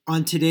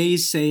On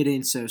today's Say It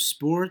Ain't So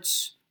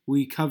Sports,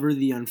 we cover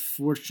the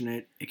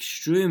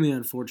extremely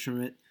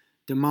unfortunate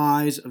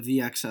demise of the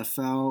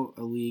XFL,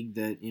 a league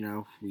that,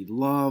 we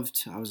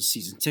loved. I was a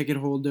season ticket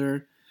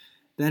holder.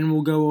 Then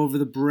we'll go over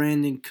the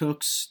Brandon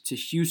Cooks to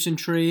Houston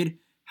trade,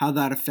 how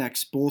that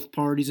affects both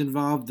parties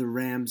involved, the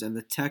Rams and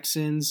the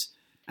Texans.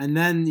 And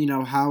then,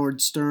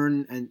 Howard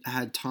Stern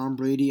had Tom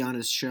Brady on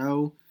his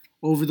show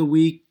over the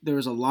week. There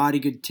was a lot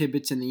of good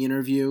tidbits in the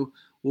interview.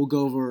 We'll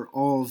go over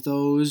all of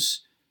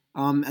those.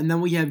 And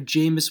then we have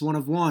Jameis 1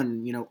 of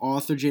 1,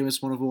 author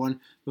Jameis 1 of 1,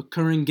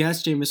 recurring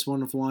guest Jameis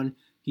 1 of 1.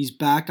 He's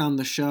back on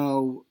the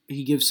show.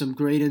 He gives some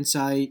great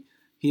insight.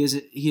 He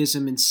has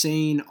some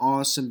insane,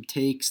 awesome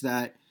takes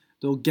that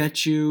they'll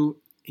get you.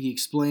 He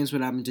explains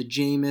what happened to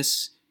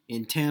Jameis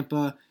in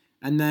Tampa.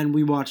 And then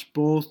we watch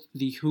both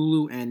the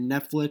Hulu and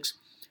Netflix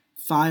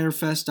Fyre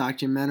Fest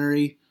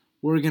documentary.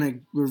 We're going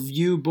to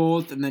review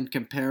both and then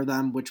compare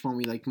them, which one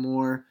we like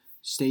more.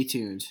 Stay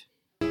tuned.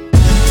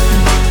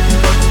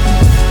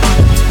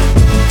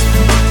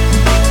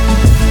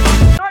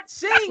 Not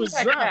saying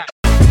that.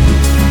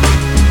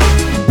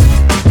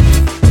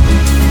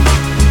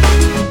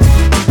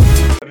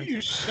 What do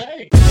you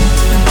say?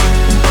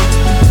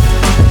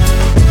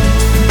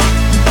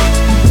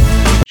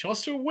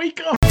 Chelsea,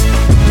 wake up!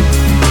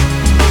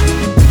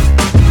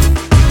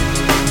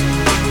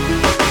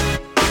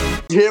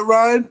 Yeah,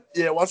 Ryan?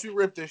 Yeah, watch me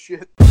rip this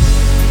shit.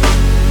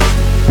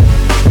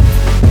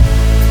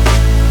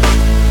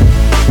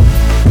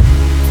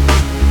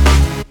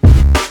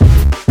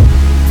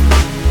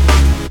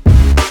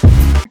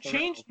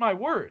 Changed my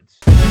words.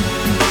 God,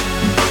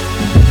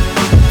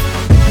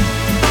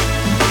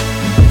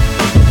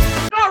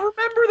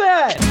 remember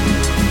that!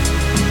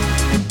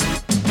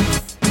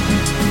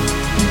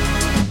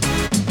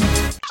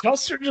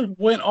 Chelsea just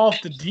went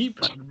off the deep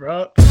end,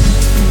 bro.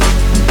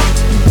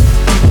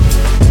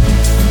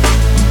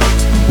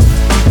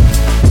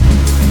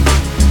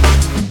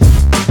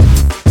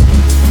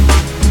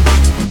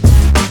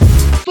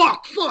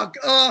 Fuck,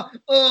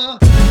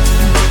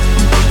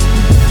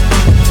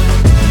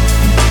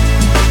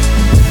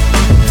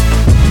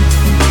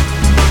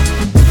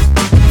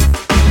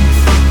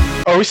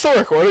 Are we still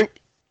recording?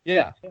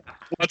 Yeah.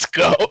 Let's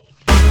go.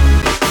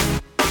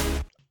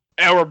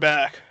 And we're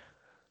back.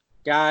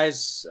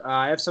 Guys,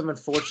 I have some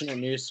unfortunate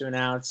news to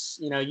announce.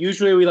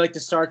 Usually we like to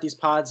start these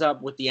pods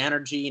up with the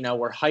energy.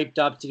 We're hyped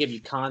up to give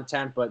you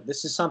content, but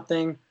this is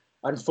something,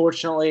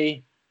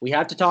 unfortunately, we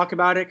have to talk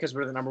about it because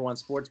we're the number one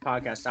sports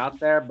podcast out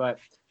there. But,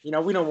 we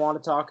don't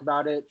want to talk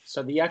about it.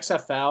 So the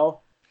XFL,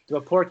 the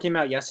report came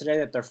out yesterday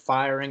that they're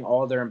firing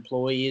all their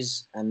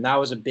employees, and that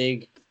was a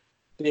big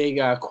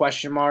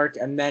question mark.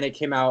 And then it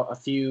came out a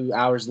few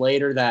hours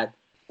later that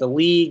the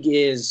league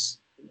is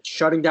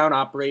shutting down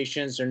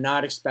operations. They're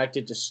not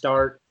expected to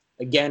start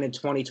again in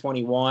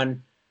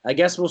 2021. I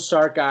guess we'll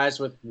start, guys,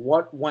 with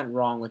what went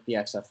wrong with the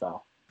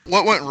XFL.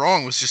 What went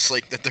wrong was just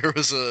that there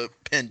was a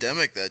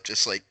pandemic that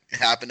just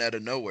happened out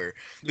of nowhere.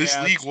 This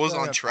league was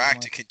on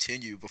track to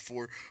continue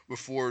before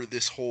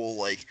this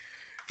whole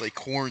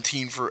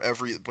quarantine for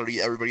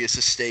everybody. Everybody has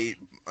to stay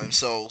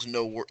themselves.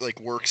 No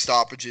work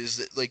stoppages.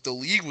 That the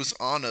league was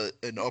on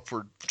an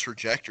upward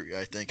trajectory,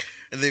 I think,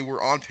 and they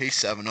were on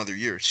pace to have another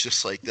year. It's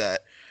just like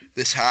that.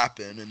 This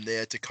happened, and they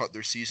had to cut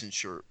their season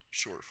short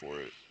for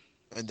it,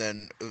 and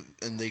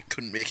they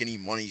couldn't make any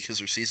money because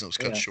their season was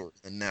cut short.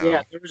 And now,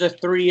 there was a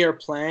 3-year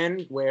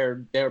plan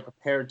where they were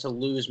prepared to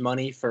lose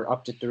money for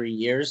up to 3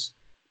 years,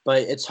 but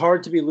it's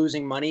hard to be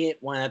losing money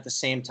when at the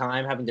same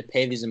time having to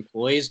pay these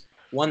employees.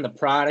 One, the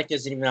product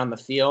isn't even on the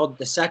field.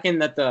 The second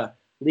that the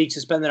league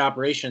suspended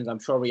operations, I'm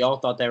sure we all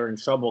thought they were in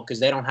trouble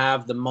because they don't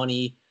have the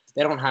money,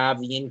 they don't have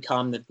the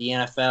income that the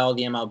NFL,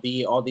 the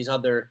MLB, all these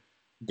other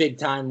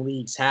big-time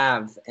leagues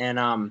have.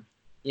 And,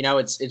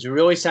 it's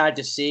really sad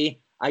to see.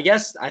 I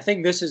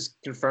think this is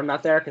confirmed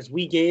out there because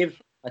we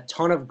gave a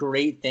ton of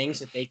great things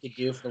that they could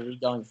do for the league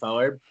going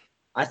forward.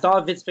 I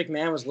thought Vince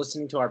McMahon was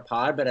listening to our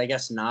pod, but I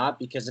guess not,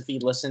 because if he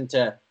listened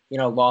to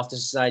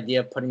Loftus'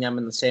 idea of putting them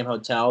in the same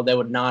hotel, they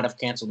would not have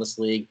canceled this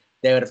league.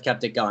 They would have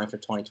kept it going for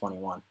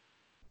 2021.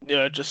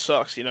 Yeah, it just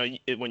sucks.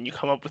 When you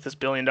come up with this $1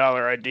 billion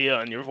idea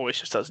and your voice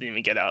just doesn't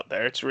even get out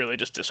there, it's really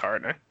just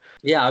disheartening.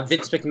 Yeah,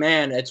 Vince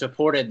McMahon, it's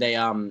reported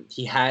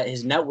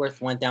his net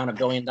worth went down $1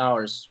 billion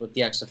with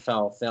the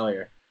XFL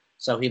failure.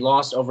 So he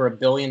lost over $1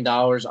 billion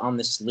on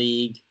this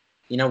league.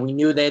 We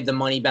knew they had the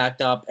money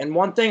backed up. And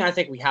one thing I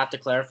think we have to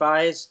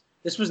clarify is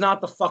this was not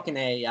the fucking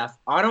AAF.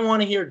 I don't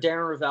want to hear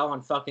Darren Rovell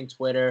on fucking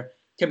Twitter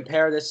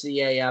compare this to the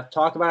AAF,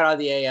 talk about how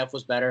the AAF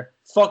was better.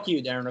 Fuck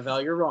you, Darren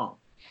Rovell. You're wrong.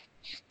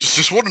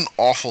 Just what an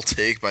awful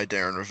take by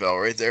Darren Rovell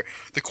right there.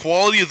 The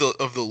quality of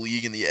the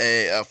league in the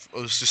AAF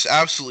was just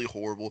absolutely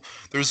horrible.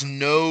 There's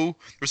no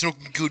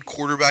good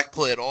quarterback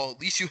play at all. At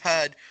least you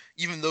had,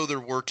 even though there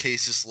were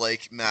cases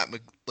like Matt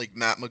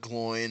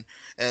McGloin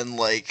and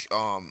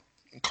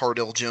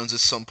Cardell Jones at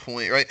some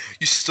point, right?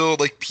 You still had,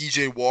 like,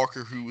 PJ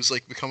Walker, who was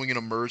like becoming an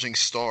emerging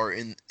star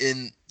in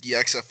the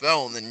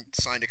XFL, and then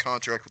signed a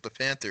contract with the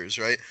Panthers,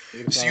 right?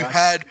 So you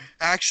had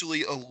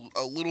actually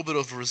a little bit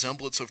of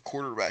resemblance of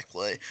quarterback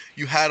play.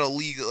 You had a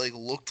league that like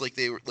looked like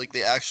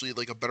they actually had,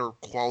 like, a better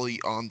quality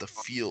on the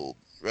field,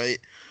 right?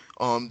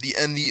 The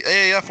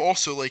AAF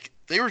also, like,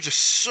 they were just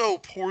so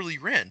poorly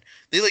ran.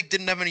 They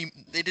didn't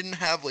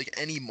have like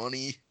any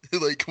money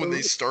like when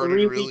they started,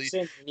 3 really. weeks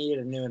in, they needed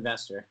a new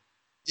investor.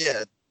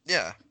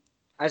 Yeah.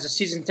 As a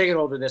season ticket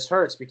holder, this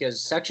hurts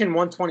because Section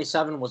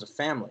 127 was a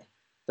family.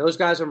 Those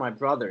guys are my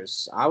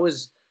brothers. I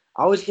was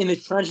in the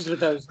trenches with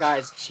those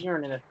guys,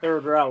 cheering in the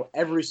third row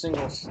every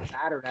single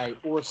Saturday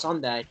or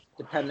Sunday,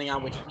 depending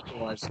on which week it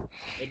was.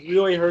 It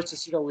really hurts to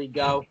see the league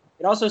go.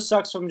 It also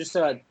sucks from just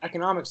an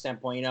economic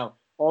standpoint. You know,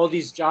 all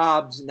these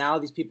jobs, now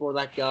these people are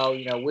let go.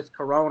 You know, with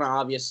Corona,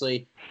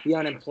 obviously, the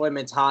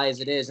unemployment's high as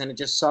it is, and it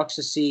just sucks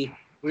to see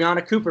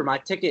Brianna Cooper, my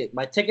ticket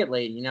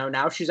lady. You know,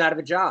 now she's out of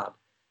a job.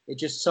 It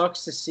just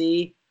sucks to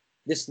see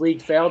this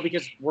league fail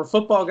because we're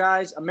football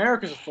guys.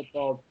 America's a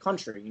football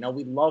country. You know,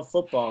 we love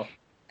football.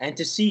 And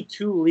to see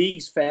 2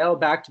 leagues fail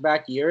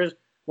back-to-back years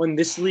when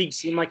this league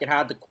seemed like it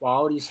had the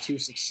qualities to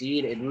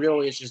succeed, it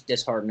really is just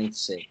disheartening to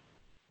see.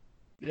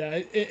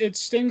 Yeah, it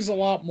stings a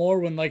lot more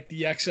when, like,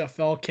 the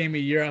XFL came a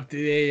year after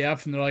the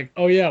AAF and they're like,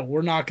 oh, yeah,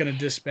 we're not going to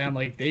disband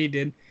like they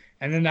did.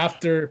 And then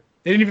after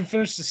they didn't even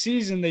finish the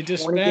season, they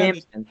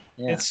disbanded.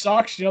 Yeah. It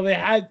sucks. You know, they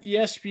had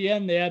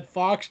ESPN, they had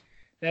Fox.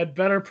 They had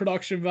better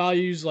production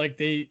values, like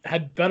they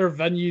had better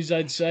venues,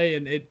 I'd say,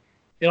 and it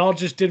all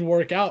just didn't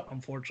work out.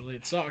 Unfortunately,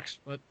 it sucks,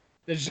 but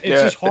it's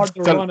just hard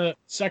to run a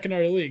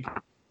secondary league.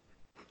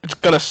 It's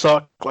gonna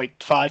suck like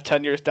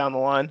 5-10 years down the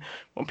line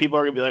when people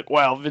are gonna be like,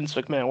 "Wow, Vince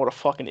McMahon, what a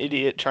fucking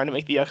idiot trying to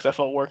make the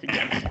XFL work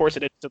again." Of course,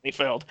 it instantly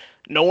failed.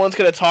 No one's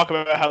gonna talk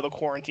about how the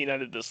quarantine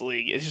ended this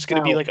league. It's just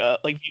gonna be like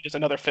viewed as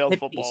another failed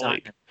football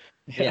league.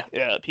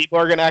 Yeah. People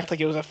are gonna act like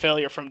it was a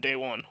failure from day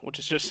one, which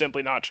is just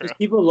simply not true.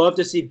 People love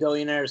to see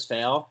billionaires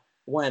fail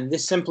when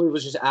this simply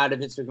was just out of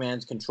Vince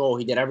McMahon's control.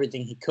 He did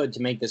everything he could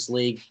to make this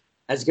league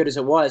as good as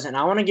it was, and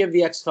I want to give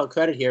the XFL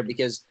credit here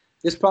because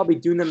this probably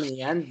doomed them in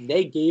the end.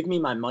 They gave me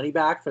my money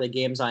back for the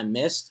games I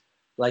missed.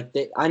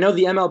 I know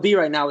the MLB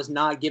right now is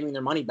not giving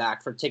their money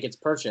back for tickets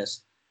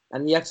purchased,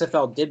 and the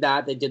XFL did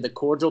that. They did the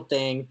cordial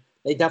thing.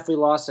 They definitely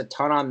lost a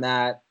ton on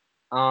that.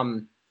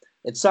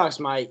 It sucks.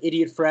 My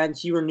idiot friend,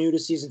 he renewed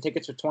his season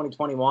tickets for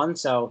 2021,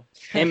 so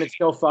him and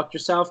still fucked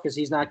yourself because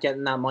he's not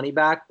getting that money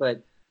back.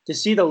 But to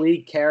see the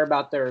league care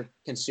about their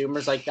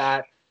consumers like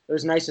that, it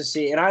was nice to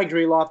see. And I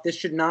agree, Loft, this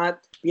should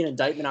not be an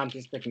indictment on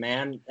Vince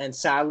McMahon. And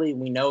sadly,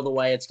 we know the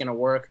way it's going to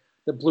work.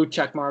 The blue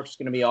check mark's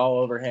going to be all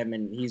over him,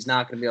 and he's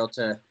not going to be able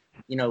to,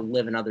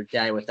 live another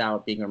day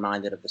without being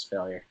reminded of this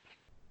failure.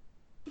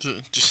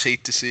 Just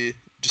hate to see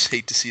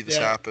this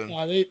happen.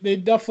 They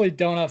definitely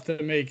don't have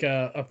to make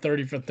a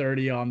 30 for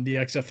 30 on the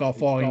XFL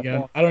falling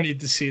again. I don't need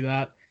to see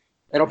that.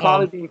 It'll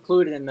probably be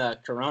included in the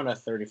Corona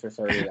 30 for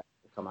 30 that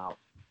will come out.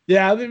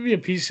 Yeah, there'd be a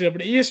piece of it,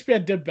 but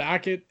ESPN did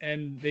back it,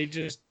 and they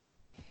just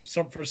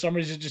for some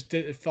reason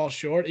it fell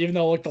short, even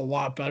though it looked a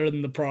lot better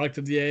than the product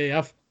of the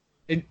AAF.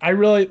 I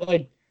really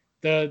like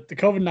the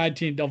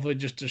COVID-19 definitely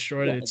just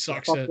destroyed it. It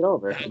sucks that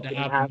it didn't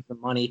have the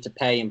money to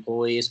pay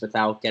employees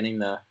without getting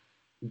the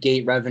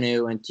gate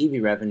revenue and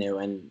TV revenue,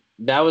 and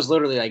that was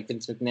literally like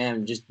Vince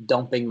McMahon just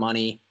dumping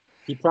money.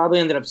 He probably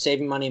ended up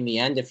saving money in the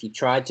end. If he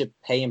tried to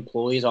pay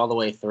employees all the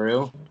way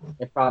through,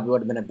 it probably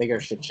would have been a bigger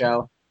shit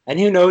show. And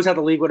who knows how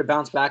the league would have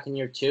bounced back in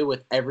year 2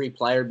 with every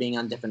player being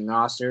on different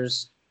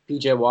rosters.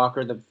 PJ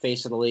Walker, the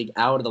face of the league,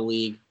 out of the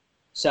league.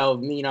 So,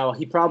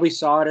 he probably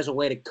saw it as a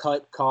way to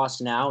cut costs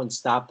now and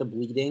stop the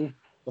bleeding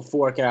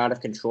before it got out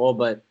of control.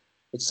 But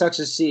it sucks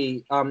to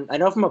see. I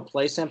know from a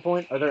play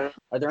standpoint, are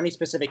there any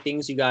specific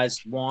things you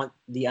guys want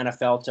the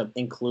NFL to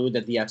include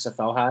that the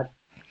XFL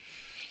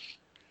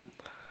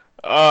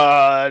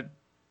had?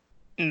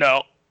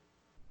 No.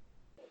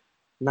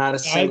 Not a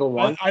single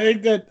one. I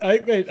think that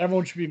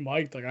everyone should be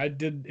mic'd. Like, I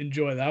did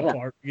enjoy that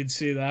part. You could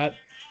see that,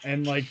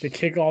 and like the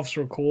kickoffs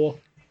were cool.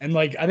 And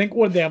like I think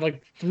they have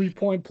like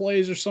 3-point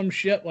plays or some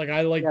shit. Like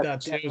I like that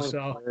too.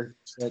 So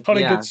ton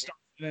of good stuff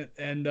in it.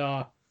 And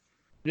I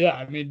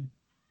mean,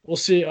 we'll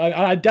see.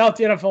 I doubt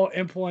the NFL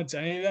implements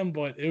any of them,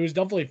 but it was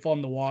definitely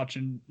fun to watch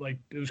and like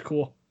it was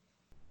cool.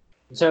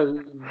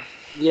 So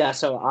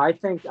I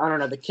think I don't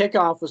know. The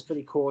kickoff was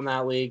pretty cool in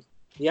that league.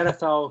 The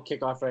NFL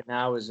kickoff right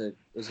now is a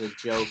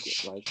joke.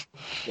 Like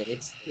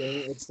it's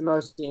the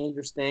most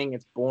dangerous thing.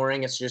 It's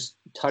boring. It's just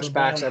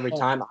touchbacks every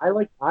time.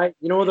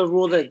 The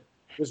rule that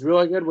was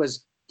really good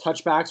was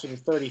touchbacks from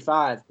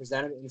 35 because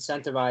then it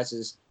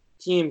incentivizes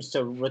teams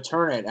to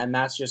return it, and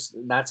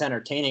that's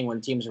entertaining when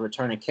teams are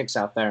returning kicks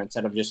out there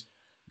instead of just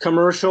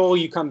commercial.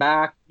 You come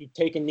back, you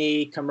take a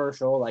knee,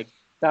 commercial. Like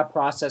that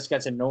process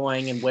gets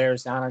annoying and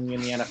wears down on you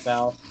in the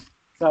NFL.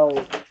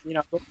 So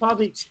they'll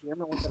probably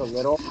experiment with it a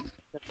little to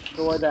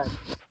ensure that.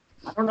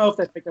 I don't know if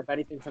they picked up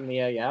anything from the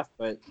AAF,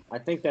 but I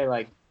think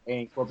they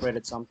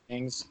incorporated some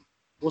things.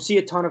 We'll see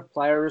a ton of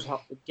players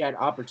get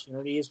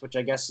opportunities, which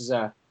I guess is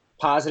a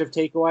positive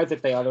takeaway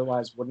that they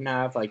otherwise wouldn't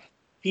have. Like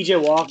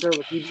PJ Walker,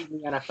 would he be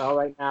in the NFL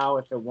right now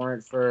if it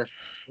weren't for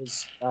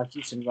his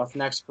Houston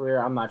Roughnecks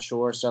career? I'm not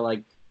sure. So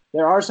like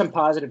there are some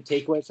positive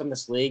takeaways from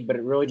this league, but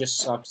it really just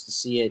sucks to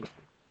see it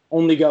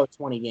only go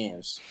 20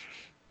 games.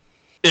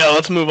 Yeah,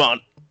 let's move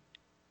on.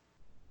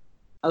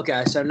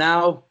 Okay, so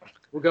now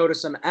we'll go to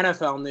some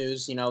NFL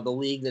news, the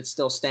league that's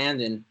still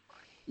standing,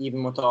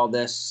 even with all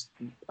this.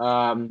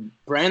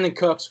 Brandon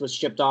Cooks was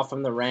shipped off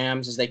from the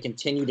Rams as they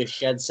continue to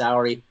shed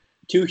salary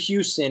to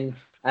Houston,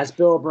 as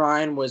Bill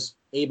O'Brien was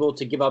able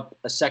to give up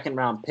a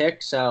second-round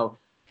pick. So,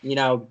 he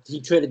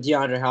traded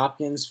DeAndre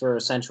Hopkins for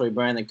essentially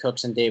Brandon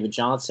Cooks and David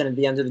Johnson at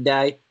the end of the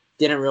day.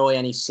 Didn't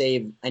really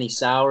save any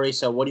salary.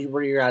 So what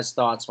are your guys'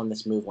 thoughts when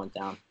this move went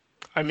down?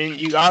 I mean,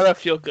 you gotta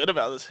feel good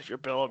about this if you're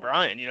Bill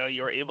O'Brien.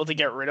 You were able to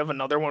get rid of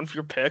another one of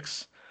your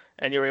picks,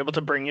 and you were able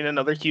to bring in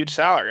another huge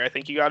salary. I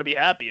think you got to be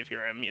happy if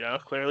you're him.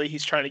 Clearly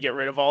he's trying to get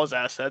rid of all his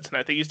assets, and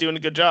I think he's doing a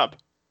good job.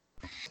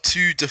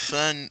 To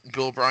defend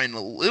Bill O'Brien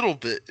a little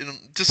bit,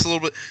 just a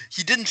little bit,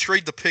 he didn't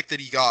trade the pick that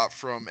he got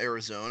from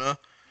Arizona,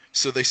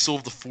 so they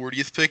sold the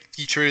 40th pick.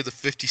 He traded the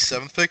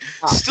 57th pick.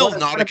 Still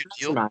not a good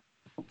deal.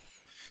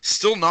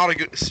 Still not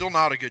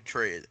a good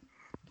trade,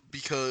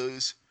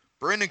 because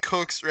Brandon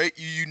Cooks, right?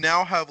 You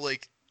now have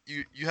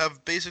you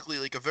have basically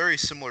like a very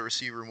similar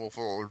receiver in Will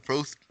Fuller,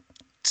 both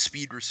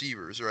speed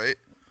receivers, right?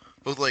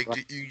 Both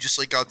you just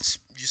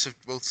have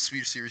both speed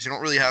receivers. You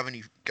don't really have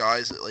any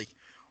guys that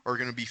are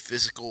going to be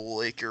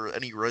physical or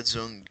any red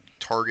zone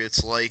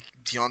targets like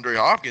DeAndre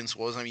Hopkins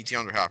was. I mean,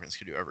 DeAndre Hopkins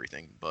could do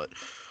everything, but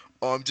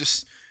it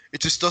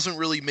just doesn't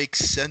really make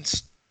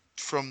sense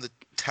from the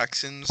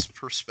Texans'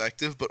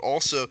 perspective. But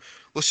also,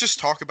 let's just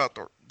talk about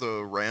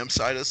the Rams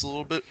side of this a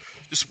little bit.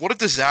 Just what a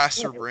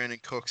disaster Brandon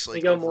Cooks Can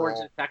we go more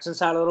into the Texans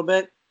side a little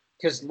bit?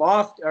 Because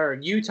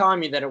you telling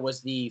me that it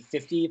was the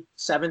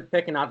 57th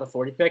pick and not the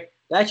 40th pick,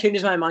 that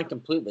changes my mind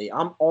completely.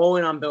 I'm all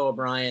in on Bill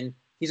O'Brien.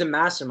 He's a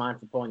mastermind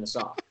for pulling this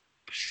off.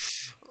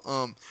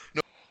 No,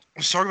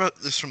 let's talk about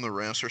this from the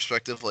Rams'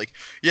 perspective.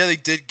 They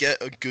did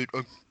get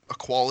a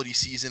quality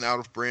season out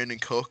of Brandon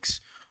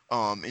Cooks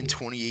in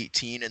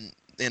 2018, and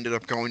they ended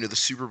up going to the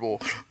Super Bowl.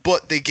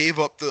 But they gave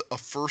up a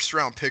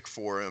first-round pick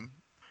for him,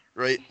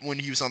 right, when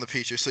he was on the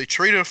Patriots. So they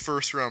traded a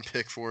first-round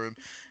pick for him,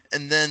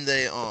 and then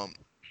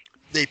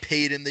they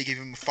paid him. They gave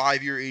him a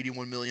 5-year,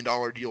 $81 million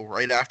deal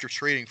right after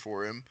trading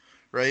for him,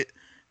 right?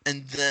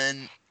 And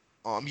then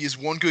he has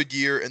one good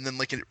year, and then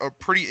a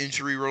pretty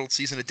injury-riddled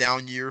season, a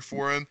down year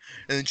for him,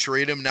 and then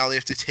trade him. Now they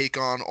have to take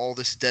on all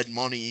this dead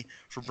money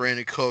for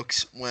Brandon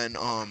Cooks when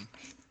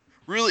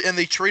and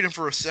they trade him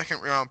for a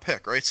second-round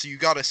pick, right? So you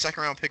got a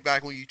second-round pick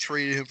back when you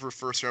traded him for a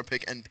first-round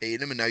pick and paid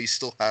him, and now you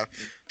still have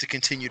to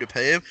continue to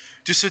pay him.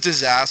 Just a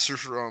disaster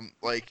from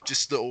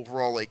just the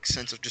overall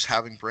sense of just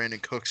having Brandon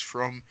Cooks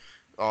from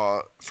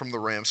the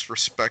Rams'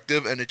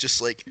 perspective, and it just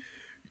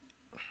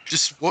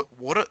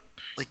what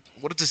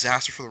a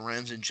disaster for the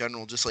Rams in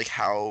general. Just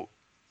how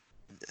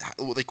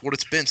what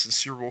it's been since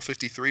Super Bowl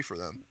 53 for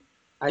them.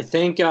 I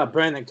think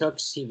Brandon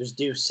Cooks, he was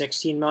due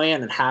 $16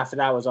 million, and half of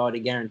that was already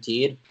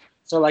guaranteed.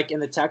 So in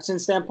the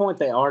Texans standpoint,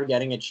 they are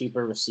getting a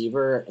cheaper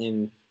receiver.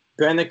 In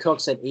Brandon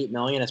Cooks at $8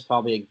 million is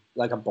probably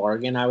a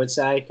bargain, I would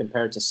say,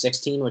 compared to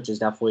 16, which is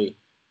definitely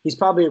he's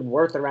probably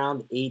worth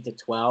around 8 to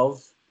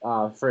 12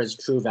 for his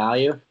true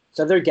value.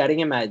 So they're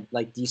getting him at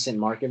decent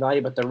market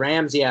value. But the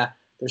Rams, they're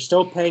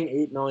still paying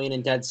 $8 million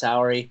in dead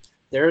salary.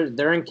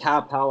 They're in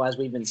cap hell, as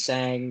we've been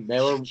saying. They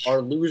were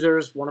our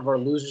losers, one of our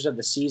losers of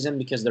the season,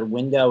 because their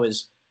window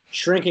is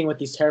shrinking with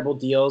these terrible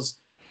deals.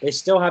 They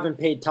still haven't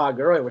paid Todd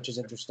Gurley, which is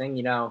interesting.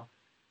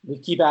 We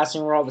keep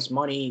asking where all this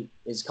money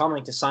is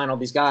coming to sign all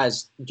these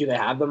guys. Do they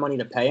have the money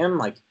to pay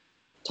him?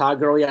 Todd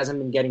Gurley hasn't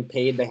been getting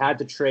paid. They had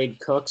to trade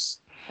Cooks,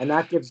 and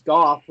that gives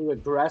Goff, who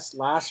regressed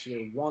last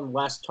year, one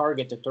less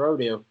target to throw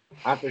to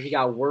after he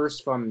got worse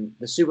from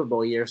the Super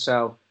Bowl year.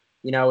 So,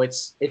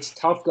 it's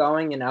tough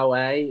going in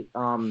LA.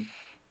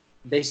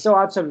 They still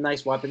have some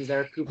nice weapons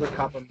there. Cooper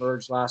Kupp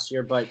emerged last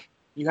year, but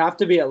you have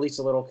to be at least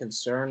a little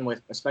concerned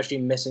with, especially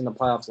missing the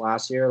playoffs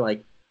last year.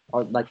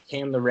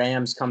 Can the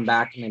Rams come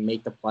back and they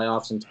make the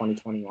playoffs in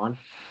 2021?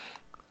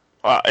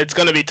 It's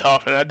going to be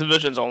tough, and that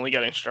division's only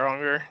getting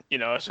stronger.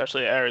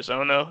 Especially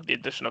Arizona, the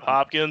addition of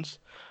Hopkins.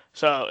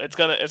 So it's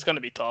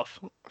gonna be tough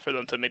for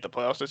them to make the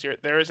playoffs this year.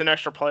 There is an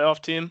extra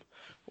playoff team,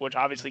 which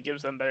obviously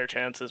gives them better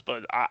chances,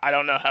 but I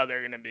don't know how they're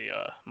going to be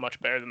much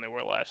better than they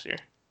were last year.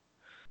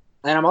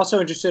 And I'm also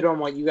interested on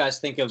what you guys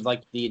think of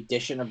the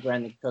addition of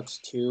Brandon Cooks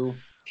to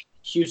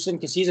Houston,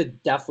 because he's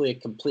definitely a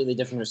completely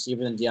different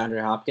receiver than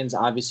DeAndre Hopkins.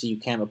 Obviously, you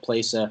can't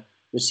replace a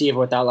receiver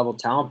with that level of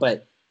talent,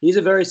 but he's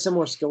a very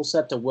similar skill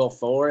set to Will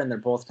Fuller, and they're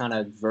both kind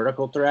of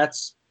vertical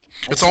threats.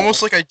 It's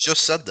almost like I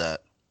just said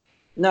that.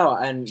 No,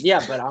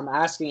 but I'm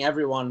asking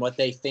everyone what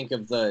they think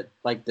of the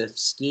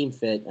scheme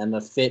fit and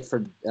the fit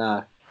for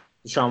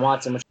Deshaun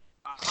Watson.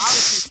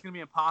 Obviously, it's going to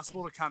be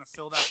impossible to kind of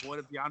fill that void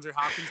of DeAndre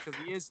Hopkins,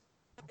 because he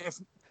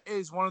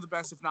is one of the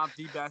best, if not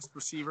the best,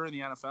 receiver in the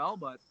NFL.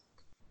 But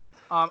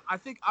I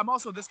think I'm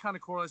also this kind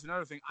of correlates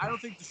another thing. I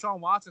don't think Deshaun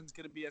Watson's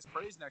going to be as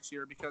praised next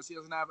year because he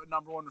doesn't have a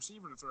number one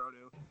receiver to throw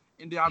to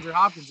in DeAndre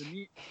Hopkins. And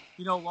me,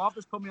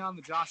 Loftus put me on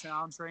the Josh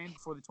Allen train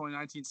before the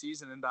 2019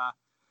 season, and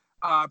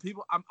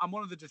I'm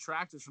one of the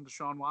detractors from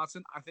Deshaun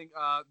Watson. I think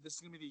this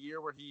is going to be the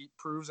year where he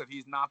proves that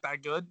he's not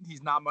that good.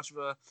 He's not much of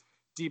a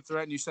deep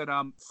threat. And you said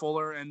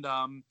Fuller and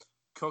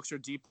Cooks are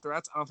deep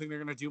threats. I don't think they're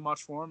going to do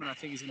much for him, and I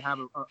think he's going to have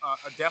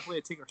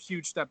definitely take a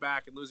huge step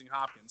back in losing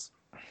Hopkins.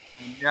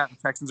 And yeah, the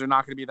Texans are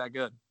not going to be that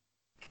good.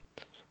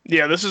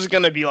 Yeah, this is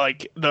going to be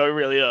like the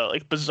really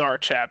bizarre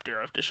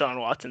chapter of Deshaun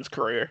Watson's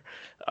career.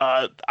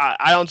 I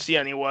don't see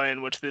any way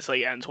in which this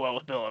ends well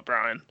with Bill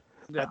O'Brien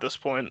at this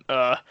point.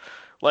 I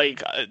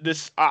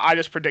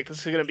just predict this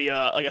is going to be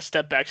a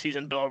step back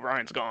season. Bill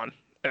O'Brien's gone,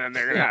 and then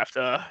they're going to have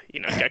to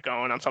get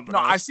going on something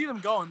else. I see them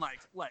going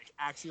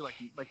actually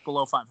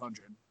below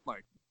 500.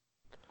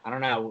 I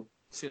don't know.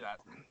 See that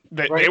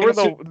they were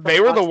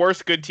the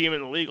worst good team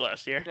in the league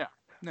last year. Yeah.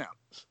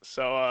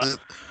 So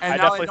and I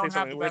now definitely they don't think have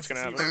something the weird's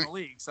best going to receiver happen. in the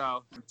league.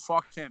 So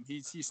fuck him.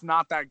 He's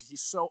not that.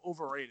 He's so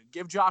overrated.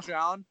 Give Josh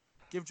Allen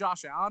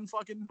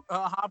fucking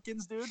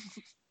Hopkins, dude.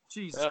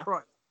 Jesus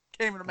Christ.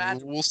 Can't even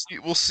imagine.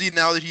 We'll see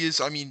now that he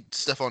is. I mean,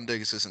 Stephon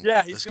Diggs isn't.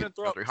 Yeah, he's gonna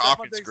throw.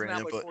 Hopkins,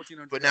 granted,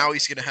 but now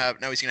he's gonna have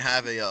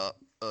a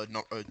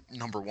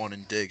number one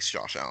in Diggs,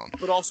 Josh Allen.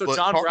 But also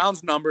John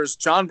Brown's numbers.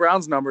 John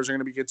Brown's numbers are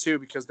gonna be good too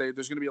because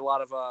there's gonna be a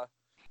lot of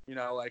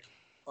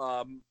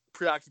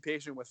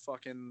preoccupation with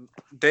fucking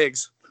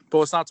Diggs. But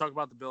let's not talk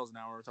about the Bills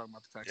now. We're talking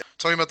about the Texans. Yeah,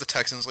 talking about the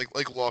Texans,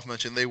 like Loft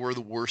mentioned, they were the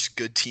worst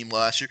good team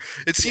last year.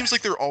 It seems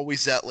like they're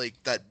always that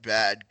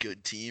bad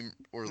good team,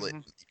 or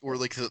the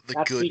good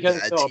bad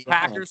team.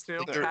 Packers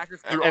too.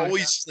 They're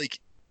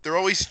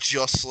always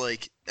just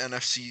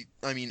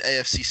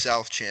AFC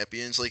South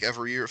champions. Like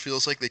every year, it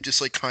feels like they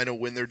just kind of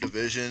win their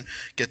division,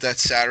 get that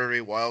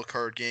Saturday wild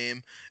card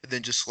game, and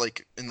then just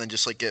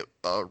get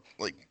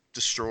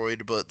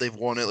destroyed. But they've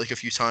won it a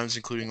few times,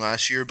 including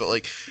last year.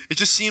 But it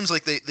just seems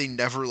like they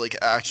never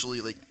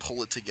actually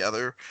pull it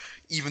together,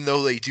 even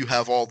though they do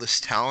have all this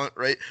talent,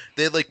 right?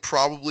 They had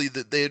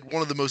they had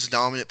one of the most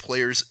dominant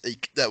players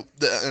that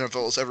the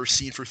NFL has ever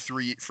seen for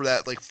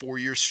that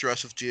 4-year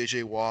stretch of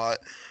J.J. Watt,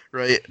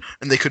 right?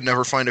 And they could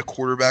never find a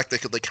quarterback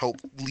that could help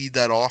lead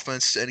that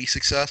offense to any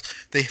success.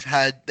 They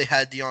had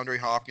DeAndre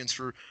Hopkins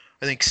for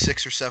I think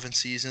 6 or 7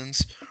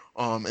 seasons,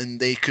 and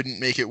they couldn't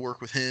make it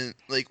work with him.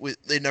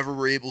 They never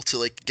were able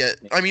to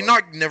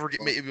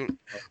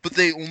but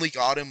they only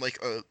got him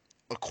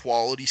a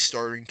quality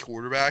starting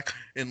quarterback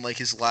in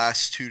his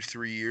last 2 to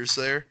 3 years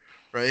there,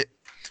 right?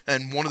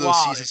 And one of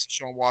those seasons,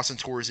 Deshaun Watson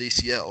tore his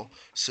ACL.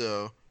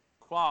 So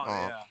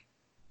quality,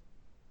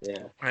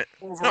 yeah. Right.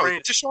 No,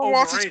 Deshaun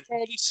Watson's a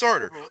quality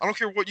starter. I don't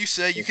care what you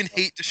say. You can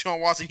hate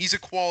Deshaun Watson. He's a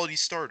quality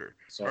starter.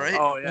 All right.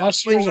 Oh yeah.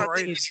 Last year was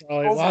Overrated.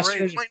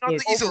 overrated. You might not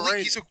think he's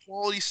elite. He's a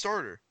quality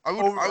starter. I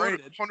would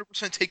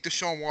 100% take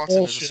Deshaun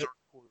Watson as a starting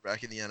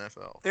quarterback in the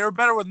NFL. They were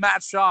better with Matt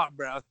Schaub,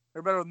 bro.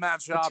 They're better with Matt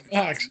Schaub.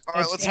 All right,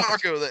 let's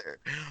not go there.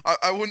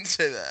 I wouldn't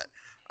say that.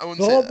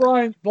 Bill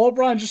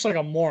O'Brien's just like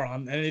a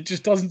moron, and it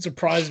just doesn't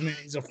surprise me.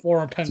 He's a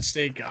former Penn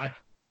State guy.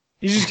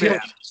 He's just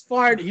he's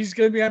fired. He's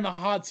going to be on the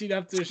hot seat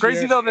after this. It's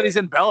crazy though that he's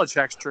in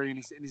Belichick's tree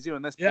and he's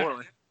doing this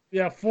poorly.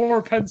 Yeah,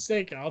 former Penn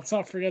State guy. Let's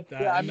not forget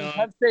that. Yeah, I mean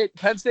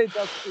Penn State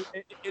does.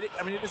 It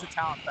is a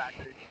talent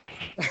factory.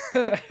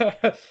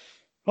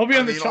 He'll be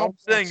on the top.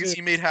 The thing is,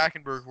 he made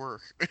Hackenberg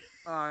work.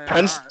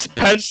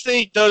 Penn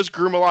State does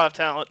groom a lot of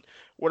talent.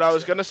 What I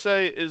was gonna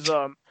say is,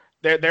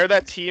 they're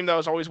that team that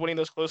was always winning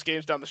those close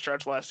games down the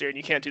stretch last year, and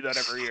you can't do that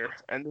every year.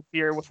 And this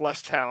year with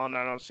less talent,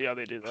 I don't see how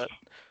they do that.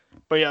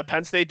 But yeah,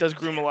 Penn State does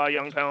groom a lot of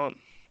young talent.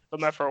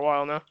 Done that for a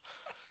while now.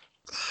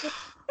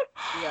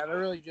 Yeah, they're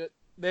really good.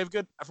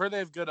 I've heard they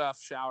have good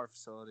shower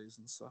facilities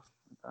and stuff.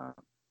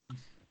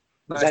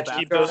 Nice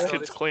keep those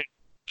kids clean.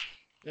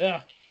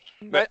 Yeah.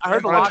 I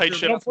heard a lot tight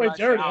ship. Don't play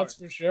dirty, that's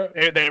for sure.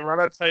 They run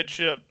a tight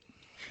ship.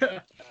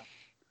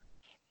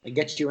 They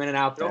get you in and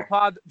out there.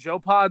 Joe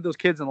Pod, those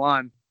kids in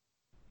line.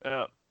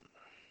 Yeah.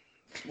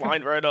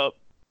 Lined right up.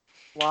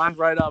 Lined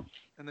right up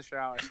in the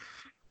shower.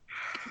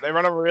 They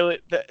run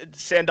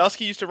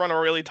Sandusky used to run a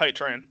really tight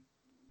train.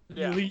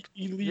 Yeah. Elite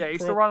yeah, he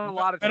used to run a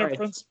lot of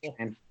trains.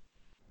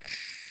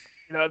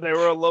 They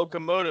were a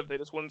locomotive. They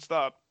just wouldn't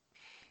stop.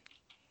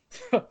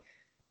 I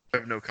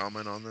have no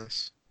comment on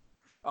this.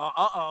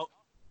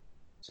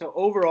 So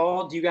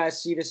overall, do you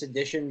guys see this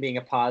addition being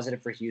a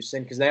positive for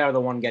Houston? Because they are the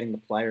one getting the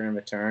player in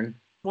return.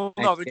 Well,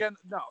 no, they're getting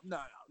no.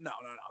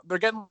 They're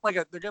getting like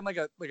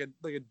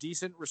a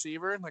decent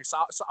receiver,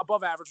 so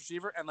above average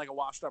receiver, and a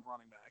washed up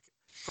running back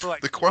for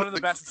one of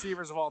the best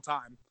receivers of all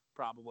time,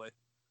 probably.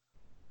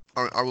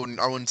 I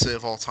wouldn't say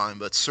of all time,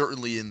 but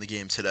certainly in the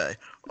game today.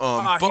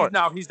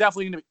 He's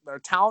definitely going to be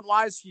talent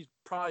wise. He's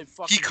probably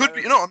fucking. He could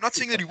be. No, I'm not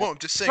saying that he won't. I'm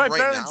just saying right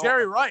better now. Than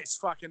Jerry Rice,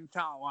 fucking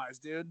talent wise,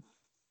 dude.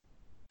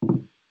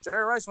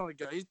 Jerry Rice want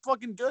to go. He's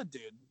fucking good,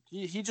 dude.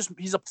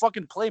 He's a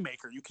fucking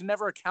playmaker. You can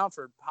never account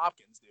for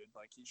Hopkins, dude.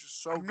 He's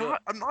just so good.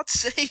 I'm not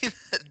saying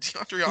that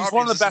DeAndre Hopkins. He's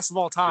one of the best of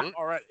all time.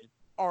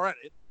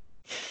 Already.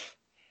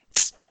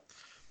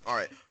 All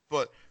right,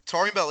 but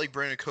talking about like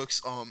Brandon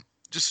Cooks,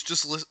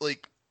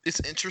 like it's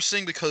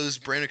interesting because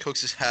Brandon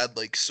Cooks has had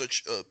like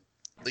such a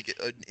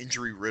an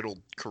injury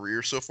riddled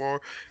career so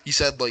far. He's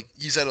had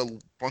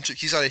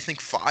I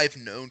think 5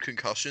 known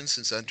concussions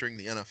since entering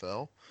the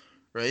NFL,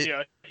 right?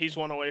 Yeah, he's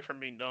one away from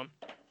being done.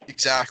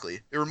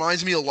 Exactly. It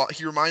reminds me a lot.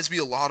 He reminds me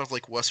a lot of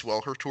like Wes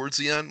Welker towards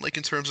the end, like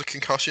in terms of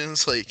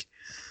concussions. Well,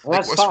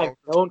 that's 5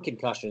 known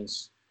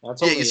concussions.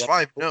 That's only, he's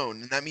 5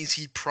 known, and that means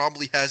he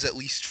probably has at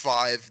least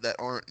 5 that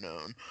aren't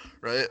known,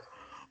 right?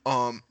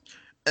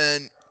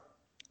 And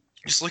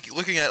just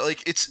looking at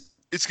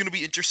it's gonna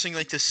be interesting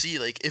to see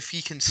if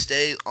he can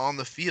stay on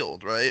the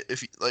field, right?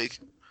 If you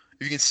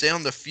can stay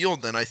on the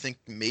field, then I think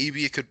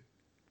maybe it could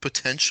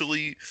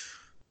potentially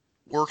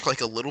work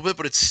a little bit,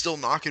 but it's still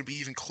not going to be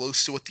even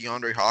close to what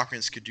DeAndre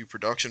Hopkins could do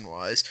production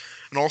wise.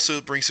 And also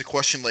it brings the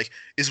question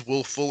is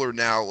Will Fuller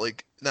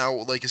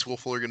is Will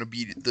Fuller going to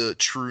be the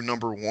true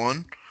number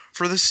 1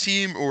 for this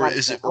team, or are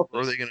they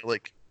going to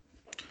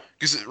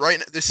because right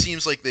now this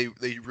seems like it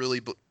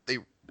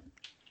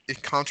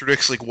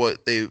contradicts what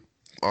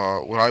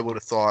I would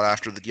have thought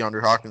after the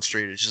DeAndre Hopkins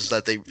trade. It's just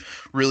that they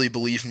really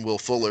believe in Will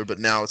Fuller, but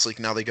now it's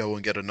now they go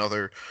and get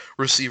another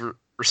receiver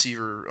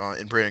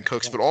in Brandon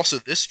Cooks. But also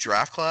this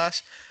draft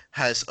class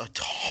has a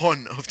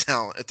ton of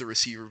talent at the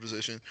receiver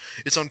position.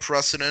 It's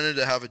unprecedented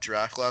to have a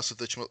draft class with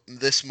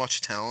this much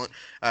talent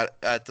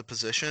at the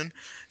position.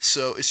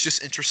 So it's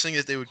just interesting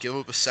that they would give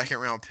up a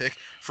 2nd-round pick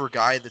for a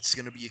guy that's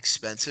going to be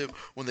expensive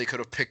when they could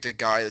have picked a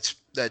guy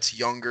that's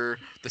younger,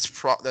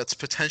 that's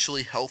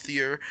potentially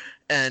healthier,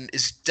 and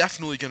is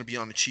definitely going to be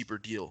on a cheaper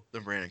deal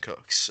than Brandon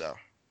Cooks. So.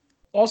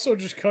 Also,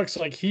 just Cooks,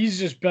 he's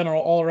just been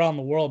all around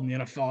the world in the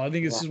NFL. I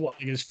think this is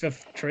his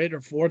 5th trade or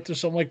 4th or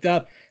something like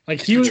that.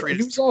 He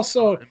was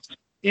also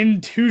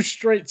in 2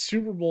 straight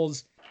Super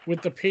Bowls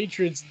with the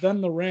Patriots, then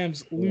the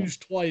Rams, lose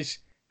twice.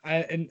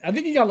 And I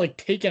think he got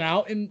taken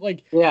out in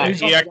he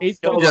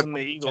killed him in the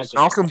Eagles.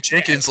 Malcolm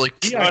Jenkins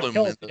killed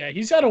him. Yeah,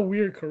 he's had a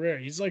weird career.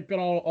 He's been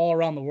all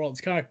around the world.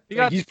 It's kind of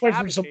he's played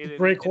for some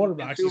great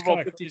quarterbacks. It's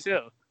kind of crazy.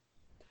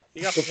 He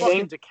got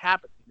fucking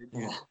decapitated.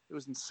 Yeah. It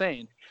was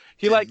insane.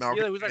 He was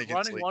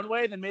running one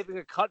way, then made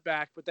a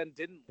cutback, but then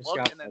didn't look,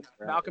 and then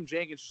Malcolm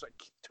Jenkins just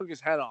took his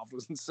head off. It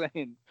was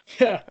insane.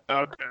 Yeah.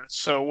 Okay.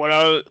 So what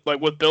I was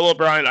with Bill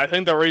O'Brien, I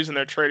think the reason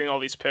they're trading all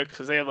these picks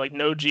is they have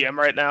no GM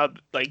right now,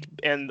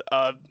 and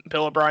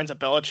Bill O'Brien's a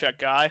Belichick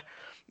guy.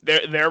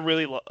 They're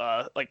really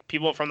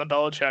people from the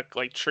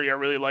Belichick tree are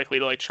really likely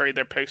to trade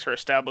their picks for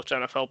established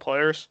NFL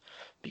players,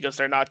 because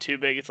they're not too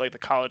big. It's the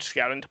college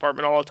scouting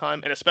department all the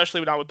time, and especially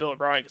not with Bill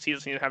O'Brien, because he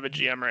doesn't even have a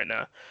GM right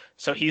now.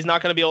 So he's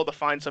not going to be able to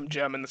find some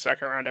gem in the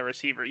 2nd round at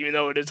receiver, even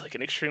though it is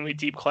an extremely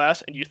deep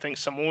class, and you think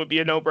someone would be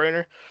a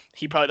no-brainer.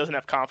 He probably doesn't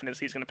have confidence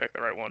he's going to pick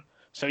the right one.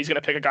 So he's going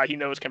to pick a guy he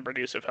knows can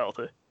produce if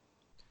healthy.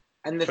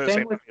 And the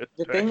thing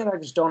that I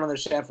just don't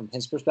understand from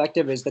his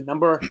perspective is the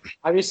number.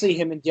 Obviously,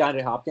 him and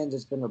DeAndre Hopkins,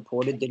 it's been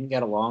reported, didn't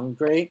get along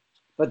great.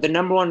 But the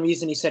number one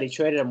reason he said he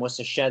traded him was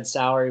to shed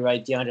salary,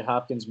 right? DeAndre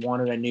Hopkins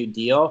wanted a new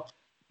deal.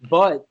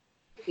 But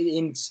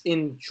in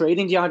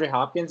trading DeAndre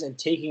Hopkins and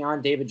taking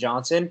on David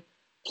Johnson,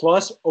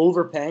 plus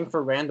overpaying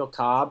for Randall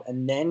Cobb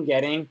and then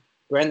getting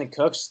Brandon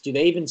Cooks, do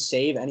they even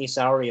save any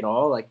salary at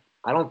all?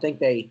 I don't think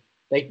they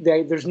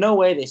there's no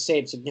way they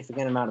save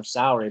significant amount of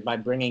salary by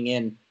bringing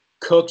in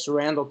Cooks,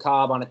 Randall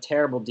Cobb on a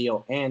terrible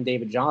deal, and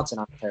David Johnson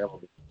on a terrible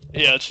deal.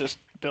 Yeah, it's just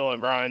Bill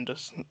O'Brien.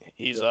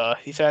 He's had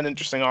an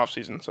interesting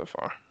offseason so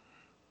far.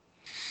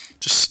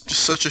 Just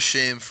such a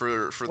shame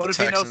for what the Texans. What if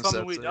he knows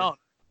something we don't?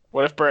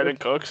 What if Brandon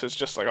Cooks is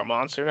just a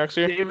monster next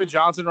year? David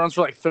Johnson runs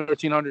for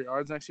 1,300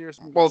 yards next year.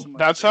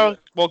 That's how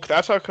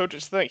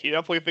coaches think. He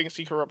definitely thinks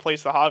he can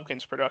replace the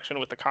Hopkins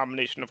production with the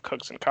combination of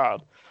Cooks and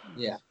Cobb.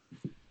 Yeah,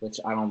 which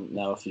I don't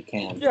know if you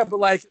can. Yeah,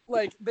 but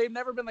they've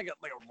never been a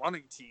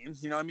running team.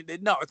 You know, what I mean,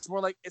 it's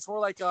more like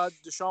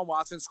Deshaun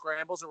Watson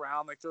scrambles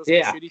around, throws some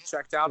shitty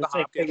check down to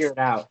Hopkins. Figure it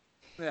out.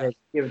 Yeah.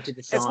 Give it to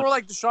Deshaun. It's more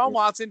like Deshaun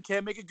Watson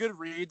can't make a good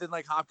read than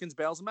Hopkins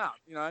bails him out.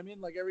 You know what I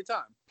mean? Every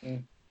time.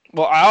 Mm.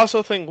 Well, I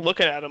also think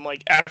looking at him,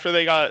 after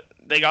they got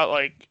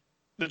the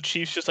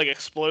Chiefs just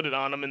exploded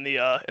on them in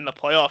the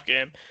playoff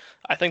game,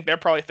 I think they're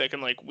probably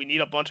thinking we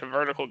need a bunch of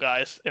vertical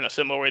guys in a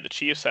similar way the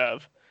Chiefs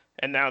have,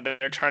 and now they're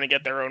trying to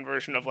get their own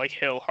version of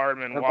Hill,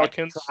 Hardman,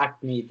 Watkins. Track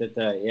meet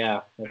yeah.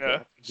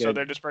 So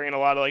they're just bringing a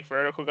lot of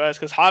vertical guys,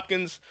 because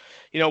Hopkins,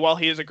 while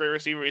he is a great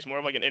receiver, he's more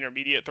of an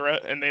intermediate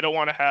threat, and they don't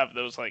want to have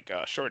those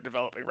short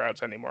developing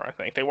routes anymore. I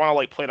think they want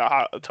to play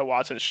to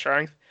Watson's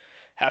strength.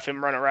 Have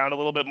him run around a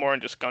little bit more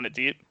and just gun it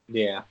deep.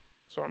 Yeah.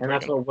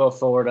 That's what Will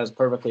Fuller does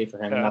perfectly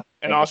for him. Yeah.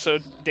 And also,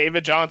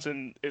 David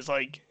Johnson is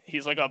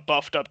he's a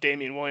buffed up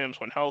Damian Williams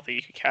when healthy.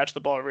 He can catch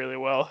the ball really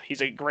well.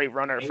 He's a great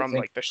runner from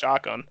the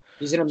shotgun.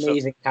 He's an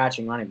amazing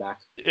catching running back.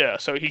 Yeah,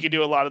 so he could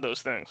do a lot of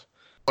those things.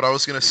 What I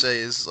was gonna say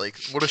is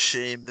what a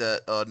shame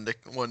that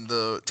when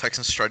the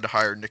Texans tried to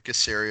hire Nick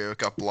Caserio, it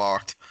got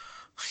blocked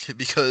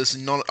because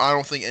I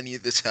don't think any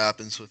of this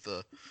happens with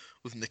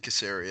Nick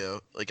Caserio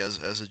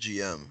as a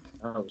GM.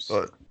 Oh,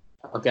 but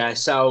Okay,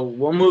 so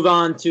we'll move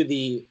on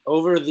to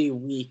over the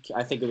week.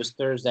 I think it was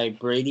Thursday.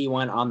 Brady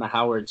went on the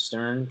Howard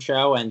Stern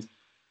show, and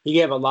he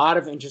gave a lot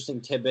of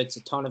interesting tidbits,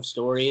 a ton of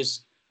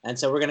stories, and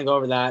so we're going to go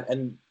over that.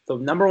 And the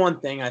number one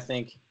thing I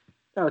think,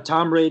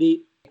 Tom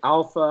Brady,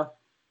 alpha,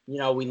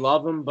 we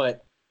love him,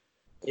 but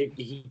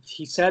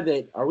he said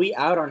that, are we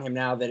out on him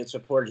now that it's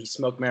reported he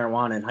smoked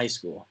marijuana in high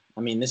school?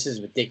 I mean, this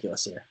is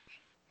ridiculous here.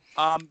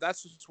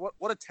 That's just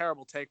what a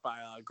terrible take by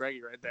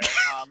Greggy right there.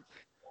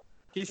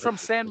 He's from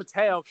San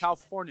Mateo,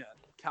 California.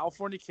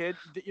 California kid.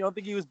 You don't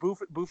think he was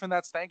boofing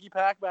that stanky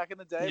pack back in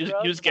the day,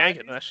 bro? He was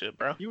ganking that shit,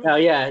 bro. Oh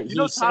yeah,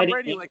 Tom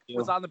Brady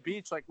was on the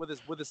beach with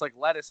his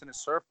lettuce and his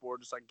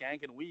surfboard, just like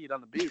ganking weed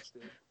on the beach,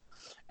 dude.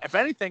 If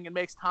anything, it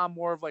makes Tom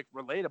more of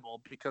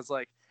relatable because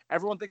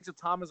everyone thinks of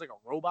Tom as a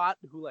robot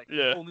who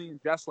only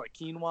ingests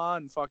quinoa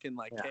and fucking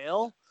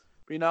kale.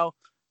 But,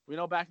 we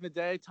know back in the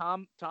day,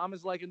 Tom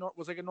is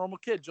was a normal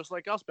kid, just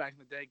like us back in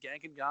the day,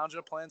 ganking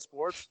ganja, playing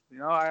sports.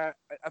 I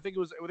think it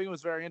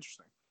was very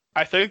interesting.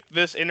 I think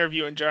this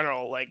interview in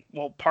general,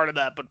 part of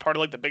that, but part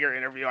of the bigger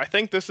interview, I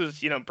think this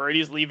is,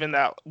 Brady's leaving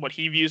that what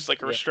he views a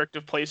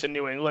restrictive place in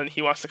New England.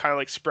 He wants to kind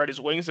of spread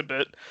his wings a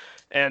bit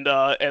and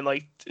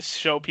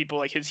show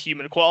people his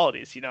human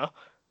qualities,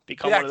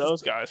 become one of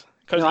those guys.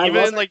 Because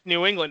even in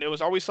New England, it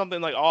was always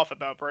something off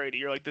about Brady.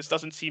 You're this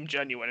doesn't seem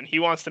genuine, and he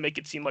wants to make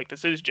it seem like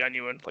this is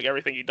genuine,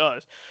 everything he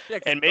does. Yeah,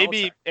 and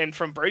maybe, and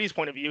from Brady's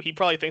point of view, he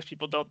probably thinks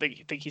people don't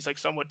think he's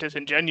somewhat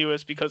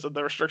disingenuous because of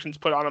the restrictions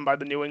put on him by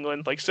the New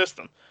England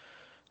system.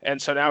 And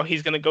so now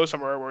he's going to go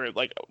somewhere where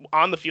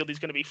on the field he's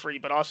going to be free,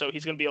 but also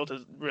he's going to be able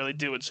to really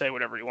do and say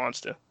whatever he wants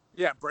to.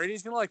 Yeah,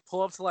 Brady's going to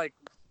pull up to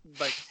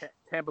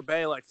Tampa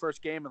Bay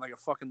first game in a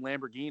fucking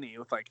Lamborghini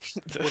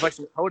with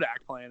some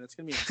Kodak playing. It's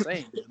gonna be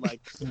insane,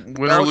 dude.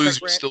 Win or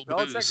lose, we still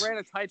lose. Belichick ran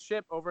a tight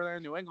ship over there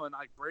in New England.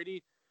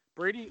 Brady,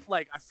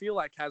 I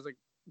feel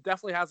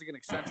definitely has an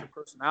eccentric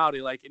personality.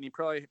 And he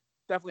probably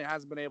definitely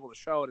hasn't been able to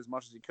show it as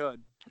much as he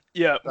could.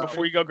 Yeah,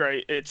 before you go,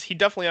 Gray, he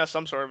definitely has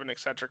some sort of an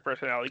eccentric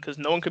personality because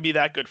no one could be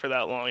that good for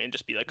that long and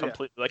just be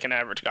completely an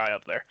average guy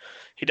up there.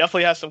 He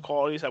definitely has some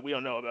qualities that we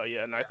don't know about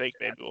yet, and I think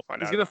maybe we'll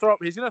find out.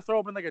 He's gonna throw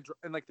up in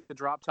the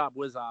drop top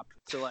whiz op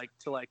to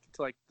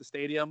the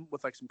stadium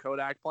with some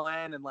Kodak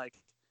playing, and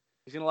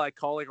he's gonna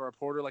call a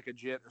reporter a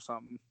jit or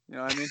something. You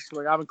know what I mean?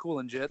 So I've been cool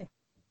and jit.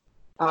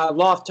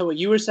 Loft, to what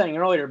you were saying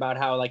earlier about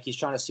how he's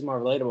trying to seem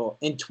more relatable.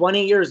 In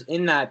 20 years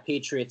in that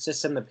Patriot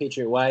system, the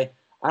Patriot way,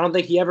 I don't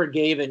think he ever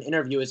gave an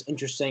interview as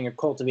interesting or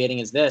cultivating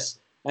as this.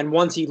 And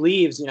once he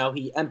leaves,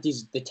 he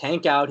empties the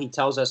tank out. He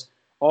tells us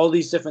all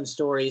these different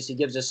stories. He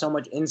gives us so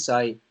much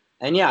insight.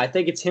 And yeah, I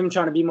think it's him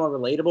trying to be more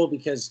relatable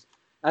because,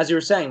 as you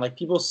were saying,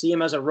 people see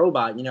him as a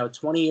robot.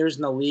 20 years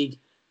in the league,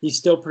 he's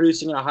still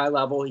producing at a high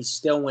level. He's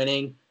still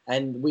winning.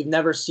 And we've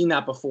never seen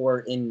that before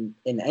in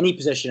any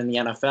position in the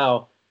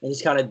NFL. And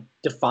he's kind of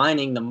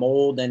defining the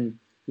mold and,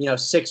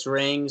 6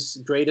 rings,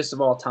 greatest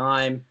of all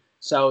time.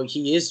 So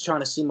he is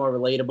trying to seem more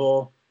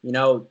relatable.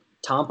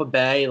 Tampa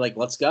Bay,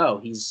 let's go.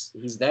 He's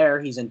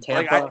there. He's in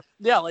Tampa.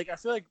 I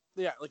feel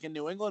in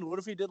New England, what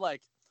if he did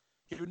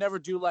he would never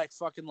do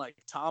fucking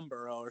Tom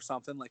Burrow or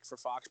something for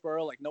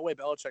Foxborough? No way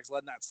Belichick's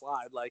letting that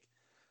slide.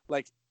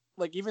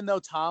 Even though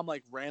Tom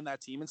ran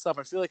that team and stuff,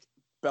 I feel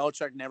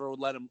Belichick never would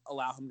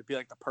allow him to be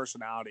the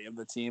personality of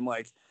the team.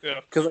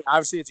 Because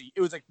obviously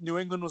it was New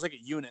England was a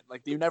unit.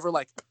 You never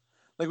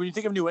when you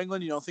think of New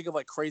England, you don't think of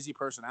crazy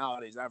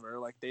personalities ever.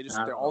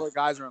 All their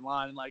guys are in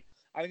line. And I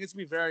think it's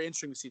gonna be very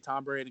interesting to see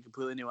Tom Brady in a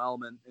completely new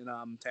element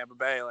in Tampa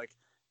Bay,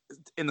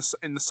 in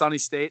the sunny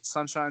state,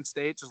 Sunshine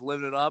State, just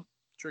living it up,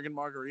 drinking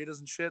margaritas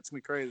and shit. It's gonna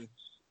be crazy.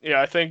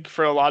 Yeah, I think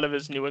for a lot of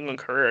his New England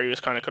career, he was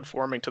kind of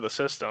conforming to the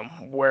system.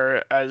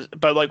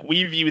 But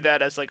we view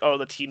that as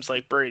the team's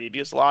like Brady,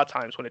 because a lot of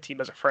times when a team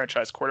has a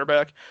franchise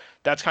quarterback,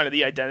 that's kind of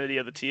the identity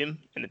of the team,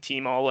 and the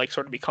team all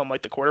sort of become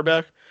the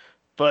quarterback.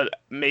 But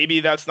maybe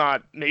that's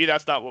not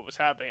what was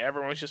happening.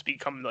 Everyone was just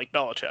becoming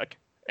Belichick,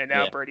 and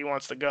now Brady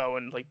wants to go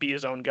and be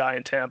his own guy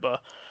in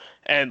Tampa.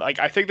 And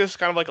I think this is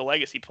kind of a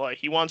legacy play.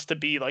 He wants to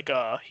be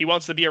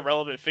a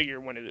relevant figure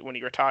when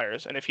he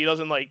retires. And if he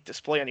doesn't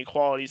display any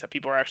qualities that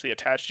people are actually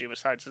attached to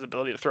besides his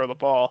ability to throw the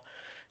ball,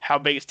 how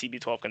big is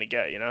TB12 going to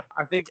get?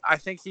 I think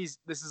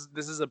this was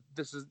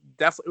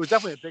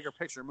definitely a bigger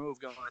picture move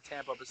going to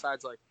Tampa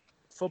besides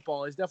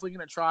football. He's definitely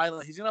going to try.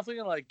 He's definitely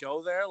going to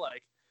go there,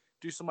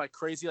 do some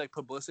crazy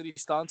publicity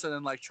stunts, and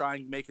then try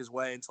and make his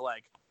way into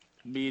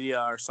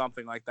media or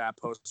something like that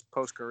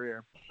post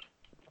career.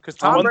 Because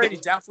Tom Brady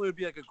definitely would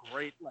be a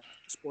great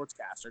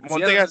sportscaster.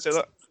 One thing I'd say,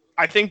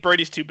 I think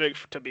Brady's too big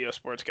to be a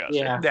sportscaster.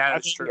 Yeah,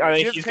 that's true.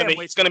 I think he's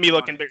gonna be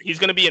looking big. He's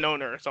gonna be an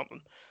owner or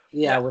something.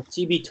 Yeah, with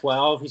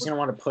TB12, he's gonna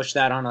want to push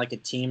that on a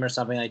team or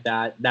something like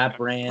that. That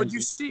brand.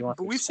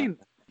 But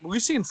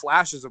we've seen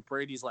flashes of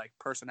Brady's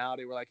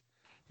personality where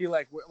he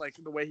the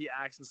way he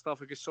acts and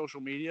stuff his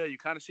social media. You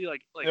kind of see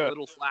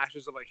little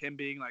flashes of him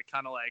being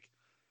kind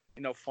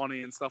of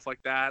funny and stuff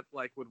like that,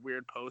 with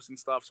weird posts and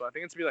stuff. So I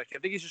think it's gonna be I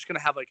think he's just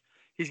gonna have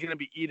he's gonna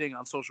be eating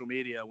on social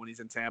media when he's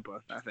in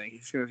Tampa. I think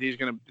it's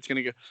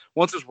gonna go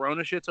once this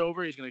Rona shit's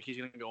over. He's gonna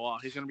go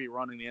off. He's gonna be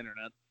running the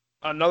internet.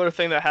 another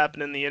thing that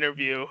happened in the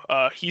interview,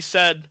 he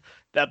said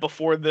that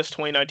before this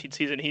 2019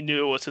 season, he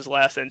knew it was his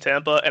last in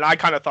Tampa, and I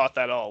kind of thought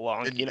that all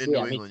along. In You know, New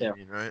Yeah, me England, too. you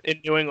mean, right?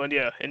 in New England,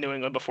 yeah, in New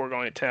England before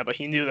going to Tampa,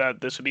 he knew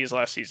that this would be his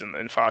last season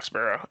in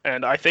Foxborough.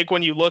 And I think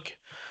when you look,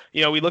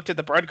 we looked at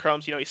the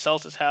breadcrumbs. He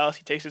sells his house,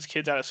 he takes his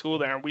kids out of school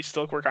there, and we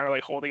still were kind of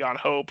like holding on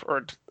hope,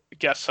 or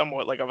guess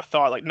somewhat like of a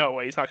thought, like no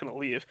way, he's not going to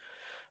leave.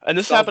 And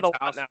this Sells happened a his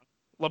lot house. now.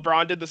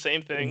 LeBron did the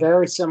same thing.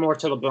 Very similar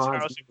to His LeBron's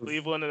house in move.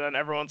 Cleveland, and then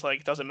everyone's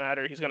like, doesn't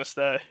matter, he's gonna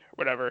stay,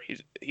 whatever.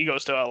 He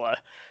goes to LA,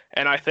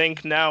 and I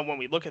think now when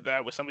we look at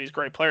that with some of these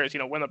great players,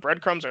 when the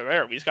breadcrumbs are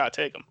there, we just gotta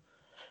take them.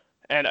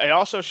 And it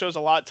also shows a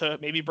lot to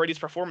maybe Brady's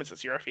performance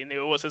this year if he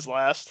knew it was his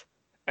last,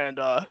 and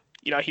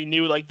he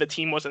knew like the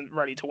team wasn't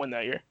ready to win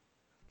that year.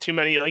 Too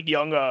many like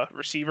young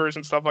receivers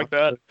and stuff like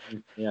that.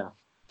 Yeah.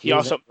 He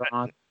also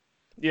LeBron.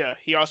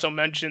 he also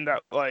mentioned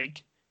that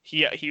like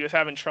he was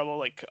having trouble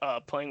like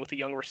playing with the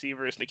young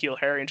receivers, N'Keal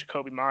Harry and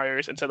Jacoby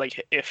Myers, and said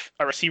like if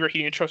a receiver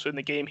he entrusted in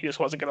the game, he just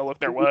wasn't gonna look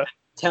their way.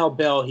 Tell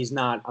Bill he's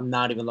not. I'm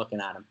not even looking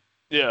at him.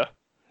 Yeah,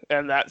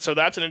 and that's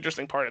an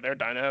interesting part of their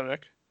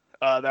dynamic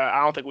that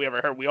I don't think we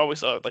ever heard. We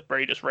always thought like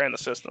Brady just ran the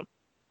system.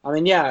 I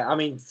mean, yeah. I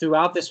mean,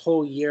 throughout this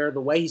whole year,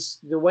 the way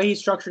he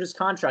structured his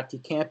contract, he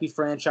can't be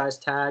franchise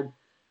tagged.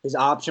 His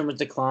option was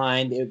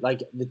declined.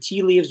 Like the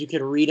tea leaves, you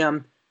could read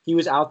him. He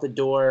was out the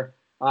door.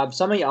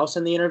 Something else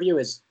in the interview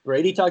is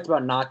Brady talked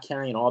about not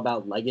caring at all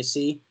about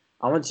legacy.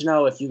 I want to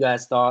know if you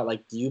guys thought,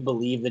 like, do you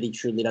believe that he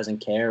truly doesn't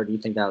care, or do you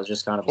think that was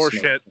just kind of a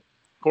smoke?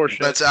 Horseshit.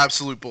 That's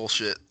absolute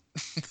bullshit.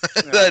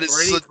 Yeah, That is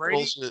Brady- such Brady-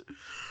 bullshit.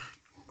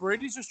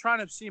 Brady's just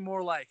trying to seem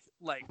more like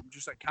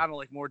just like kind of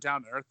like more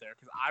down to earth there,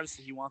 because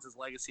obviously he wants his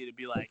legacy to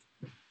be like,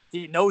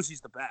 he knows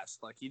he's the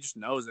best, like he just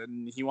knows it,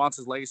 and he wants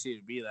his legacy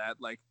to be that,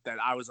 like that.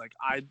 I was like,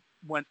 I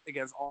went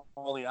against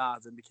all the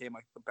odds and became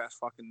like the best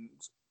fucking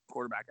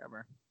quarterback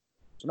ever.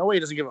 So no way he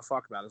doesn't give a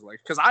fuck about his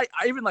legacy, because I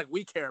even like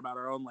we care about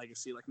our own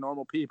legacy, like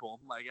normal people,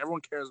 like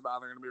everyone cares about how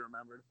they're gonna be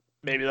remembered.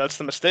 Maybe that's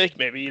the mistake.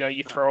 Maybe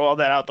you throw all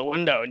that out the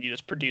window and you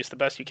just produce the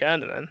best you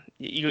can, and then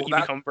you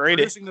become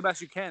Brady. Producing the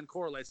best you can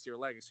correlates to your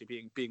legacy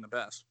being the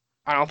best.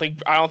 I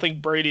don't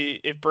think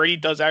Brady. If Brady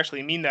does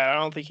actually mean that, I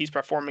don't think he's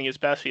performing his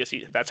best because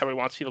that's how he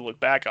wants people to look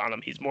back on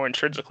him. He's more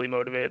intrinsically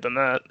motivated than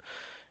that.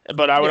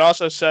 But I would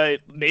also say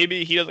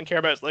maybe he doesn't care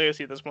about his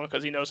legacy at this point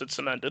because he knows it's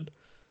cemented.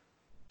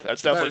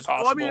 That's definitely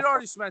possible. Well, I mean, it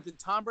already cemented.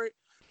 Tom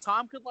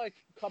could like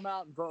come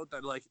out and vote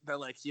that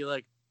he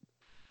like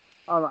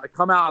I don't know,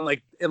 come out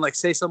and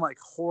say some like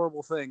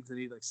horrible things, and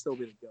he'd like still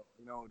be the GOAT.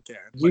 No one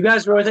cares. Do you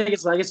guys really think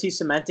his legacy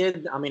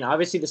cemented? I mean,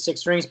 obviously the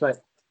 6 rings,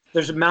 but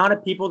there's an amount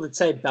of people that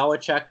say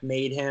Belichick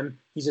made him.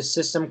 He's a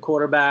system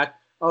quarterback.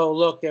 Oh,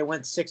 look, they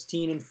went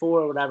 16-4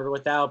 or whatever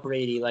without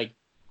Brady. Like,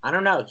 I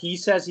don't know. He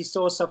says he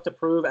still has stuff to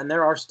prove, and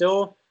there are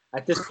still,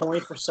 at this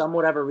point, for some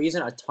whatever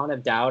reason, a ton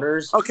of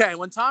doubters. Okay,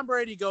 when Tom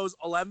Brady goes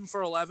 11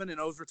 for 11 in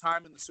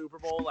overtime in the Super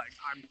Bowl, like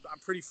I'm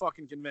pretty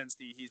fucking convinced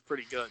he's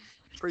pretty good.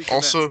 Pretty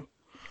convinced.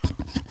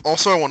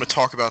 Also, I want to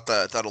talk about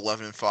that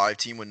 11-5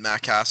 team when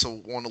Matt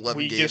Castle won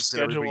 11 games. Weakest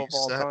and everybody schedule of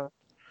all used that. time.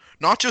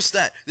 Not just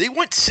that, they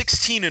went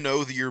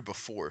 16-0 the year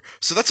before.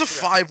 So that's a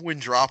 5-win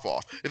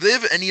drop-off. If they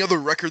have any other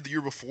record the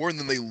year before and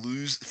then they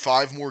lose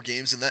 5 more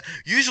games than that,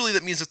 usually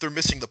that means that they're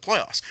missing the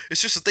playoffs.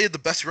 It's just that they had the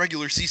best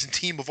regular season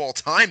team of all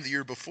time the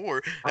year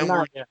before. I'm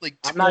not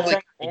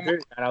saying I agree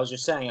with that. I was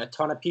just saying a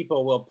ton of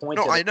people will point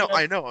to I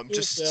know. I'm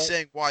just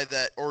saying why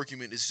that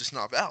argument is just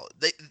not valid.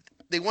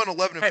 They won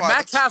 11-5. Hey,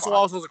 Matt Castle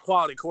also is a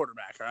quality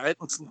quarterback, all right?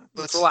 Let's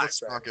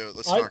relax. Let's not go.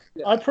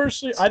 I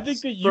personally, I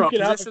think that you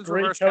could have a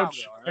great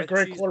coach, right? a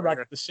great quarterback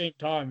at the same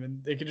time,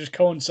 and they could just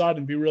coincide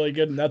and be really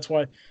good, and that's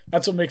what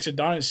makes a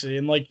dynasty.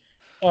 And like,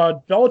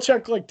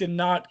 Belichick did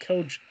not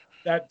coach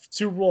that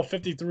Super Bowl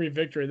 53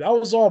 victory. That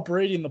was all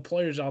Brady and the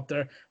players out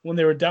there when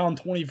they were down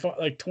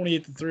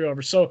 28-3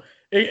 over. So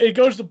it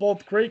goes to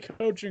both great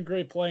coaching and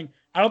great playing.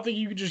 I don't think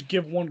you could just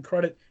give one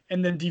credit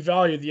and then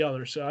devalue the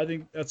other. So I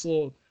think that's a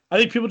little. I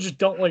think people just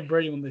don't like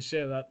Brady when they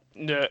say that.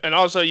 Yeah, and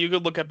also you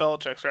could look at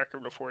Belichick's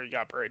record before he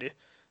got Brady.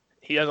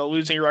 He has a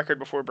losing record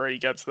before Brady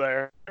gets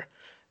there,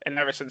 and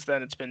ever since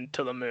then it's been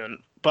to the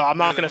moon. But I'm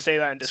not going to say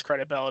that and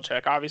discredit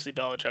Belichick. Obviously,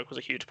 Belichick was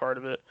a huge part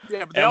of it.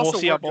 Yeah, but they and also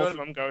we'll see how weren't both good. of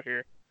them go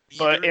here.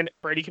 But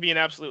Brady could be an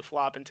absolute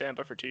flop in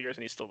Tampa for 2 years,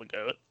 and he's still the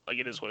GOAT. Like,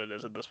 it is what it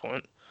is at this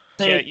point.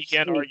 You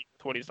can't argue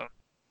with what he's done.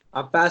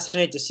 I'm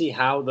fascinated to see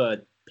how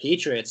the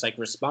Patriots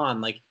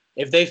respond.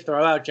 If they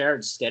throw out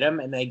Jared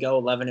Stidham and they go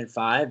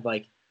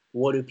 11-5,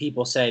 what do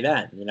people say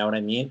then? You know what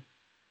I mean?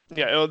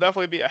 Yeah, it'll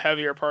definitely be a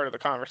heavier part of the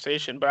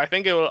conversation, but I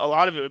think a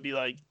lot of it would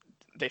be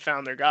they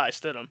found their guy,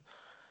 Stidham.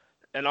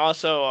 And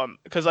also,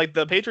 because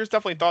the Patriots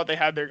definitely thought they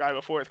had their guy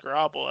before with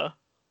Garoppolo.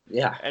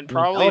 Yeah. And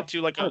probably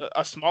to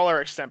a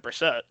smaller extent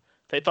Brissett.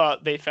 They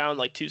thought they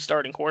found 2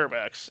 starting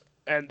quarterbacks,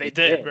 and they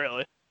did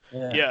really.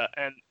 Yeah,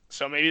 and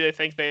so maybe they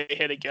think they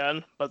hit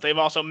again, but they've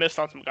also missed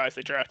on some guys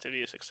they drafted to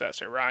be a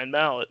successor, Ryan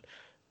Mallett.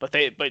 But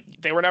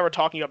they were never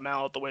talking up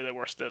Mallett the way they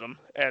were Stidham.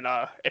 And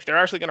if they're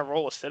actually going to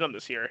roll a Stidham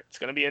this year, it's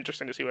going to be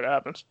interesting to see what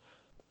happens.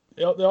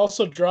 They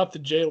also dropped the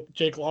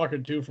Jake Locker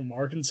too from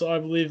Arkansas, I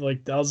believe.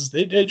 Like that was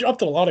they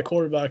dropped a lot of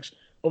quarterbacks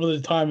over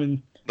the time,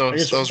 and That I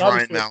guess was probably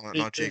Ryan for Mallett, 3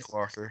 not Jake years.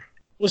 Locker.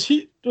 Was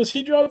he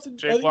dropped? I think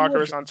Jake he Locker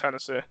was. was on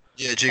Tennessee.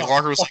 Yeah, Jake Oh,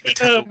 Locker was like a my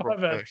typical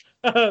bad. pick.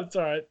 It's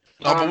all right.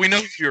 No, but we know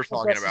who you're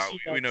talking Plus about.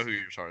 the We know who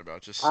you're talking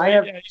about. Just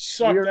Yeah, he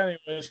sucked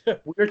anyways.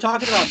 We were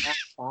talking about Matt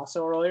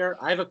Castle earlier.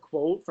 I have a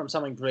quote from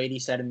something Brady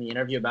said in the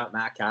interview about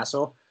Matt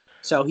Castle.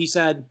 So he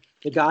said,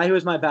 the guy who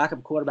was my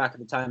backup quarterback at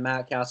the time,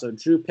 Matt Castle,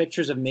 drew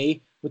pictures of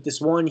me with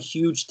this one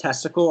huge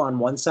testicle on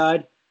one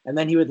side, and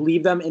then he would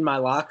leave them in my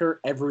locker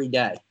every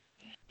day.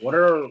 What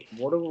do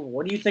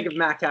you think of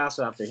Matt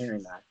Castle after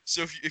hearing that?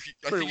 so if you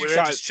I Pretty think you weird.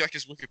 should just check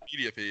his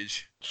Wikipedia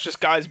page. It's just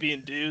guys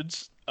being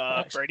dudes.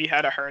 Brady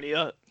had a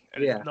hernia,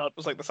 and Yeah. his nut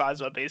was like the size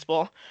of a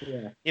baseball.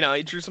 Yeah, You know,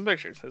 he drew some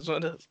pictures. That's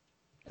what it is.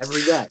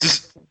 every day.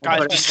 Just Guys,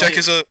 But- just check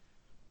his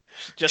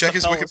Just check the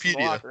his fellas in the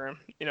Wikipedia. locker room.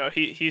 You know,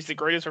 he's the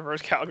greatest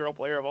reverse cowgirl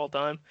player of all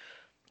time.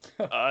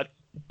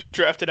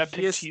 Drafted at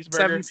He is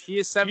Cheeseburger. he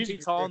is 7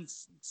 feet tall and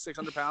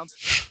 600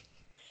 pounds.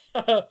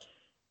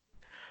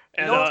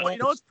 And You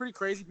know what's pretty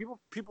crazy?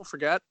 People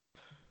forget.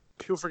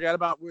 People forget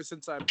about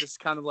since I'm just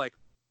kind of like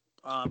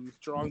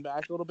drawing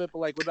back a little bit, but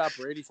like what about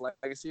Brady's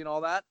legacy and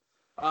all that?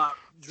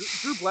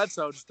 Drew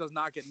Bledsoe just does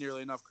not get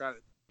nearly enough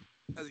credit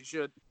as he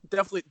should.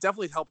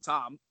 Definitely helped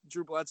Tom.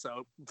 Drew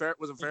Bledsoe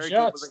was a very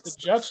good. The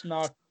Jets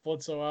knocked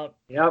Bledsoe out.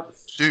 Yep.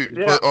 dude.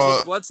 Yeah,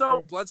 But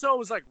Bledsoe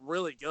was like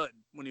really good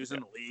when he was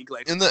in the league.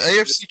 Like in the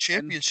AFC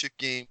Championship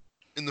game,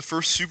 in the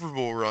first Super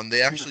Bowl run,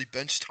 they actually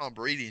benched Tom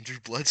Brady and Drew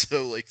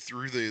Bledsoe like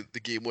threw the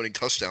game-winning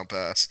touchdown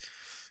pass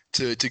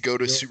to go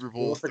to Super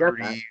Bowl you'll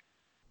forget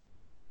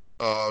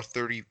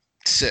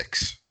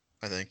 36,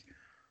 I think.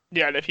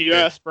 Yeah, and if you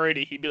ask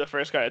Brady, he'd be the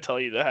first guy to tell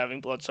you that having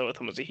Bledsoe with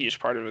him was a huge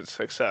part of his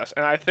success.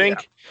 And I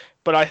think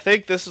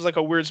this is like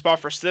a weird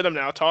spot for Stidham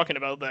now, talking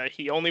about that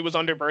he only was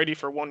under Brady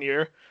for 1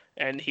 year,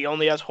 and he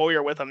only has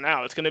Hoyer with him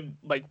now. It's gonna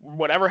like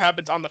whatever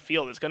happens on the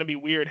field, it's gonna be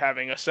weird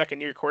having a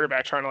second-year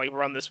quarterback trying to like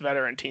run this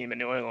veteran team in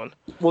New England.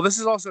 Well, this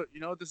is also,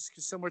 this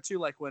is similar to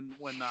like when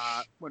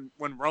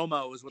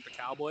Romo was with the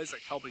Cowboys,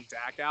 like helping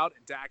Dak out,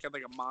 and Dak had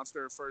like a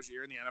monster first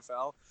year in the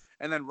NFL,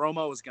 and then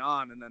Romo was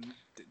gone, and then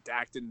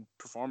Dak didn't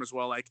perform as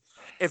well. Like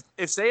if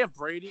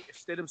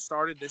Stidham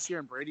started this year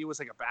and Brady was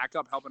like a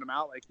backup helping him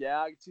out, like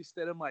I could see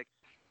Stidham like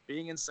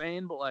being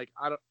insane, but like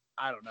I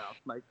don't know.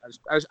 Like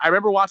I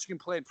remember watching him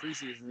play in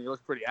preseason, and he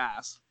looked pretty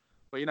ass,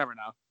 but you never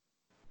know.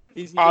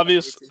 He's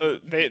Obviously,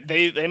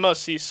 they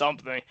must see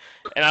something,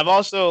 and I've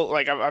also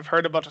like I've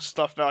heard a bunch of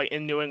stuff about like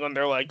in New England.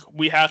 They're like,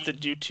 we have to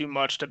do too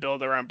much to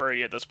build around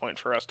Brady at this point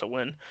for us to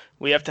win.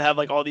 We have to have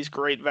like all these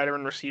great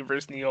veteran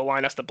receivers, and the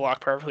O-line has to block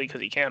perfectly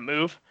because he can't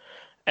move.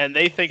 And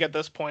they think at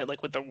this point,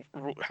 like with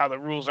how the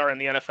rules are in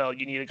the NFL,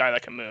 you need a guy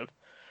that can move.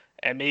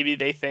 And maybe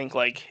they think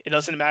like it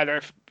doesn't matter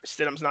if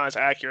Stidham's not as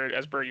accurate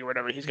as Brady or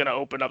whatever. He's going to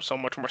open up so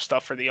much more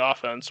stuff for the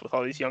offense with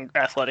all these young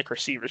athletic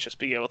receivers just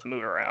being able to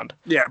move around.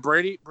 Yeah,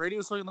 Brady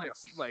was looking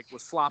like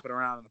was flopping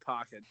around in the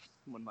pocket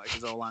when like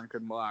his O-line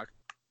couldn't block.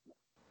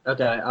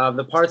 Okay.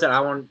 The part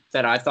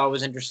that I thought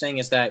was interesting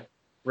is that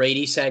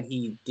Brady said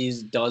he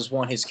does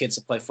want his kids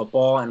to play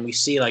football, and we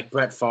see like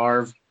Brett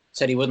Favre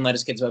said he wouldn't let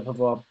his kids play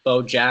football.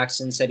 Bo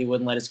Jackson said he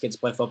wouldn't let his kids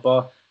play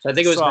football. So I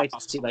think it was nice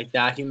to see like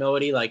that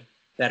humility, like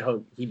that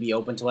he'd be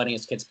open to letting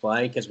his kids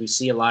play, because we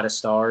see a lot of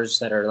stars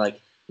that are like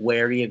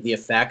wary of the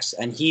effects,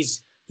 and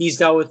he's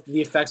dealt with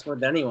the effects more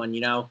than anyone.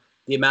 You know,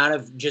 the amount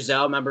of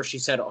Giselle, remember she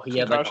said he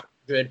had like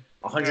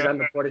 100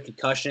 unreported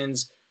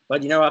concussions,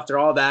 but after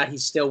all that,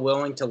 he's still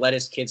willing to let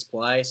his kids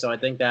play. So I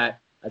think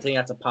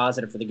that's a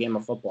positive for the game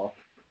of football.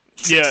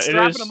 Yeah,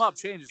 strapping them up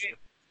changes you.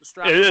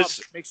 Strapping them up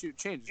makes you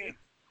change you.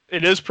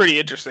 It is pretty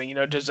interesting.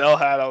 Giselle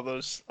had all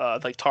those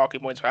like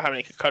talking points about how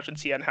many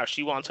concussions he had and how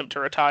she wants him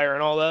to retire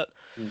and all that.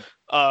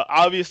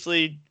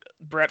 Obviously,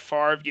 Brett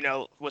Favre,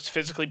 was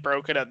physically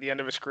broken at the end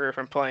of his career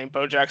from playing.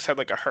 Bo Jackson had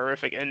like a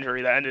horrific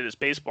injury that ended his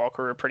baseball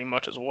career pretty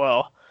much as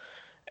well.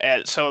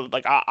 And so,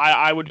 like,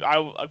 I would,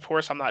 of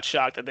course, I'm not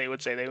shocked that they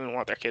would say they wouldn't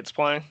want their kids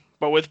playing.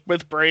 But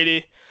with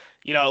Brady,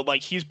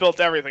 like he's built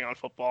everything on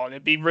football, and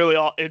it'd be really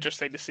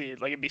interesting to see.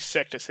 Like, it'd be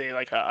sick to see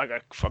like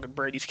a fucking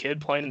Brady's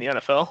kid playing in the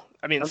NFL.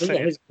 I mean,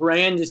 his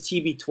brand is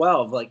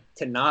TB12. Like,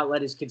 to not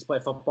let his kids play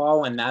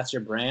football and that's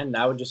your brand,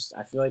 that would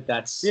I feel like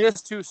that's. He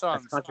has two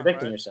sons.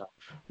 Contradicting yourself.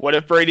 What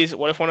if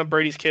one of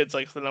Brady's kids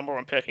like the number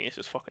one pick and he's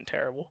just fucking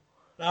terrible?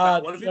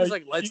 What if he just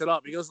like lights it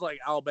up? He goes to like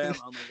Alabama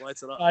and like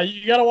lights it up.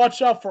 You gotta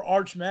watch out for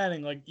Arch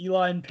Manning. Like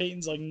Eli and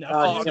Peyton's like.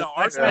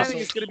 Arch Manning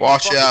is gonna be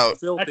watch out.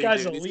 Filthy, that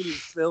guy's dude. elite. He's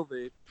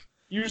filthy.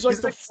 He was like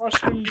the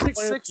freshman. He's like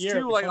player of the year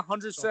 6'2", like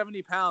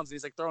 170 pounds. And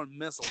he's like throwing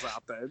missiles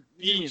out there.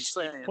 He's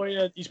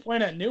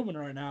playing at Newman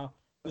right now.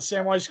 The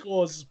same high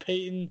school as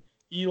Peyton,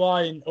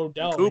 Eli, and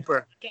Odell.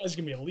 Cooper. That guy's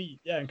gonna be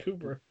elite. Yeah, and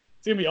Cooper.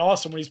 It's gonna be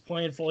awesome when he's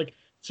playing for like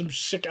some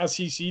sick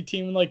SEC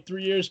team in like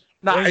 3 years.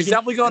 Nah, he's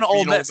definitely going to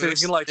Ole Miss. So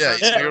Miss. He can like Yeah,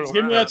 it's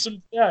gonna be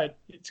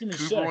it's gonna be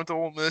Cooper sick. went to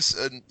Ole Miss,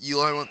 and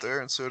Eli went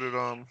there, and so did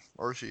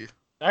Archie.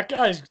 That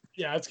guy's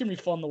it's gonna be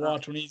fun to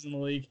watch when he's in the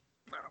league.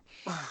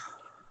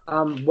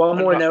 One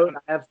more note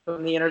I have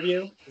from the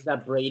interview is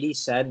that Brady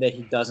said that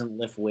he doesn't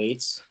lift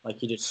weights. Like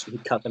he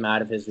cut them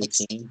out of his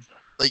routine.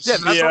 Like Yeah,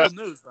 that's old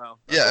news, though.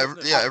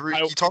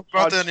 He talked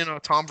about that in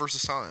Tom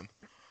versus Time.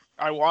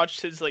 I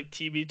watched his like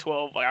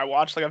TB12. Like I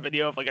watched like a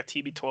video of like a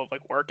TB12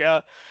 like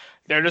workout.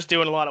 They're just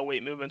doing a lot of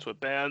weight movements with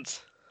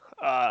bands.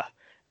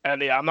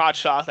 And yeah, I'm not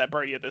shocked that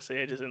Brady at this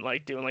age isn't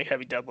like doing like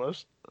heavy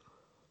deadlifts.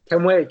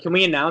 Can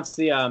we announce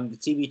the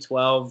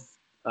TB12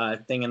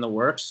 thing in the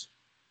works?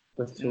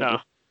 No.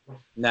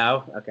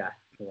 No? Okay.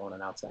 We won't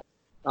announce that.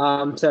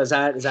 So is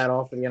that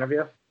all for the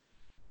interview?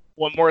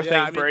 One more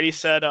thing, Brady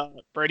said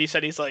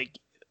he's like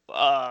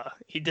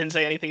he didn't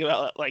say anything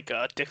about like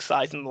dick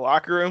size in the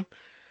locker room.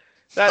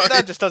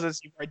 That just doesn't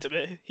seem right to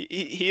me.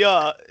 He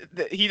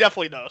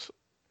definitely knows.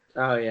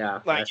 Oh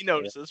yeah. Like he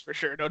notices for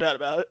sure, no doubt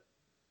about it.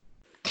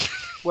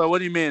 Well, what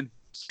do you mean?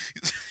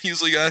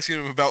 He's like asking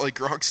him about like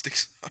Gronk's dick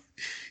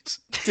size.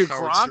 Dude,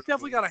 Gronk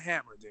definitely got a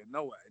hammer, dude.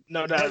 No way.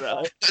 No doubt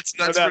about it.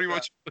 That's pretty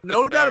much.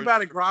 No doubt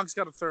about it. Gronk's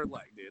got a third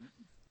leg, dude.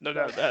 No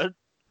doubt about it.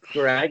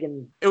 Greg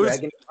and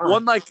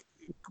one like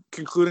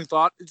concluding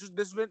thought.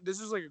 This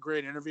is like a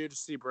great interview to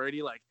see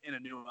Brady like in a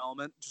new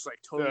element, just like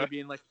totally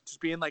being like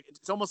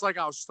it's almost like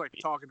I was just like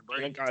talking to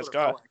Brady.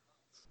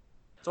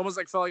 It's almost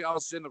like felt like I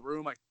was in the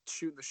room like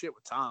shooting the shit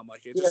with Tom.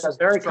 Like it's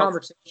very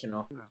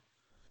conversational.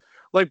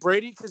 Like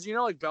Brady, because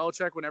like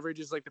Belichick, whenever he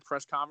does like the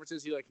press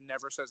conferences, he like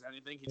never says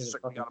anything. He's just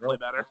like, we gotta play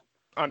better.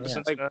 On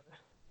Cincinnati.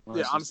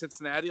 I'm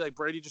Cincinnati. Like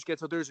Brady just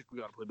gets out there, he's like, we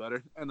gotta play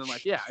better. And then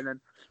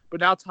but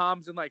now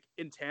Tom's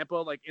in Tampa,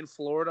 like in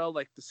Florida,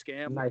 like the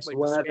scam, nice like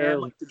weather, the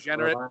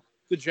scam, like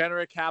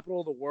degenerate capital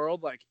of the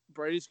world. Like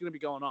Brady's gonna be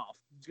going off.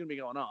 He's gonna be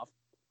going off.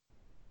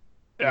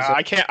 Yeah,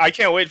 I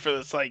can't wait for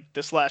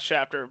this last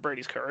chapter of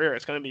Brady's career.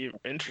 It's gonna be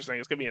interesting.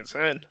 It's gonna be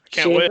insane. I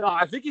can't wait.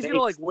 I think he's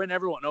gonna win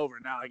everyone over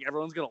now. Like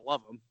everyone's gonna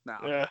love him now.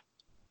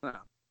 Yeah.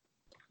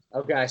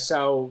 Okay,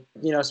 so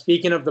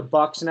speaking of the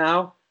Bucs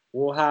now,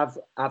 we'll have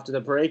after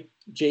the break,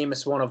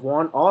 Jameis 1 of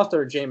 1,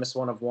 author Jameis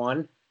 1 of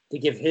 1, to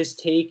give his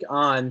take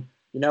on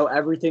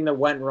everything that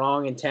went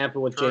wrong in Tampa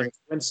with Jameis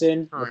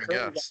Winston.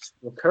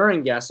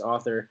 Recurring guest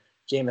author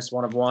Jameis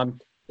 1 of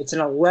 1. It's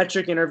an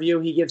electric interview.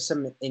 He gives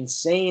some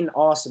insane,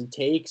 awesome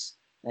takes,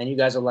 and you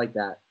guys will like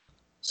that.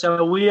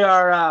 So we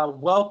are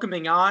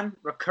welcoming on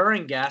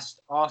recurring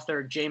guest,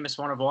 author Jameis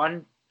 1 of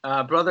 1.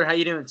 Brother, how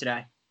you doing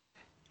today?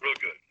 Real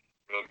good.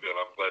 I'm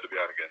glad to be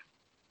on again.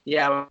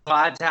 Yeah, we're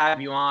glad to have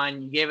you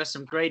on. You gave us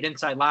some great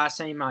insight last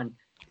time on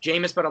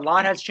Jameis, but a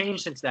lot has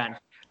changed since then.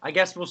 I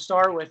guess we'll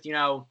start with,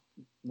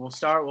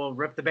 we'll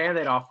rip the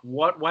Band-Aid off.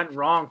 What went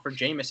wrong for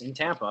Jameis in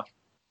Tampa?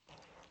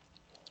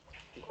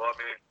 Well, I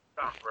mean, it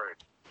sounds great.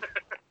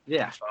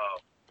 Yeah.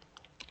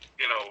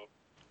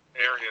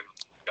 Arians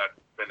got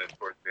spending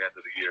towards the end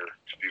of the year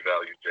to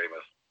devalue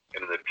Jameis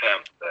in an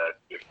attempt that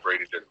if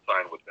Brady didn't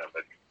sign with them,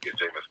 that he could get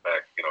Jameis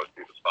back, as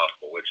deep as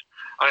possible, which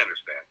I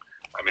understand.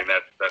 I mean,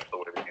 that's the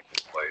way the game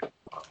is played.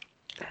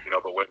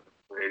 But when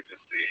the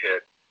agency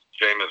hit,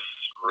 Jameis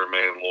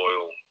remained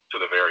loyal to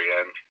the very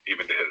end,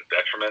 even to his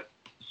detriment.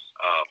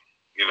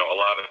 A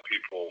lot of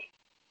people,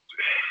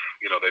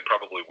 they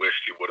probably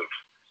wished he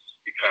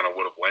kind of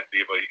would have went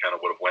diva. He kind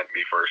of would have went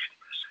me first.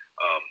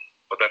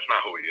 But that's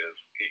not who he is.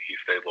 He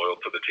stayed loyal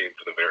to the team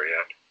to the very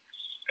end.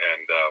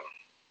 And,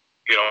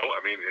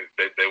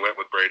 they went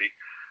with Brady.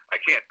 I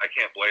can't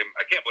blame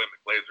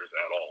the Glazers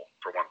at all,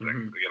 for one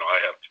thing. Mm-hmm. I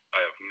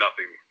have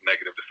nothing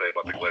negative to say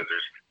about the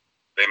Glazers.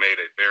 They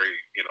made a very,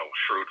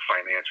 shrewd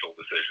financial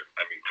decision.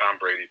 I mean, Tom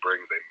Brady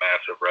brings a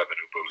massive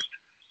revenue boost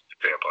to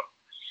Tampa.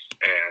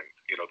 And,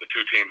 the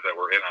two teams that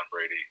were in on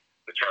Brady,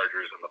 the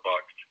Chargers and the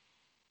Bucs,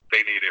 they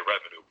need a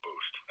revenue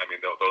boost. I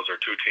mean, those are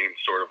two teams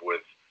sort of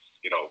with,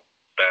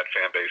 bad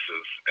fan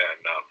bases,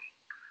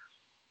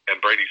 and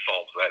Brady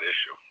solves that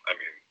issue. I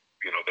mean,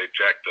 they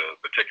jacked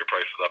the ticket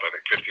prices up, I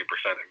think 15%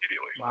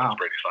 immediately once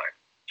Brady signed.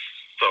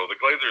 So the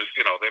Glazers,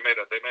 they made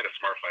a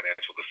smart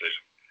financial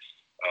decision.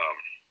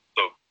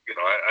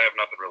 I have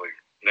nothing really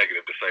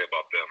negative to say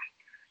about them.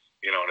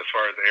 And as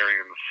far as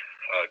Arians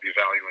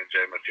devaluing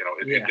Jameis,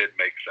 it did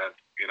make sense,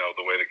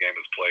 the way the game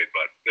is played,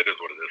 but it is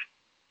what it is.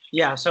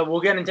 Yeah, so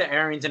we'll get into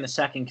Arians in a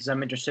second because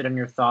I'm interested in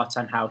your thoughts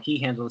on how he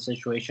handled the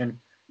situation.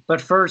 But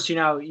first,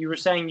 you were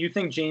saying you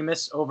think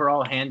Jameis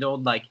overall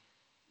handled,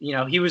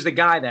 he was the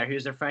guy there. He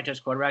was their franchise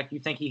quarterback. You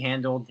think he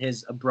handled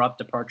his abrupt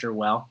departure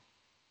well?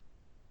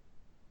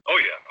 Oh,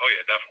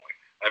 yeah, definitely.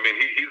 I mean,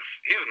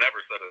 he's never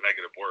said a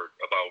negative word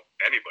about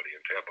anybody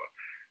in Tampa.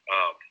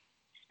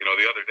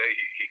 The other day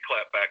he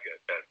clapped back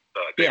at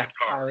David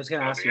Carr. I was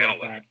going to ask you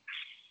about that.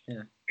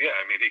 Yeah,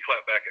 I mean, he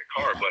clapped back at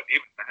Carr, but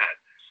even that,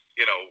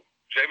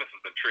 Jameis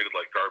has been treated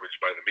like garbage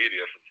by the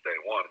media since day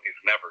one. He's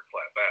never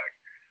clapped back.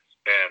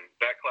 And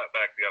that clap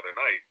back the other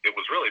night, it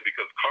was really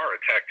because Carr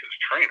attacked his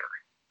trainer.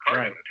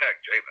 Carr didn't attack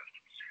Jameis.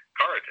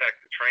 Carr attacked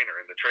the trainer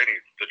and the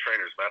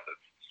trainer's methods.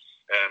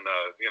 And,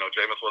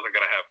 Jameis wasn't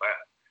going to have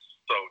that.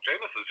 So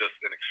Jameis is just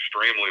an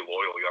extremely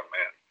loyal young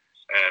man.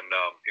 And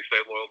he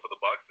stayed loyal to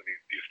the Bucs, and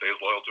he stays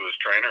loyal to his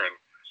trainer. And,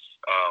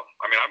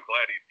 I'm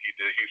glad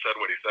he said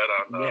what he said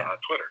on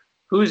Twitter.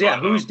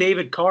 Who's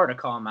David Carr to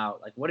call him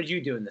out? Like, what did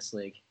you do in this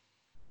league?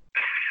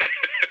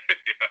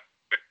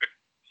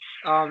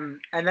 And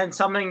then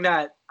something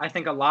that I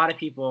think a lot of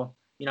people,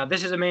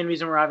 this is the main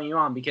reason we're having you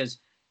on, because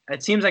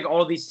it seems like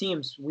all these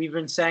teams, we've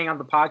been saying on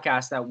the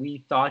podcast that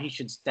we thought he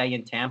should stay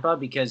in Tampa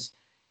because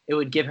it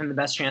would give him the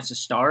best chance to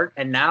start.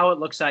 And now it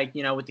looks like,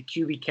 with the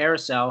QB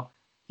carousel,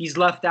 he's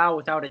left out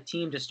without a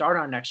team to start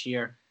on next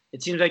year.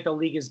 It seems like the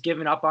league has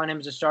given up on him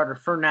as a starter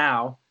for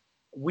now.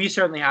 We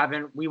certainly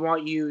haven't. We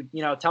want you,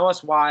 tell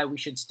us why we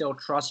should still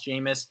trust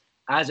Jameis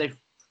as a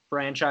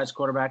franchise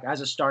quarterback,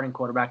 as a starting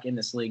quarterback in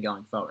this league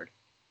going forward.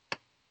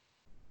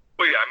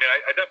 Well, yeah, I mean,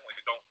 I definitely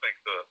don't think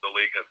the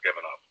league has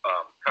given up.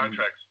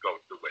 Contracts go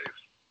two ways.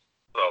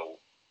 So,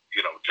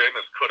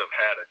 Jameis could have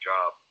had a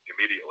job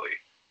immediately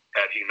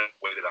had he not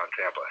waited on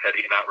Tampa, had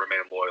he not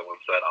remained loyal and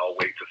said, I'll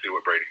wait to see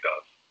what Brady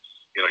does.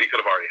 He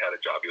could have already had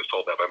a job. He was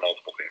told that by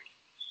multiple teams.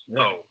 Yeah.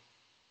 So,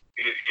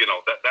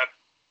 that's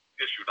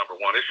issue number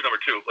one. Issue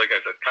number two, like I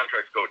said,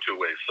 contracts go two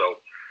ways.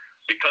 So,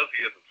 because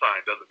he isn't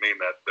signed doesn't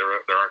mean that there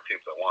aren't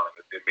teams that want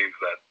him. It means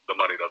that the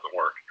money doesn't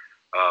work.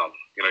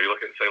 You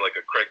look at, say, like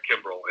a Craig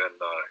Kimbrell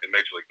in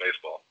Major League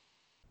Baseball.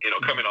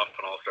 Coming off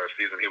an All-Star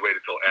season, he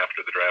waited till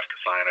after the draft to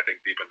sign, I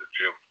think deep into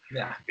June,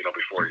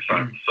 before he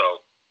signed.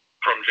 So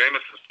from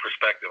Jameis's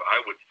perspective,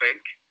 I would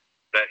think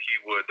that he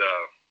would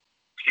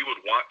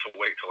want to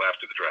wait till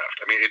after the draft.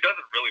 I mean, it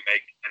doesn't really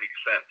make any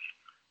sense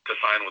to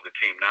sign with the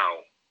team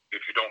now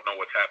if you don't know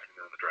what's happening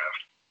in the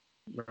draft.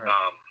 Right.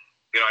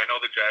 I know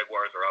the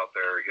Jaguars are out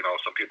there.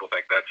 Some people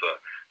think that's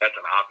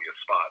an obvious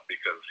spot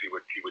because he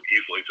would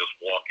easily just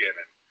walk in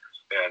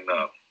and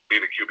be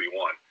the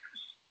QB1.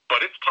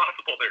 But it's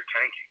possible they're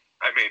tanking.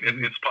 I mean,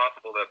 it's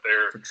possible that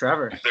they're for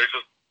Trevor. They're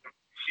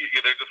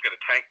just going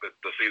to tank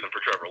the season for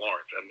Trevor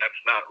Lawrence, and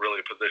that's not really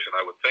a position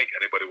I would think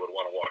anybody would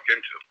want to walk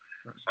into.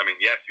 I mean,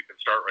 yes, you can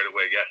start right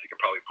away. Yes, you can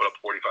probably put up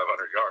 4,500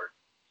 yards.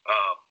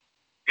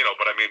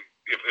 But I mean,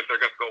 if they're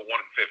going to go 1-15,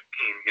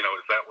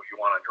 is that what you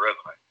want on your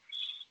resume?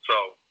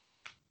 So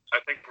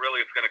I think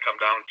really it's going to come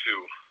down to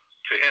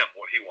him,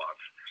 what he wants.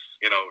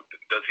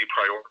 Does he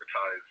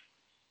prioritize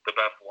the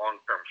best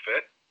long-term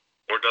fit,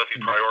 or does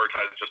he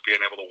prioritize just being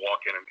able to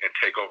walk in and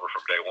take over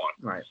from day one?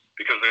 Right.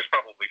 Because there's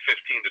probably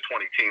 15 to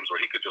 20 teams where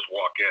he could just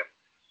walk in,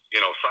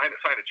 sign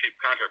a cheap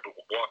contract, but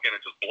walk in and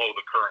just blow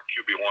the current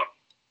QB1,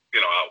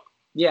 out.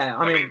 Yeah,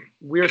 I mean,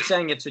 we were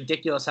saying it's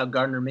ridiculous how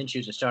Gardner Minshew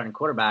is a starting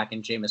quarterback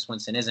and Jameis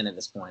Winston isn't at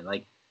this point.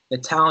 Like, the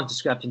talent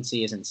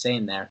discrepancy is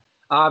insane there.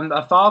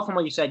 A follow-up from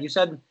what you said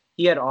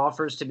he had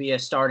offers to be a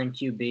starting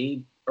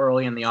QB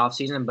early in the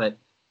offseason, but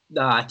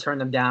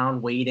turned them down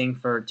waiting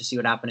to see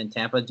what happened in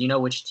Tampa. Do you know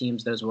which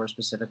teams those were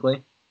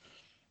specifically?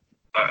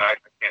 I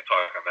can't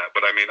talk on that,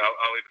 but I mean,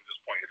 I'll even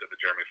just point you to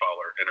the Jeremy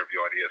Fowler interview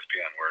on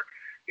ESPN where,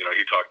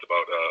 he talked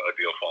about a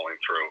deal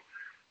falling through.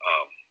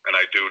 And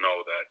I do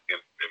know that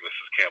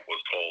Mrs. Camp was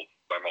told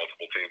by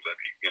multiple teams that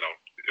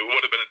it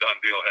would have been a done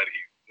deal had he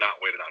not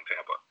waited on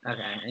Tampa.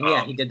 Okay,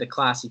 and he did the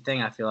classy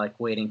thing. I feel like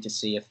waiting to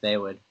see if they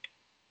would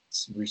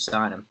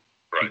re-sign him.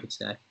 Right. You could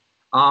say.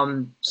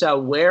 So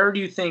where do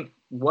you think?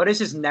 What is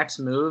his next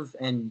move?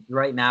 And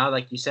right now,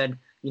 like you said,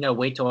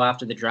 wait till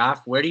after the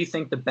draft. Where do you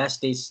think the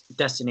best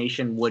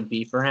destination would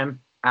be for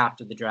him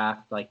after the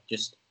draft? Like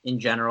just in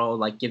general,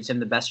 like gives him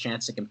the best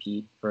chance to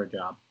compete for a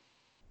job.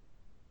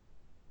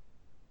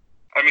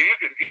 I mean, you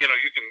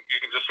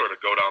can just sort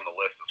of go down the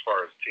list as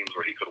far as teams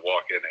where he could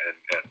walk in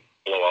and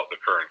blow out the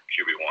current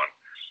QB1.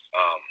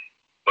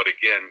 But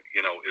again,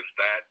 is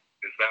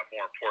that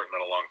more important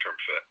than a long-term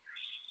fit?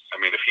 I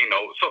mean, if he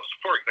knows, so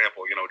for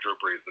example, Drew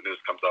Brees, the news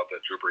comes out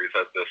that Drew Brees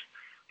has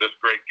this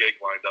great gig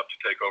lined up to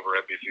take over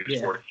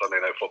NBC Sports Sunday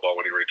Night Football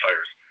when he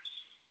retires.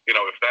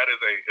 If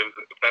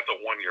that's a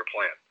one-year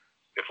plan,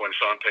 if when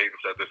Sean Payton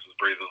said this is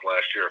Brees'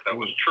 last year, if that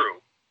was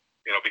true,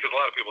 because a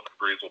lot of people think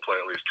Brees will play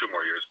at least 2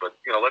 more years, but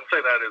let's say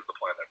that is the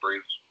plan, that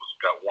Brees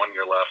got 1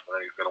 year left and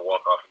then he's going to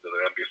walk off into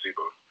the NBC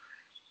booth.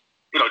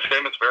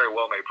 Jameis very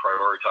well may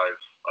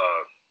prioritize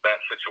that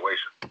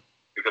situation.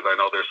 Because I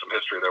know there's some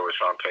history there with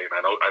Sean Payton.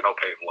 I know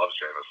Payton loves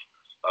Jameis.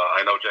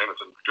 I know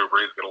Jameis and Drew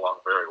Brees get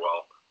along very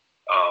well.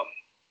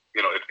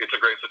 It's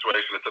a great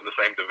situation. It's in the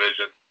same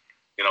division.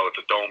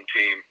 It's a dome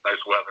team,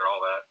 nice weather,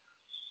 all that.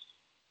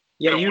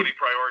 Yeah, would he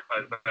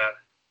prioritize that?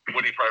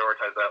 Would he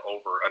prioritize that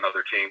over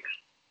another team?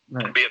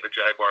 Right. Be it the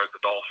Jaguars, the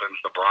Dolphins,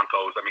 the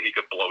Broncos. I mean, he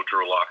could blow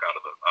Drew Lock out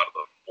of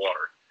the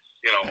water.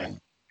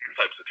 These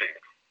types of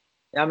teams.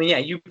 I mean, yeah,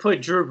 you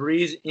put Drew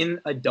Brees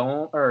in a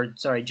dome,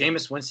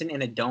 Jameis Winston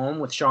in a dome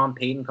with Sean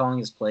Payton calling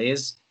his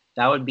plays.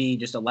 That would be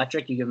just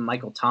electric. You give him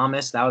Michael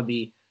Thomas. That would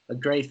be a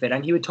great fit.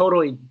 And he would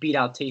totally beat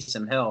out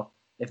Taysom Hill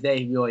if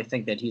they really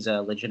think that he's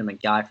a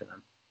legitimate guy for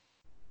them.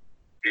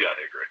 Yeah,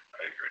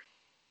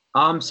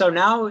 I agree. So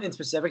now in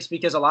specifics,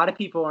 because a lot of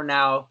people are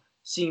now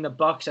seeing the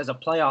Bucs as a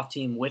playoff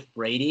team with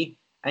Brady.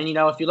 And,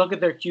 if you look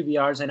at their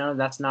QBRs, I know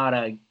that's not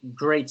a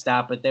great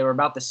stat, but they were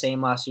about the same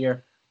last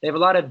year. They have a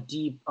lot of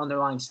deep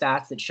underlying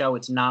stats that show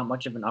it's not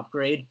much of an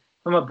upgrade.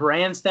 From a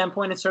brand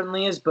standpoint, it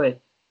certainly is. But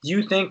do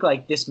you think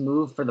like this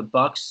move for the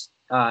Bucs,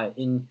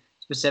 in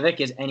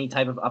specific is any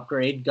type of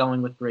upgrade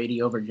going with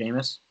Brady over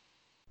Jameis?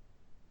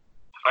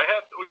 I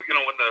had,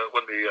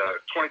 when the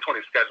 2020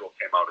 schedule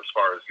came out, as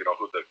far as who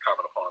the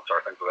common opponents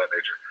are, things of that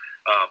nature.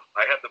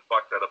 I had the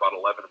Bucs at about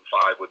 11-5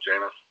 with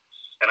Jameis,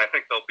 and I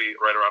think they'll be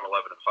right around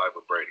 11-5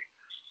 with Brady.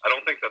 I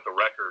don't think that the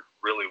record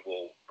really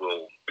will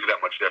be that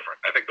much different.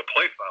 I think the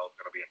play style is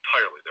going to be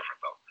entirely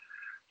different, though.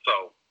 So,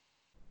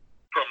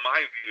 from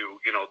my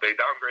view, they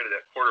downgraded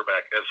at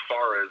quarterback as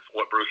far as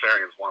what Bruce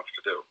Arians wants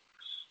to do.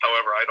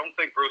 However, I don't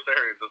think Bruce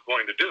Arians is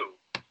going to do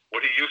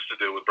what he used to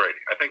do with Brady.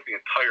 I think the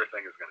entire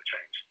thing is going to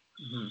change.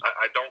 Mm-hmm.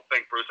 I don't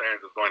think Bruce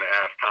Arians is going to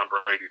ask Tom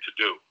Brady to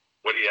do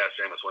what he asked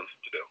Jameis Winston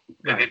to do.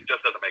 Right. It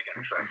just doesn't make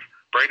any sense.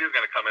 Brady's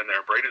going to come in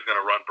there and Brady's going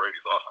to run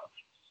Brady's offense.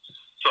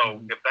 So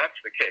if that's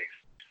the case,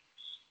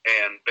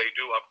 and they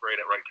do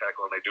upgrade at right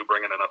tackle and they do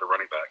bring in another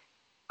running back,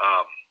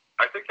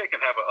 I think they can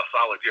have a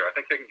solid year. I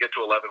think they can get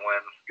to 11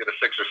 wins, get a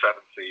 6 or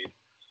 7 seed.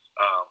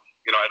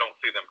 I don't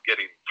see them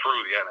getting through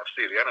the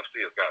NFC. The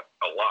NFC has got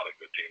a lot of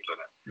good teams in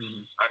it.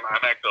 Mm-hmm.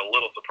 I'm actually a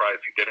little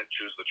surprised he didn't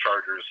choose the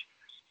Chargers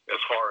as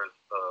far as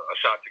a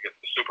shot to get to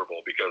the Super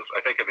Bowl, because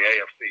I think in the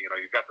AFC,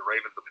 you've got the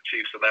Ravens and the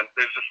Chiefs, and then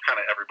there's just kind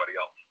of everybody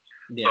else.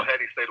 Yeah. So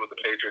had he stayed with the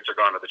Patriots or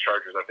gone to the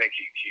Chargers, I think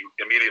he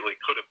immediately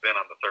could have been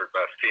on the third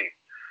best team.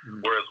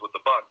 Mm-hmm. Whereas with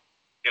the Bucs,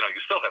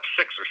 you still have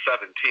 6 or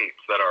 7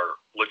 teams that are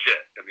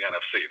legit in the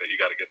NFC that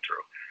you got to get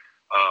through.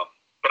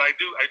 But I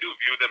do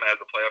view them as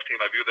a playoff team.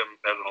 I view them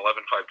as an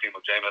 11-5 team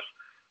with Jameis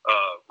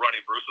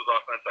running Bruce's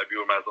offense. I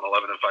view them as an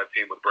 11-5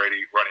 team with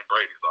Brady running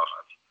Brady's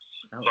offense.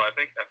 Oh. So I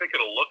think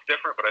it'll look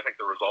different, but I think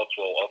the results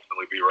will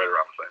ultimately be right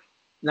around the same.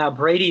 Now,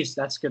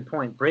 that's a good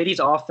point. Brady's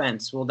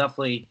offense will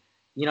definitely,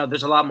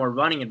 there's a lot more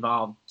running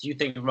involved. Do you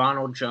think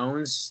Ronald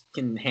Jones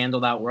can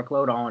handle that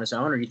workload all on his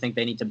own, or do you think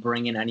they need to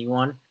bring in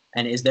anyone?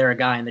 And is there a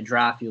guy in the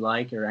draft you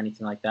like or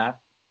anything like that?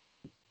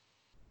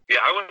 Yeah,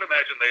 I would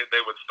imagine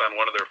they would spend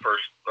one of their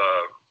first,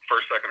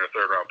 second, or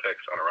third round picks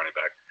on a running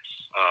back.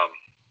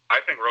 I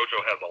think Rojo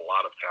has a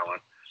lot of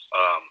talent,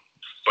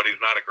 but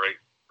he's not a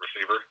great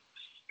receiver.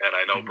 And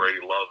I know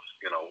Brady loves,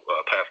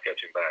 pass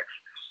catching backs.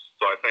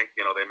 So I think,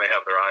 they may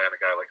have their eye on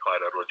a guy like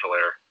Clyde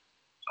Edwards-Helaire.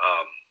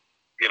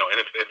 And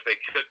if they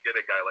could get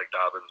a guy like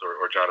Dobbins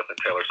or Jonathan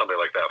Taylor,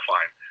 somebody like that,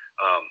 fine.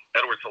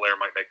 Edwards-Helaire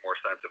might make more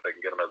sense if they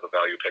can get him as a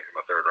value pick in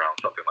the third round,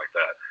 something like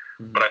that.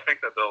 Mm-hmm. But I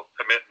think that they'll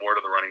commit more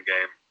to the running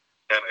game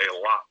and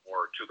a lot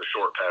more to the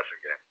short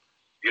passing game.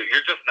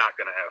 You're just not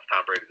going to ask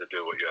Tom Brady to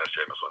do what you asked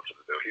Jameis Winston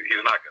to do.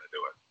 He's not going to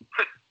do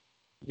it.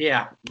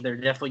 Yeah, they're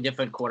definitely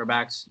different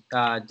quarterbacks,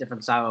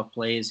 different style of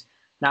plays.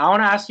 Now, I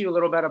want to ask you a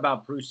little bit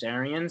about Bruce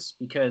Arians,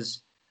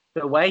 because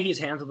the way he's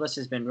handled this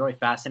has been really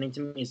fascinating to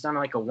me. He's done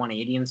like a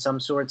 180 in some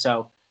sort.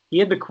 So he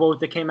had the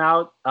quote that came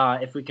out,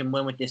 if we can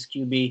win with this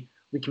QB,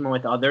 we can win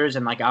with others.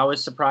 And I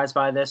was surprised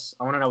by this.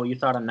 I want to know what you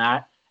thought on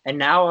that. And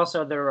now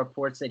also there are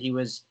reports that he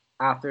was,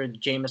 after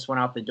Jameis went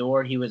out the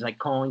door, he was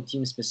calling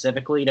teams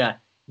specifically to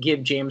give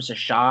Jameis a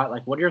shot.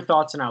 What are your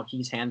thoughts on how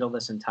he's handled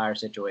this entire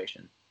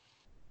situation?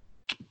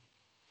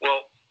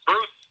 Well,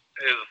 Bruce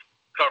is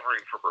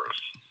covering for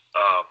Bruce.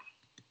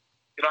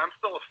 I'm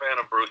still a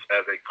fan of Bruce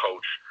as a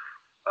coach.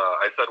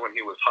 I said when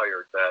he was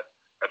hired that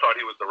I thought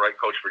he was the right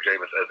coach for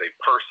Jameis as a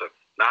person,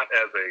 not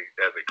as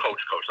a coach,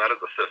 not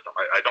as a system.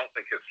 I don't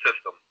think his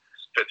system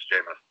fits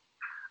Jameis.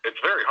 It's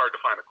very hard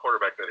to find a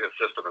quarterback that his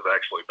system is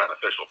actually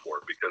beneficial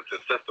for, because his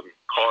system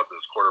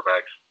causes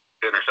quarterbacks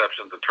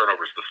interceptions and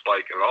turnovers to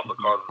spike, and it also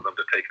causes them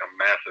to take a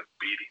massive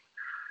beating.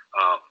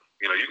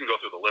 You can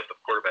go through the list of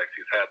quarterbacks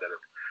he's had that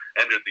have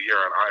ended the year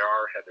on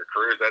IR, had their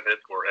careers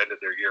ended, or ended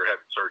their year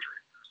having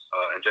surgery.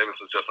 And Jameis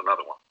is just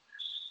another one.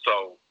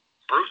 So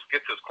Bruce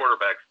gets his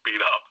quarterbacks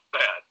beat up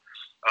bad.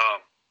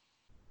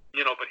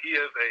 But he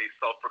is a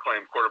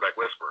self-proclaimed quarterback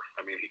whisperer.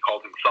 I mean, he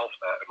called himself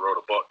that and wrote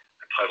a book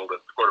entitled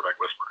it The Quarterback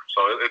Whisperer. So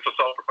it's a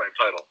self-proclaimed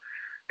title,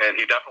 and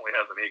he definitely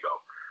has an ego.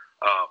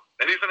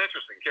 And he's an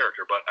interesting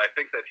character, but I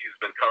think that he's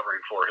been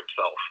covering for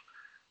himself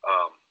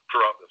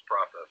throughout this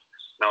process.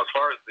 Now, as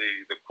far as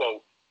the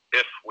quote,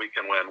 if we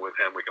can win with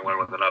him, we can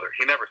win with another,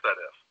 he never said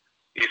if.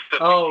 He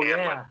said we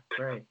can win.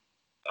 Great.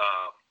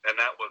 And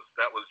that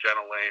was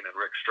Jenna Lane and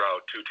Rick Stroud,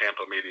 2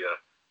 Tampa media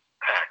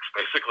hacks,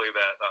 basically,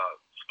 that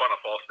spun a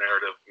false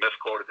narrative,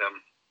 misquoted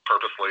him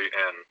purposely,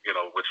 and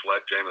which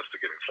led Jameis to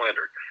getting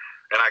slandered.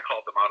 And I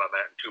called them out on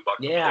that, and 2 Bucs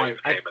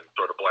employees came and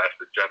sort of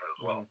blasted Jenna as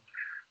well.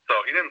 So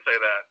he didn't say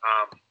that.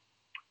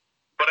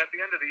 But at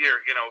the end of the year,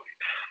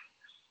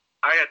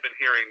 I had been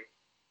hearing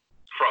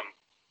from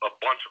a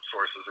bunch of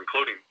sources,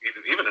 including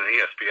even an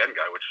ESPN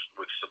guy,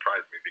 which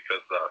surprised me,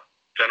 because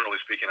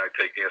generally speaking, I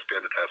take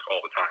ESPN to task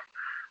all the time.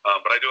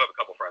 But I do have a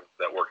couple friends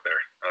that work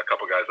there, a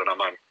couple guys that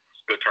I'm on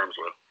good terms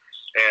with.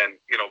 And,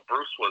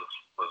 Bruce was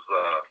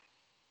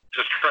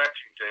just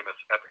trashing Jameis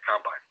at the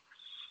combine.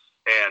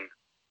 And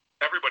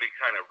everybody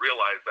kind of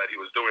realized that he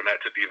was doing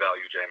that to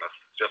devalue Jameis,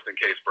 just in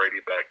case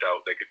Brady backed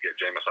out, they could get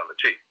Jameis on the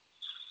team.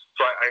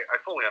 So I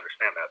fully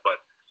understand that.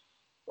 But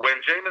when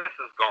Jameis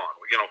is gone,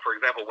 for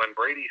example, when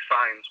Brady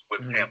signs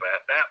with Tampa,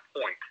 at that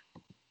point,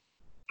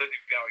 the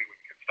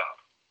devaluing can stop.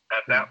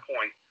 At that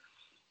point,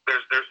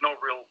 there's no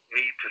real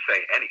need to to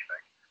say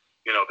anything.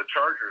 You know, the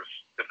Chargers,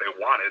 if they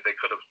wanted, they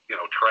could have, you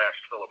know,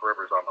 trashed Phillip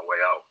Rivers on the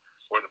way out,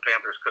 or the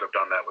Panthers could have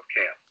done that with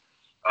Cam.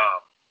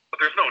 But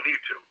there's no need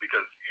to,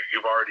 because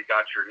you've already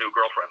got your new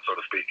girlfriend, so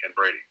to speak, in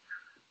Brady.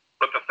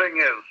 But the thing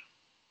is,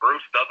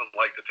 Bruce doesn't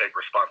like to take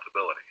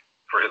responsibility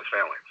for his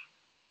failings.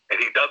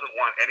 And he doesn't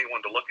want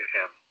anyone to look at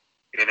him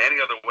in any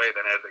other way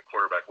than as a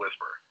quarterback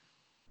whisperer.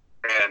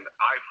 And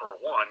I, for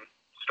one,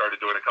 started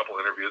doing a couple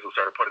interviews and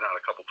started putting out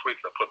a couple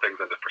tweets that put things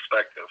into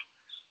perspective.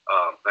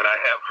 And I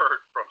have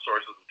heard from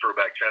sources and through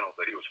back channels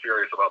that he was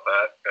furious about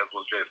that, as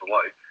was Jason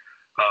Light.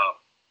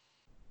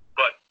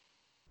 But,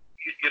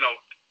 you know,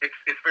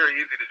 it's very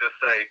easy to just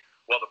say,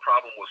 well, the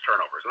problem was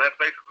turnovers. And that's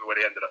basically what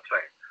he ended up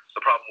saying.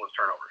 The problem was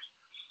turnovers.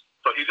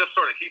 So he just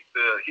sort of heaped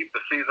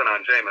the season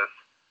on Jameis,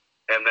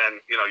 and then,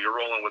 you know, you're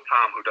rolling with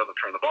Tom, who doesn't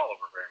turn the ball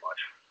over very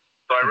much.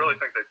 So I really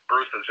think that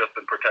Bruce has just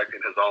been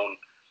protecting his own,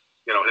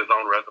 you know, his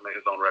own resume,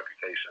 his own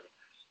reputation.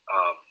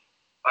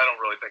 I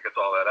don't really think it's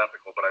all that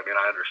ethical, but I mean,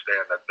 I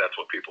understand that that's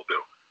what people do.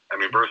 I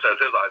mean, Bruce has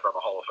his eyes on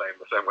the Hall of Fame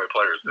the same way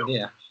players do.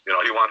 Yeah. You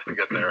know, he wants to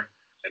get there,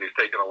 and he's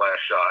taking a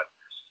last shot,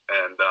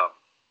 and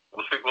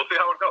we'll see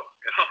how it goes.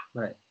 You know.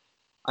 Right.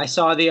 I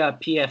saw the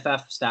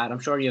PFF stat. I'm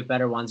sure you have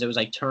better ones. It was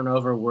like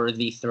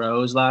turnover-worthy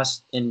throws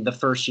in the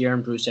first year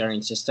in Bruce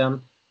Arians'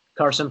 system.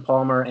 Carson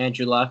Palmer,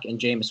 Andrew Luck, and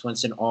Jameis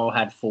Winston all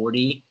had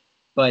 40,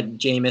 but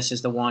Jameis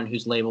is the one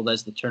who's labeled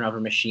as the turnover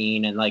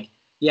machine. And, like,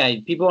 yeah,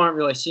 people aren't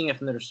really seeing it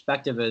from the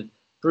perspective of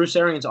Bruce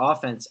Arians'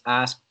 offense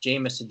asked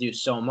Jameis to do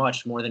so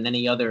much more than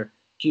any other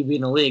QB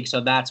in the league. So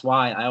that's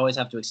why I always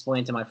have to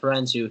explain to my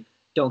friends who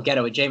don't get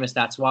it with Jameis,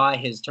 that's why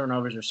his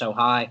turnovers are so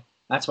high.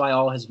 That's why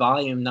all his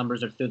volume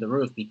numbers are through the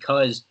roof,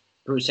 because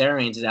Bruce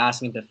Arians is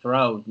asking him to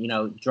throw, you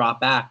know, drop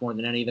back more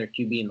than any other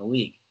QB in the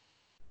league.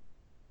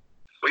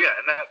 Well, yeah,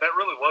 and that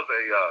really was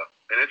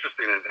an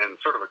interesting and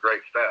sort of a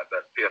great stat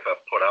that PFF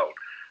put out.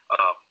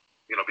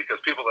 You know, because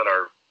people that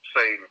are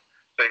saying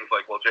things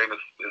like, well, Jameis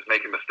is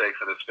making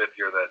mistakes in his fifth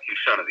year that he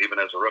shouldn't, even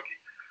as a rookie.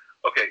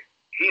 Okay,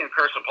 he and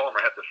Carson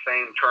Palmer had the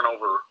same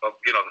turnover of,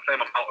 you know, the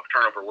same amount of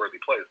turnover-worthy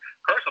plays.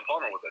 Carson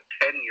Palmer was a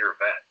 10-year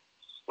vet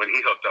when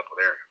he hooked up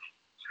with Arians.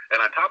 And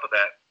on top of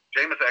that,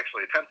 Jameis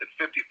actually attempted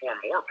 54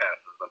 more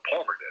passes than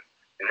Palmer did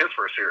in his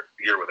first year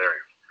with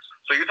Arians.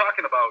 So you're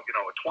talking about, you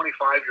know, a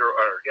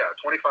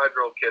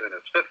 25-year-old kid in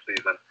his fifth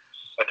season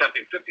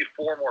attempting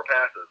 54 more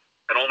passes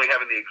and only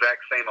having the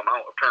exact same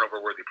amount of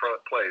turnover-worthy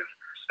plays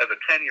as a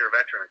 10-year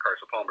veteran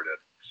Carson Palmer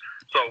did.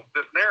 So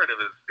this narrative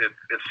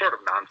is sort of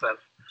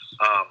nonsense,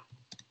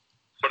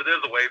 but it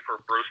is a way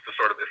for Bruce to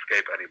sort of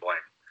escape any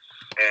blame.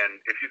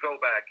 And if you go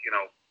back, you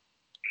know,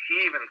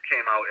 he even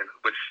came out in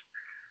which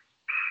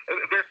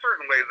there's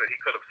certain ways that he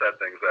could have said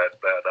things that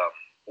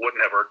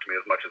wouldn't have irked me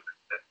as much as it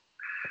did.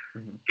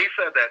 Mm-hmm. He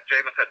said that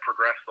Jameis had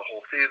progressed the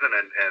whole season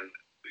and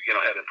you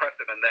know, had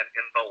impressed him, and then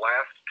in the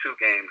last two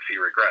games he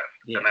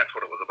regressed, and that's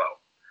what it was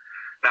about.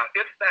 Now,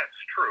 if that's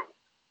true,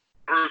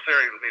 Bruce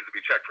Arians needs to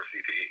be checked for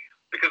CTE,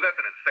 because that's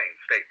an insane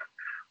statement.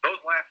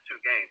 Those last two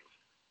games,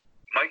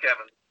 Mike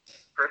Evans,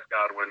 Chris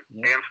Godwin,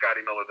 and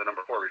Scotty Miller, the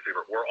number 4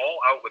 receiver, were all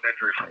out with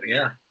injury from the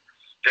year.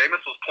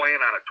 Jameis was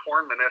playing on a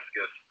torn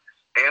meniscus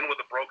and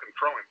with a broken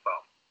throwing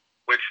thumb,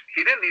 which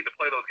he didn't need to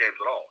play those games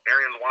at all.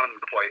 Arians wanted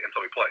him to play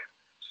until he played.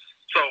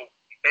 So,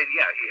 and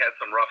yeah, he had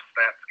some rough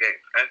stats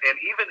games. And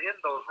even in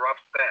those rough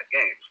stat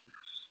games,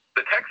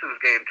 the Texans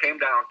game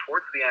came down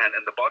towards the end,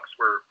 and the Bucs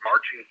were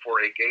marching for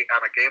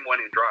on a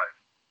game-winning drive.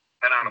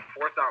 And on a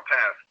 4th down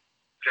pass,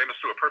 Jameis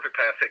threw a perfect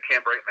pass, hit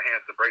Cam Brate in the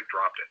hands, and Brate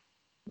dropped it.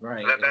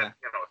 Right. That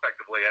you know,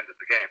 effectively ended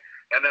the game.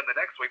 And then the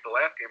next week, the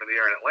last game of the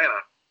year in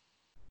Atlanta,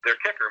 their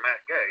kicker,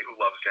 Matt Gay, who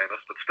loves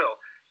Jameis, but still,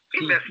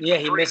 he missed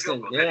 3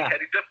 field goals. Yeah.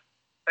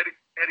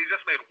 Had he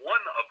just made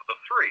one of the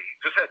 3,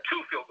 just had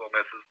 2 field goal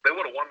misses, they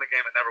would have won the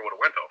game and never would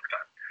have went to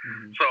overtime.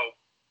 Mm-hmm. So,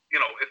 you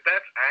know, if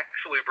that's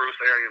actually Bruce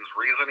Arians'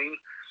 reasoning,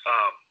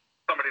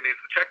 somebody needs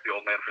to check the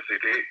old man for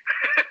CTE.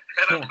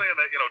 And I'm saying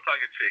that, you know,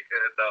 tongue-in-cheek,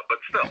 but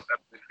still,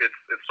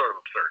 it's sort of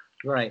absurd.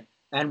 Right.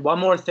 And one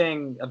more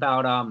thing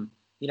about,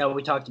 you know,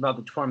 we talked about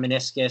the torn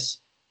meniscus.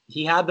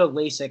 He had the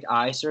LASIK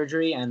eye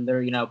surgery, and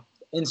they're, you know,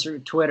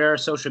 Twitter,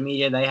 social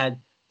media, they had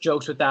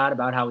jokes with that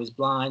about how he's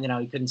blind and how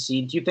he couldn't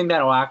see. Do you think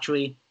that'll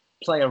actually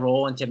play a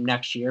role into him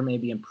next year,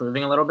 maybe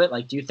improving a little bit?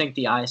 Like, do you think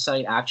the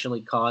eyesight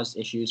actually caused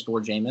issues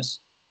for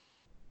Jameis?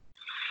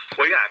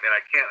 Well, yeah, I mean,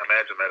 I can't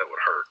imagine that it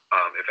would hurt.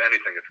 If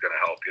anything, it's going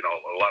to help. You know,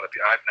 a lot of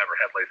people, I've never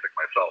had LASIK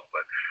myself,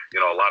 but, you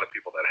know, a lot of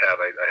people that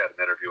have, I had an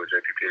interview with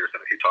J.P.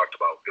 Peterson, and he talked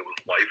about it was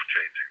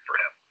life-changing for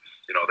him.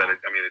 You know, that it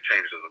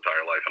changed his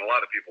entire life. And a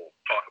lot of people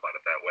talk about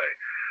it that way.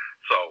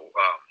 So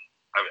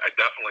I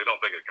definitely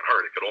don't think it can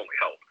hurt. It could only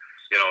help.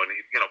 You know, and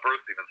Bruce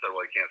even said,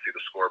 well, he can't see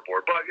the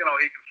scoreboard, but, you know,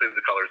 he can see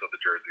the colors of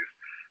the jerseys.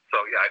 So,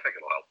 yeah, I think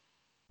it'll help.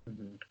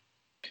 Mm-hmm.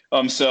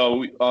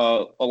 So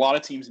a lot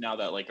of teams now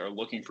that, like, are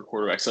looking for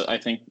quarterbacks, I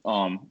think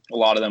a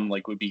lot of them,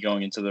 like, would be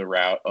going into the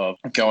route of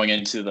going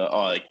into the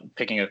like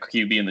picking a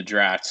QB in the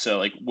draft. So,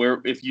 like,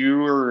 if you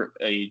were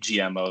a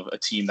GM of a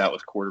team that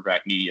was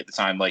quarterback needy at the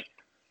time, like,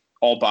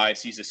 all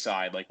biases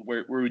aside, like,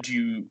 where would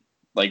you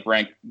like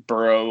rank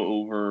Burrow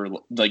over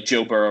like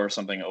Joe Burrow or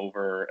something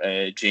over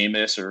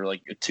Jameis or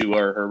like Tua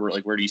or Herbert?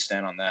 Like, where do you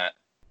stand on that?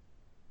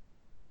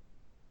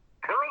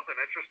 Burrow's an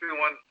interesting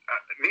one.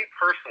 Me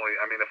personally,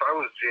 I mean, if I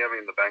was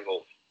GMing the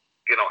Bengals,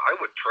 I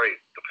would trade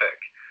the pick.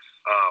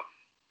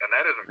 And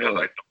that isn't because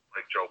I don't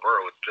like Joe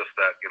Burrow. It's just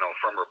that,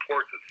 from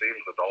reports, it seems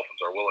the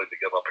Dolphins are willing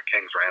to give up a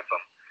king's ransom.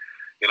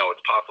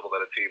 It's possible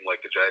that a team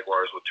like the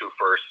Jaguars with 2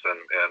 firsts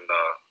and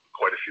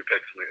quite a few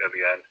picks in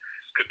the end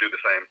could do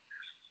the same.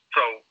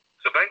 So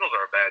the Bengals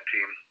are a bad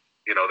team.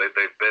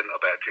 They've been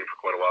a bad team for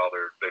quite a while.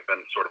 They've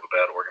been sort of a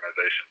bad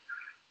organization.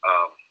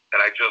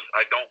 And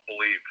I don't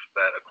believe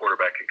that a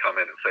quarterback can come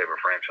in and save a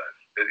franchise.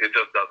 It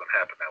just doesn't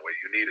happen that way.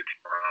 You need a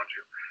team around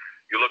you.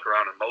 You look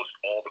around, and most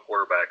all the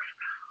quarterbacks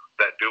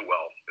that do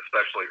well,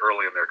 especially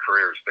early in their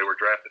careers, they were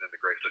drafted into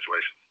great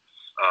situations.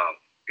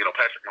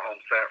 Patrick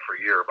Mahomes sat for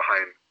a year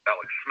behind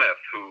Alex Smith,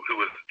 who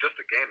was just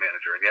a game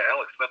manager. And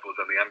Alex Smith was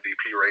in the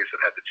MVP race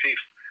and had the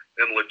Chiefs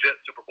in legit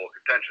Super Bowl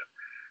contention,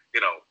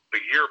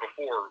 the year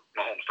before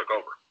Mahomes took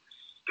over.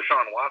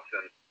 Deshaun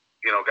Watson,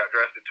 got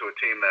drafted to a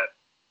team that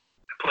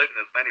played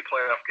in as many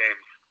playoff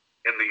games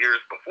in the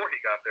years before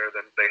he got there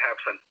than they have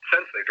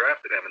since they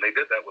drafted him. And they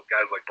did that with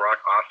guys like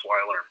Brock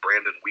Osweiler and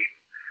Brandon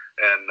Wheaton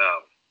and,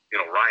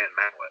 Ryan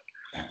Mallett.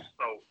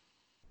 So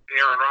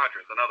Aaron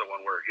Rodgers, another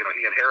one where,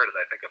 he inherited,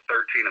 I think, a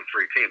 13-3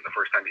 team the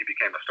first time he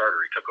became a starter.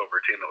 He took over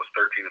a team that was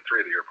 13-3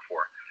 the year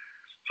before.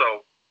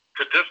 So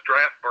to just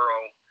draft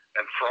Burrow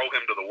and throw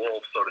him to the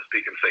wolves, so to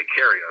speak, and say,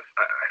 carry us,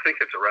 I think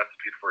it's a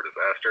recipe for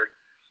disaster.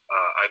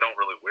 I don't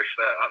really wish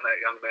that on that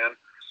young man.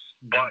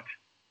 But,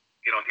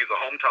 he's a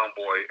hometown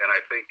boy, and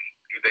I think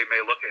they may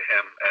look at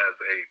him as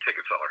a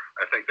ticket seller.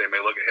 I think they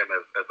may look at him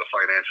as a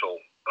financial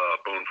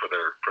boon for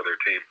their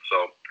team.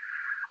 So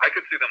I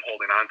could see them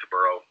holding on to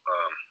Burrow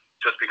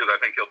just because I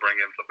think he'll bring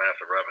in some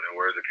massive revenue,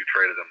 whereas if you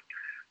traded him,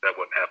 that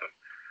wouldn't happen.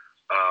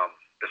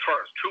 As far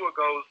as Tua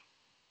goes,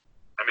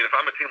 I mean, if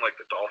I'm a team like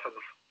the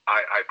Dolphins,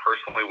 I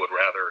personally would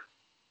rather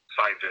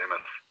sign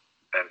Jameis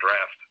and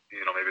draft,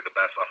 maybe the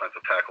best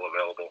offensive tackle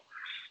available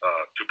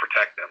to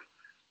protect him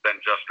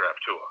than just draft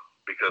Tua.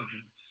 Because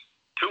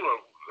Tua,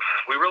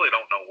 we really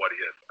don't know what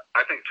he is.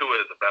 I think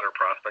Tua is a better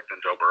prospect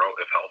than Joe Burrow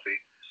if healthy.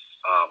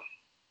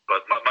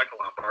 But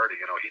Michael Lombardi,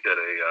 he did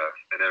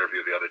an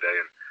interview the other day,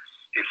 and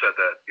he said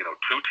that, 2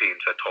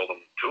 teams had told him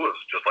Tua's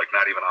just like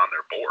not even on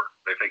their board.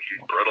 They think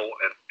he's brittle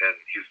and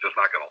he's just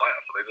not going to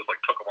last. So they just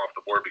like took him off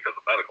the board because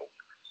of medicals.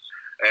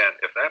 And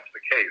if that's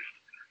the case,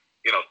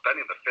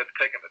 spending the 5th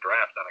pick in the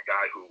draft on a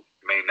guy who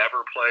may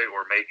never play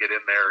or may get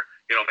in there,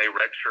 may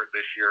redshirt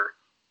this year,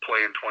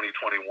 play in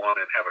 2021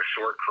 and have a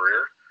short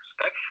career,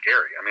 that's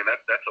scary. I mean,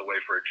 that's a way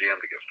for a GM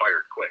to get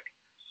fired quick.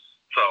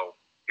 So,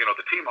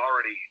 the team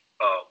already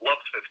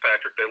loves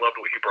Fitzpatrick. They loved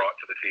what he brought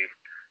to the team.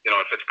 And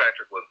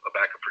Fitzpatrick was a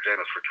backup for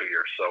Jameis for 2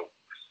 years. So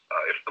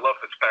if they love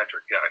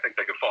Fitzpatrick, I think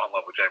they could fall in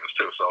love with Jameis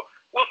too. So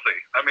we'll see.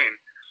 I mean,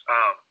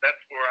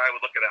 that's where I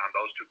would look at it on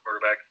those 2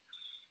 quarterbacks.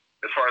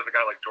 As far as a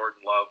guy like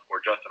Jordan Love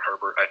or Justin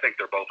Herbert, I think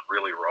they're both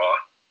really raw.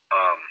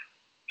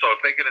 So if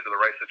they get into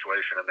the right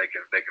situation and they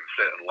can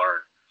sit and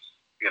learn,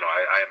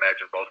 I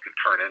imagine both can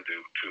turn into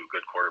 2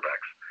 good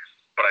quarterbacks.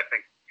 But I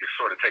think you're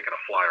sort of taking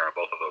a flyer on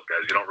both of those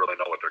guys. You don't really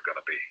know what they're going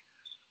to be.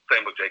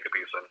 Same with Jacob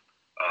Eason,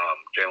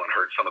 Jalen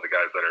Hurts, some of the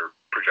guys that are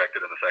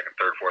projected in the 2nd,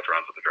 3rd, 4th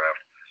rounds of the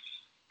draft.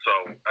 So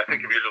I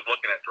think if you're just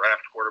looking at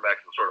draft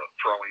quarterbacks and sort of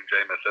throwing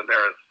Jameis in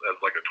there as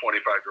like a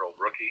 25-year-old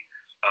rookie,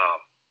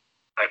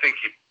 I think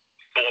he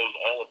blows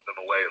all of them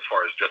away as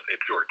far as just a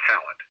pure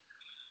talent.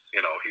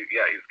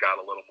 He's got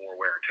a little more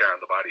wear and tear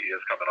on the body. He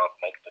is coming off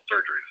multiple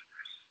surgeries,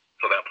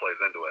 so that plays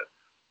into it.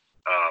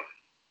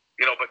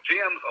 But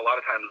GMs, a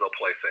lot of times they'll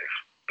play safe.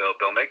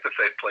 They'll make the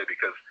safe play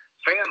because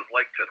fans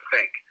like to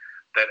think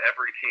that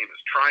every team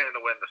is trying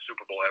to win the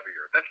Super Bowl every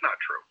year. That's not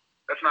true.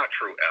 That's not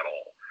true at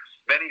all.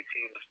 Many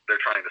teams,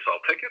 they're trying to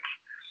sell tickets,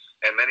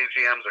 and many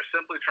GMs are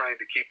simply trying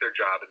to keep their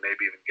job and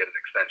maybe even get an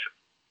extension.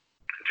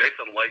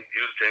 Jason Light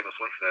used Jameis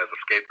Winston as a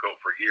scapegoat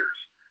for years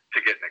to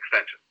get an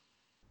extension.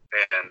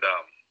 And,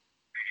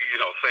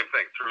 same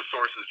thing. Through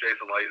sources,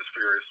 Jason Light is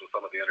furious with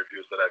some of the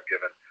interviews that I've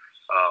given.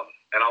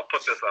 And I'll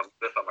put this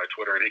on my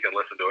Twitter, and he can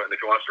listen to it. And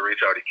if he wants to reach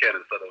out, he can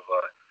instead of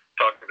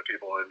talking to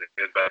people in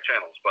bad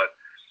channels. But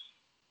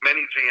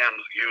many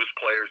GMs use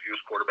players, use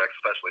quarterbacks,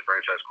 especially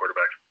franchise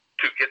quarterbacks,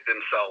 to get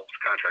themselves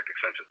contract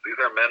extensions. These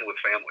are men with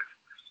families.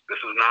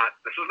 This is not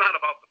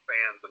about the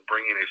fans and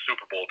bringing a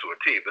Super Bowl to a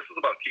team. This is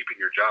about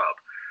keeping your job,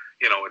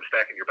 and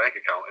stacking your bank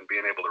account and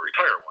being able to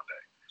retire one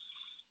day.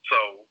 So,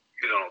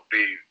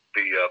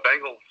 the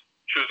Bengals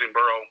choosing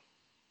Burrow,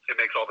 it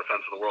makes all the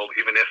sense in the world,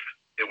 even if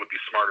it would be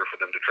smarter for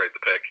them to trade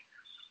the pick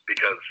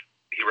because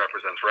he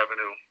represents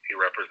revenue, he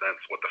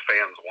represents what the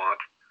fans want,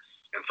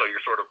 and so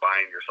you're sort of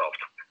buying yourself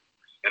time.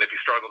 And if he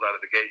struggles out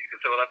of the gate, you can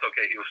say, well, that's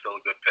okay. He was still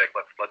a good pick.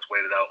 Let's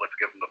wait it out. Let's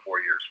give him the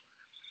 4 years.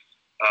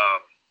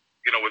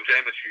 With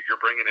Jameis,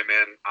 you're bringing him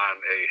in on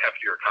a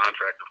heftier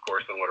contract, of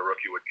course, than what a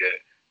rookie would get,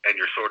 and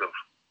you're sort of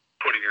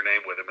putting your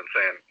name with him and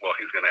saying, well,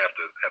 he's going to have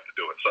to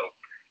do it. So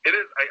it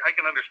is. I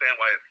can understand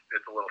why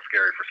it's a little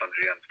scary for some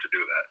GMs to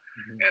do that,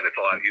 and it's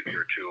a lot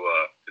easier to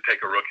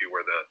take a rookie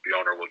where the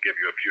owner will give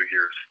you a few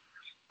years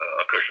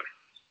a cushion.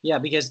 Yeah,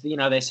 because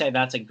they say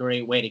that's a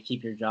great way to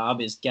keep your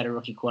job is get a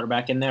rookie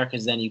quarterback in there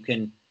because then you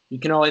can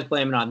always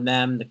blame it on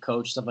them, the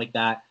coach, stuff like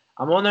that.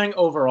 I'm wondering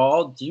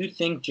overall, do you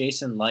think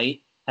Jason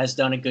Licht has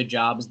done a good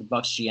job as the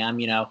Bucs GM?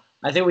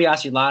 I think we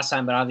asked you last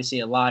time, but obviously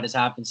a lot has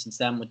happened since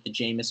then with the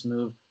Jameis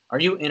move. Are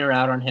you in or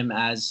out on him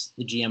as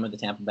the GM of the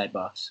Tampa Bay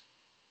Bucs?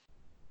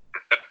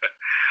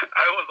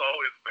 I was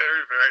always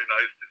very, very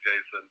nice to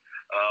Jason,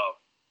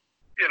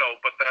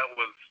 but that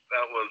was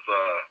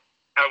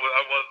I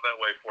was that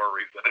way for a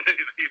reason.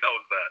 He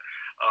knows that.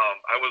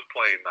 I was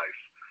playing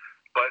nice,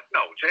 but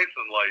no,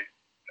 Jason Licht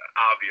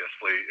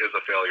obviously is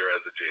a failure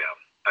as a GM.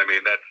 I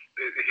mean,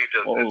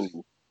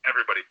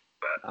 everybody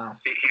that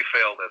he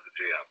failed as a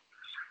GM.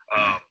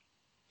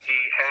 He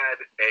had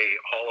a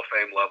Hall of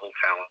Fame level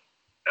talent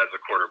as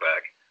a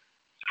quarterback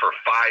for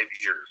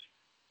 5 years,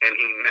 and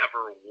he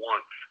never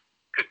once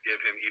could give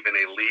him even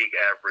a league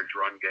average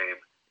run game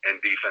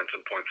and defense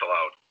and points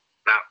allowed.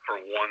 Not for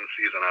one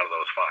season out of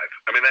those 5.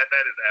 I mean, that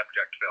is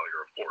abject failure,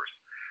 of course.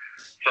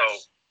 So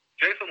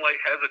Jason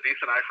Licht has a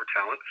decent eye for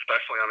talent,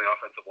 especially on the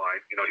offensive line.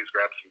 He's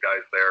grabbed some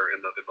guys there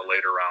in the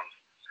later rounds.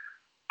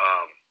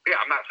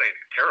 I'm not saying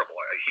he's terrible.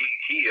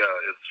 He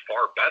is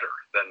far better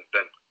than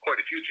quite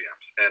a few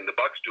GMs, and the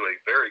Bucs do a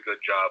very good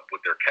job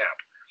with their cap.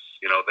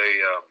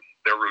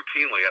 They're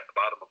routinely at the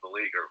bottom of the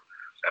league, or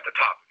at the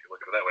top, if you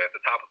look at it that way, at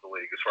the top of the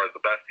league as far as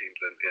the best teams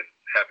in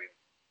having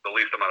the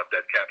least amount of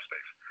dead cap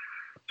space.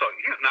 So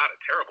he's not a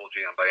terrible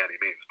GM by any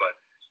means, but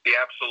he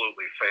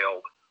absolutely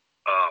failed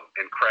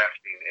in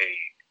crafting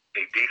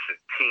a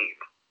decent team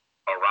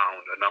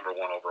around a number 1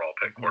 overall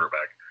pick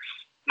quarterback.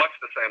 Much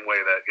the same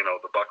way that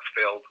the Bucs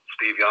failed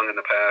Steve Young in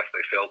the past, they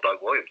failed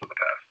Doug Williams in the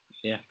past.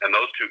 Yeah. And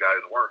those two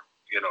guys weren't.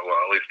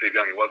 At least Steve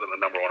Young, he wasn't the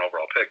number 1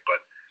 overall pick,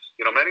 but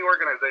many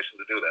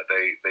organizations do that.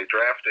 They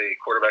draft a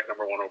quarterback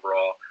number 1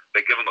 overall,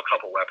 they give him a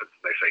couple weapons,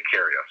 and they say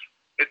carry us.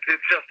 It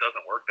just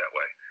doesn't work that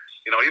way.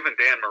 Even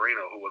Dan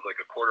Marino, who was like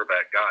a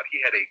quarterback god, he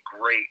had a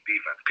great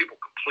defense. People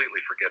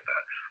completely forget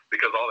that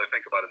because all they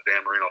think about is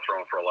Dan Marino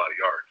throwing for a lot of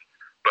yards.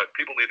 But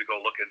people need to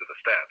go look into the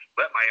stats.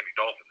 That Miami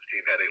Dolphins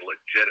team had a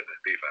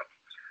legitimate defense.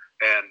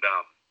 And,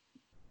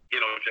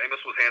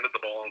 Jameis was handed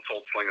the ball and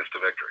told sling us to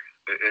victory.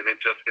 And it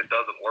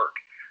doesn't work.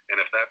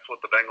 And if that's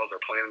what the Bengals are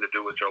planning to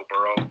do with Joe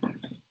Burrow,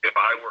 if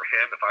I were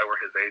him, if I were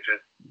his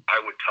agent, I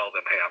would tell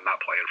them, hey, I'm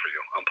not playing for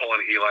you. I'm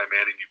pulling Eli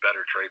Manning. You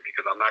better trade me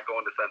because I'm not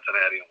going to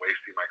Cincinnati and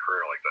wasting my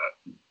career like that.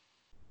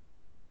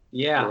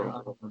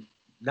 Yeah,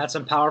 that's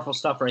some powerful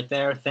stuff right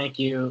there. Thank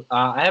you.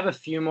 I have a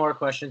few more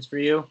questions for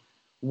you.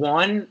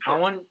 One, I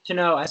want to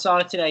know, I saw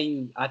it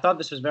today. I thought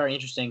this was very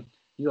interesting.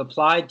 You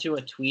applied to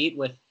a tweet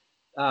with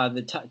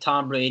the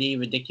Tom Brady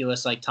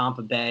ridiculous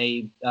Tampa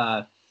Bay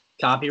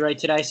copyright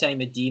today saying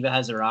the diva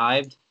has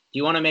arrived. Do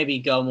you want to maybe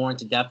go more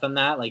into depth on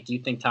that? Do you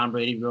think Tom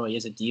Brady really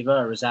is a diva,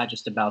 or is that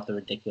just about the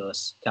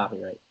ridiculous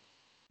copyright?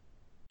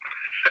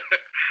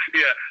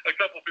 Yeah, a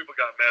couple people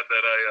got mad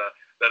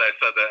that I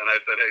said that, and I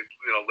said, hey,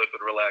 listen,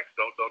 relax,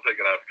 don't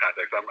take it out of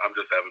context. I'm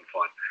just having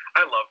fun.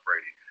 I love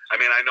Brady. I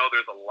mean, I know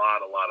there's a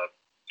lot of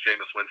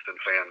Jameis Winston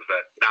fans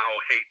that now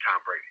hate Tom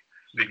Brady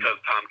because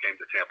Tom came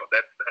to Tampa.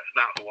 That's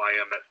not who I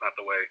am. That's not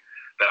the way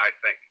that I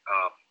think.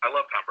 I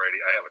love Tom Brady.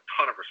 I have a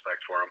ton of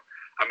respect for him.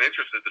 I'm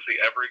interested to see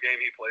every game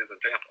he plays in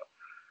Tampa.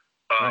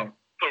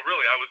 So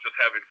really, I was just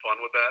having fun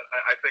with that.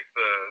 I think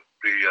the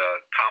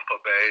Tampa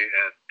Bay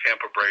and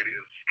Tampa Brady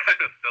is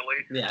kind of silly.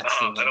 Yeah,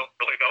 I don't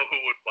really know who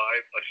would buy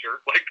a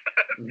shirt like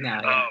that.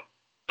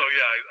 So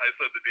yeah, I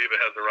said the diva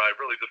has arrived.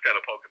 Really, just kind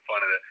of poking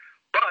fun at it.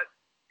 But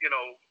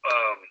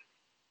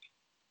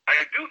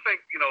I do think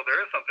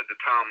there is something to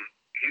Tom.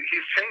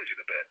 He's changing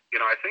a bit.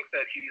 I think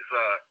that he's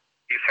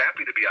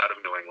happy to be out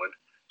of New England.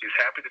 He's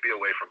happy to be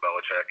away from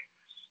Belichick.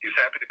 He's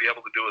happy to be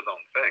able to do his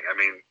own thing. I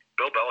mean,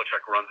 Bill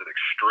Belichick runs an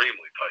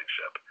extremely tight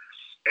ship.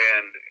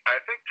 And I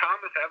think Tom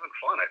is having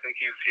fun. I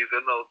think he's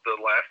in the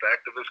last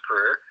act of his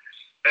career.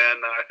 And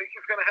I think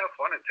he's going to have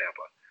fun in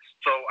Tampa.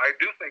 So I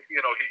do think,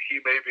 he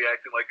may be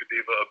acting like a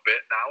diva a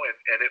bit now,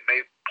 and it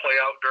may play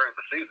out during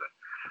the season.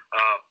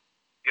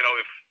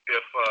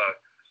 If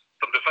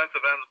some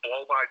defensive ends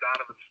blow by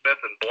Donovan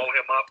Smith and blow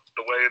him up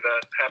the way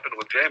that happened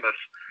with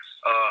Jameis,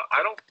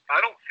 I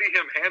don't see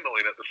him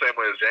handling it the same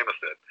way as Jameis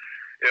did.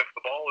 If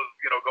the ball is,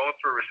 going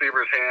through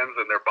receivers' hands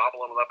and they're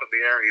bobbling it up in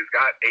the air, and he's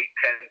got 8,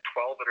 10,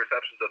 12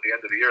 interceptions at the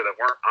end of the year that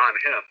weren't on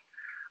him,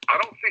 I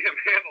don't see him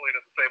handling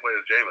it the same way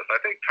as Jameis. I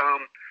think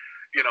Tom,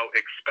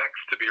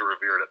 expects to be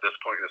revered at this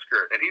point in his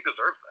career, and he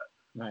deserves that.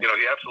 Right.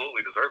 He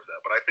absolutely deserves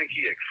that. But I think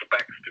he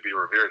expects to be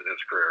revered in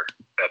his career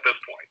at this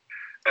point.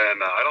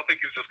 And I don't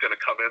think he's just going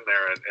to come in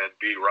there and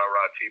be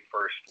rah-rah team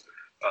first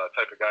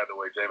type of guy the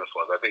way Jameis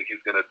was. I think he's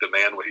going to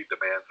demand what he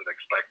demands and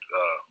expect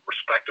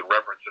respect and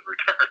reverence in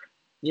return.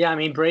 Yeah, I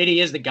mean,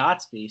 Brady is the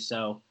Gotsby,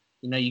 so,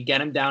 you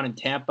get him down in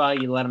Tampa,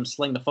 you let him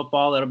sling the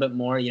football a little bit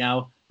more,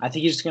 I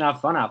think he's just going to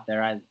have fun out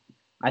there.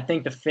 I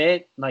think the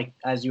fit, like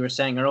as you were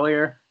saying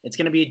earlier, it's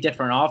going to be a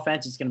different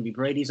offense. It's going to be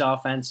Brady's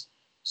offense.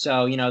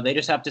 So, they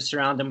just have to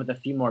surround him with a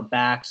few more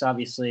backs.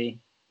 Obviously,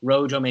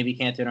 Rojo maybe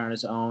can't do it on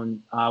his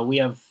own. We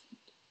have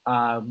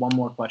one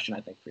more question,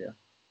 I think, for you.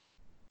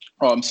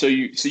 So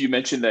you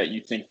mentioned that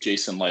you think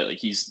Jason Licht,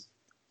 like you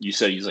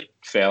said he's like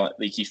failing,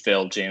 like he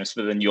failed Jameis,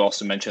 but then you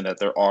also mentioned that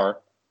there are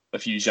a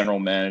few general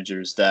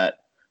managers that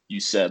you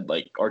said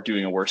like are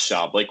doing a worse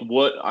job. Like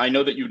what, I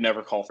know that you would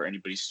never call for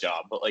anybody's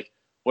job, but like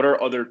what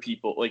are other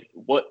people, like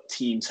what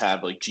teams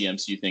have like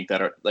GMs do you think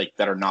that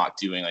are not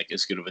doing like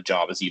as good of a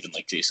job as even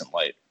like Jason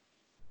Licht?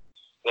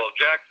 Well,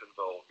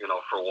 Jacksonville,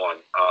 for one,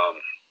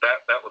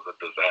 that was a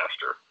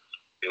disaster.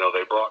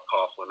 They brought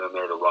Coughlin in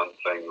there to run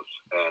things,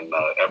 and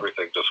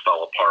everything just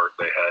fell apart.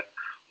 They had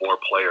more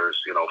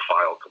players,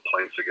 file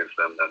complaints against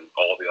them than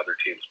all the other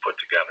teams put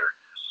together.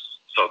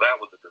 So that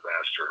was a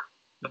disaster.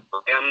 The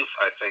Rams,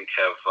 I think,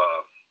 have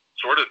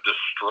sort of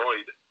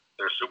destroyed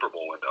their Super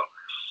Bowl window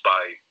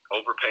by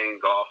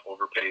overpaying Goff,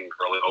 overpaying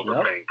Gurley,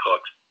 overpaying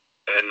Cooks,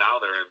 and now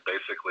they're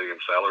basically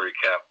in salary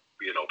cap,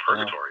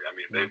 purgatory. I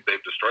mean,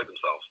 they've destroyed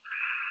themselves.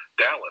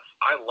 Dallas,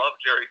 I love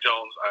Jerry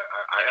Jones.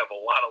 I have a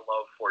lot of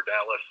love for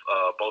Dallas,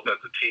 both as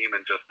a team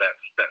and just that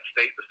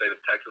state, the state of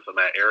Texas, and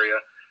that area.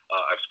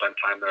 I've spent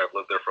time there. I've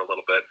lived there for a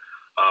little bit.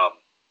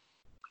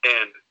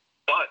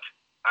 But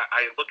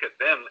I look at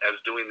them as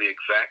doing the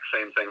exact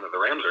same thing that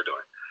the Rams are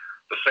doing.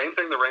 The same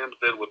thing the Rams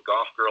did with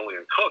Goff, Gurley,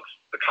 and Cooks,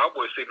 the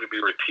Cowboys seem to be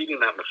repeating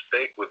that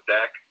mistake with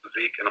Dak,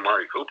 Zeke, and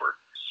Amari Cooper.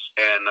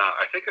 And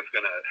I think it's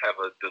going to have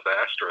a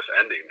disastrous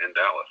ending in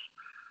Dallas.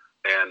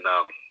 And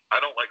I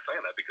don't like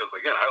saying that because,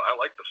 again, I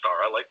like the star.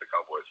 I like the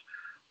Cowboys.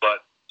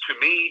 But to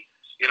me,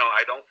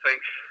 I don't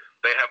think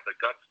they have the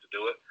guts to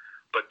do it.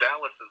 But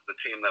Dallas is the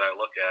team that I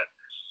look at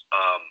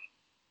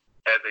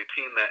as a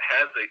team that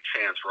has a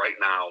chance right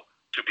now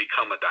to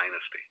become a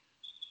dynasty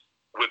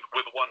with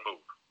one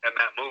move. And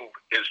that move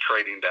is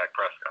trading Dak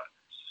Prescott.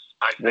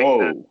 I think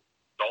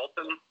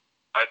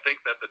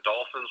that the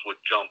Dolphins would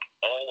jump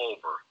all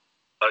over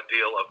a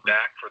deal of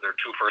Dak for their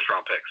 2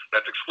 first-round picks.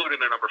 That's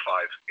excluding their number 5.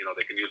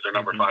 They can use their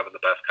number 5 in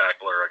the best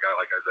tackler, a guy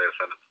like Isaiah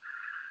Simmons.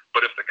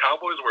 But if the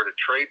Cowboys were to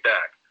trade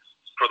Dak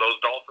for those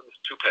Dolphins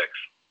 2 picks,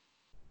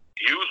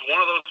 use one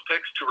of those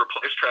picks to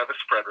replace Travis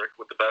Frederick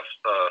with the best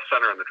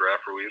center in the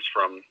draft, Ruiz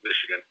from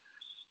Michigan.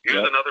 Use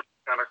another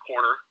kind of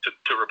corner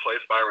to replace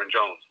Byron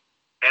Jones.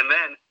 And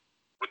then,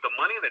 with the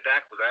money that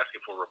Dak was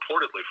asking for,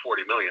 reportedly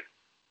 $40 million,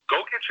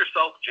 go get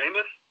yourself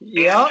Jameis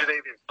and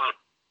Jadeveon Clowney.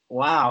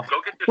 Wow.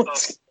 Go get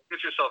yourself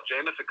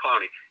Jameis and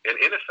Clowney. And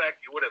in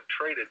effect, you would have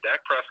traded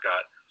Dak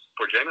Prescott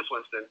for Jameis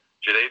Winston,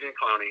 Jadeveon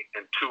Clowney,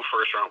 and 2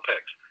 first-round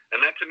picks. And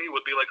that, to me,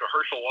 would be like a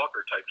Herschel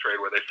Walker type trade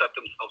where they set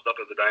themselves up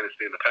as a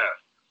dynasty in the past.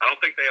 I don't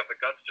think they have the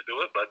guts to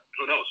do it, but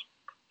who knows?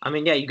 I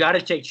mean, yeah, you got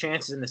to take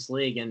chances in this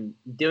league. And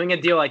doing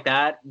a deal like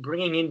that,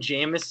 bringing in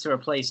Jameis to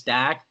replace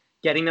Dak,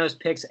 getting those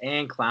picks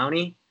and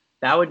Clowney,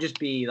 that would just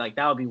be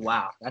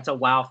wow. That's a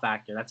wow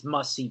factor. That's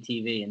must-see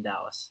TV in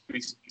Dallas.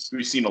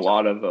 We've seen a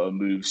lot of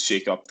moves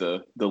shake up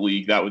the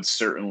league. That would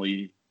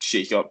certainly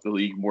shake up the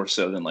league more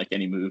so than like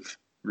any move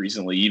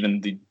recently,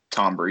 even the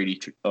Tom Brady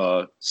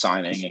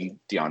signing and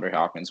DeAndre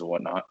Hopkins and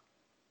whatnot.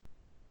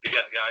 Yeah,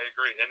 I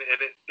agree. And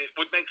it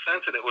would make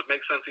sense, and it would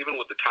make sense even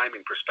with the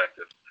timing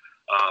perspective.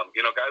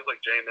 Guys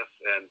like Jameis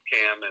and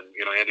Cam and,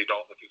 Andy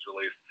Dalton, if he's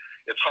released,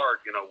 it's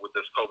hard, with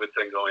this COVID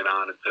thing going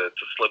on and to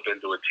slip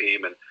into a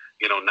team and,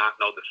 not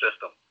know the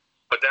system.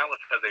 But Dallas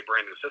has a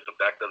brand new system.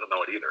 Dak doesn't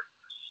know it either.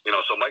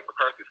 So Mike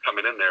McCarthy's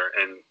coming in there,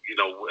 and,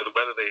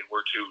 whether they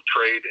were to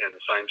trade and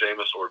sign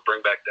Jameis or bring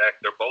back Dak,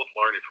 they're both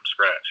learning from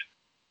scratch.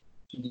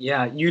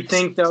 Yeah, you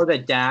think, though,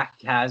 that Dak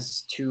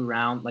has 2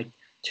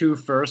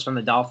 firsts from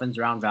the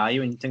Dolphins round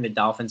value, and you think the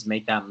Dolphins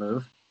make that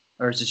move?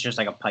 Or is it just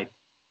like a pipe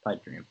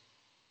dream?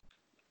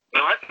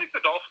 No, I think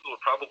the Dolphins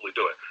would probably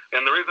do it.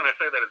 And the reason I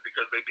say that is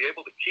because they'd be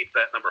able to keep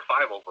that number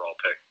 5 overall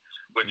pick,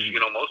 which,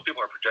 most people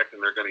are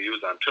projecting they're going to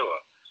use on Tua.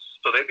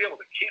 So they'd be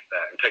able to keep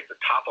that and take the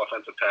top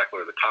offensive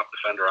tackler, the top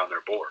defender on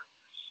their board,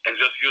 and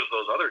just use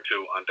those other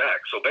 2 on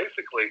Dak. So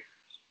basically,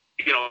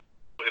 if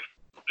they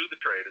do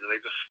the trade and they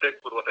just stick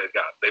with what they've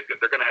got, they're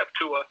going to have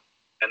Tua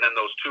and then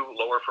those 2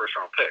 lower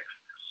first-round picks.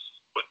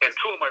 And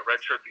Tua might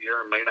redshirt the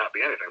year and may not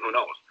be anything. Who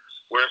knows?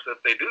 Whereas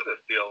if they do this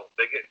deal,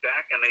 they get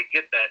Dak and they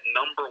get that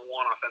number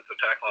 1 offensive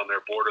tackle on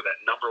their board or that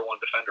number 1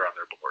 defender on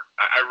their board.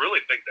 I really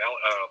think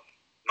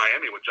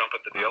Miami would jump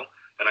at the deal,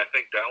 and I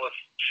think Dallas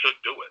should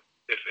do it.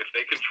 If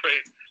they can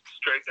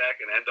trade Dak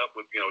and end up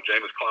with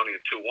Jameis, Clowney, and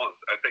 2 1s,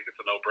 I think it's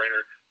a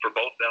no-brainer for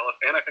both Dallas,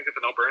 and I think it's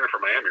a no-brainer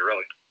for Miami.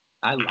 Really,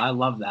 I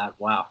love that.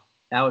 Wow,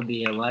 that would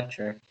be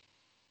electric.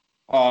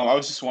 I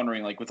was just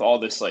wondering, like, with all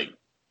this like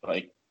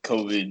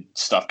COVID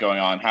stuff going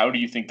on, how do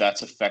you think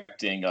that's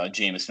affecting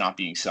Jameis not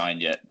being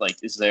signed yet? Like,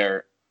 do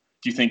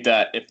you think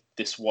that if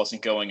this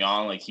wasn't going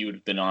on, like, he would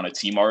have been on a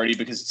team already?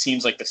 Because it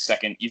seems like the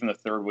 2nd, even the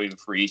 3rd wave of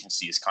free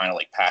agency is kind of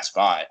like passed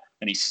by,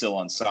 and he's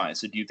still unsigned.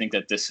 So do you think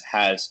that this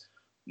has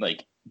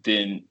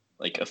been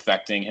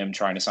affecting him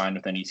trying to sign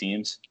with any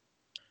teams?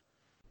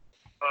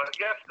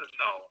 Yes and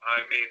no.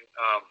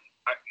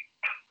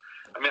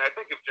 I I mean, I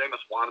think if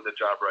Jameis wanted the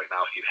job right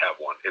now, he'd have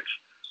one.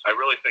 I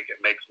really think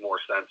it makes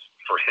more sense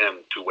for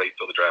him to wait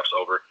till the draft's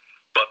over.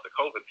 But the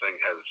COVID thing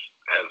has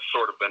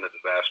sort of been a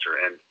disaster,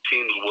 and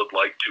teams would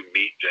like to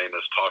meet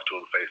Jameis, talk to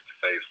him face to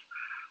face,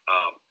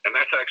 and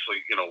that's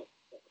actually,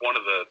 one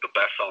of the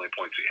best selling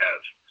points he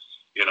has.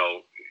 You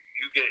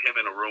get him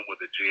in a room with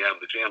the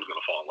GM's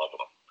going to fall in love with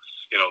him.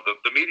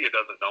 The media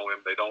doesn't know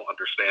him. They don't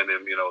understand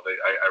him.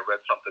 I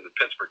read something in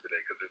Pittsburgh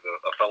today because there's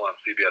a fellow on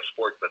CBS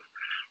Sports that's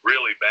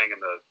really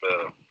banging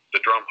the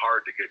drum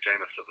hard to get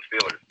Jameis to the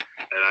Steelers.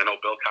 And I know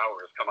Bill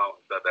Cowher has come out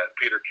and said that.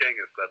 Peter King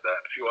has said that.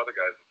 A few other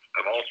guys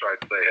have all tried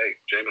to say, hey,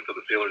 Jameis to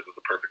the Steelers is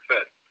the perfect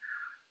fit.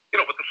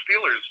 But the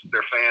Steelers,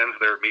 their fans,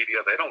 their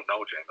media, they don't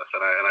know Jameis.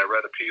 And I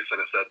read a piece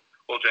and it said,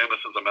 well, Jameis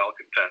is a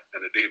malcontent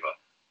and a diva.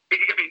 I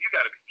mean, you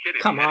got to be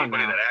kidding me.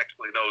 Anybody that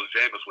actually knows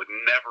Jameis would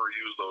never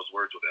use those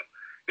words with him.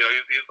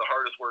 He's the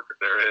hardest worker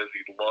there is.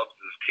 He loves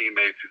his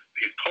teammates.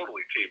 He's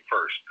totally team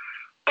first.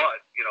 But,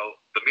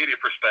 the media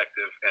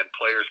perspective and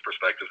players'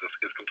 perspective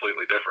is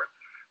completely different.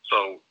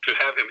 So to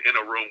have him in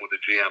a room with the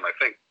GM, I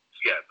think,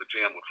 the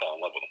GM would fall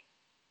in love with him.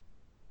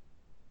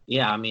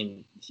 Yeah, I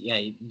mean,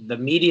 the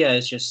media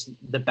is just,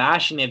 the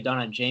bashing they've done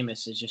on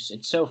Jameis is just,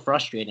 it's so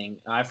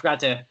frustrating. I forgot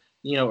to,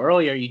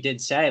 earlier you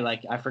did say,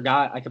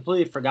 I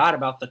completely forgot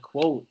about the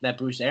quote that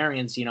Bruce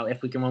Arians,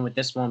 if we can win with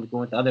this one, we can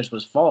win with others,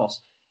 was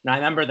false. And I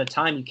remember the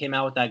time you came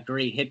out with that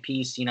great hit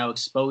piece,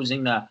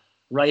 exposing the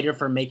writer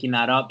for making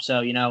that up.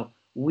 So,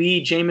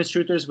 we Jameis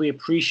Truthers, we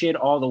appreciate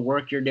all the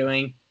work you're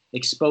doing,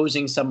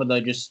 exposing some of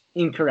the just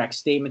incorrect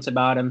statements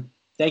about him.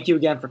 Thank you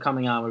again for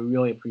coming on. We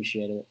really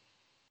appreciate it.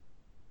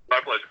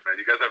 My pleasure, man.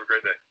 You guys have a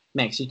great day.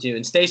 Thanks, you too.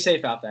 And stay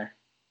safe out there.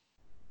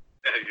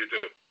 Yeah, you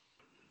too.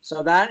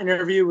 So that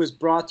interview was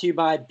brought to you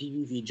by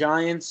BBV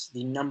Giants,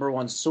 the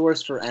 #1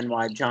 source for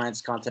NY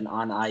Giants content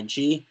on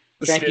IG.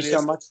 Thank you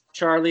so much,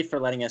 Charlie, for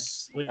letting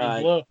us,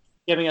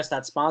 giving us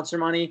that sponsor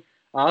money.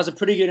 It was a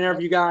pretty good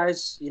interview,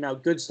 guys.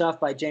 Good stuff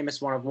by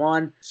Jameis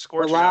 101.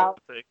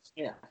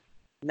 Yeah.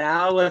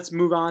 Now let's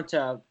move on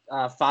to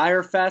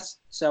Fyre Fest.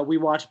 So we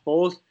watched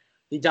both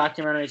the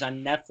documentaries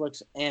on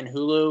Netflix and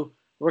Hulu.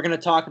 We're going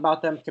to talk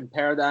about them,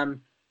 compare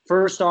them.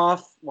 First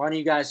off, why don't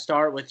you guys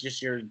start with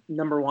just your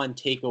 #1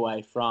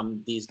 takeaway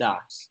from these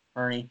docs,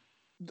 Ernie?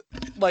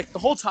 The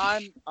whole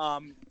time,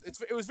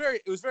 it was very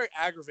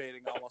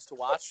aggravating almost to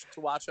watch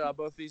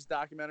both these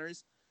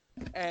documentaries,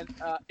 and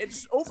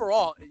it's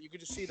overall you could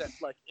just see that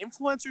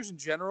influencers in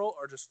general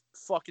are just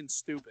fucking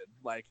stupid.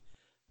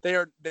 They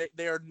are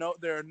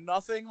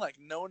nothing,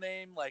 no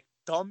name,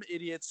 dumb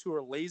idiots who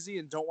are lazy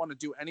and don't want to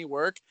do any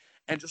work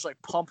and just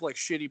pump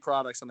shitty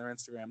products on their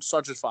Instagram,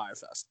 such as Fyre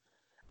Fest.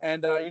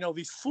 And,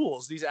 these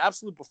fools, these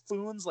absolute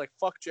buffoons like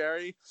Fuck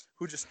Jerry,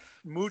 who just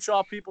mooch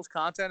off people's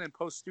content and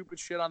post stupid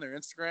shit on their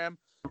Instagram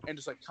and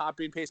just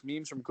copy and paste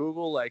memes from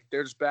Google.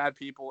 They're just bad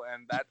people.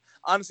 And that,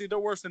 honestly, they're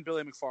worse than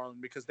Billy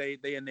McFarland because they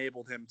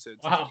enabled him to.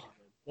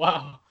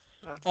 Wow.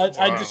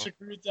 I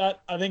disagree with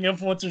that. I think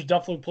influencers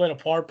definitely played a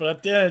part, but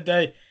at the end of the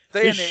day,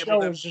 they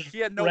enabled him. He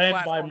had no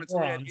platform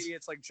until he had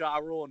idiots like Ja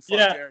Rule and Fuck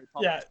Jerry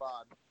pumping his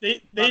pod.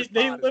 They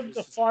lived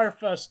the Fyre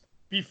Fest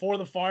before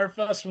the Fyre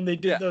Fest when they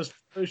did those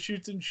photo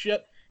shoots and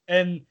shit,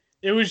 and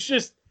it was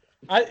just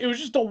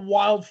a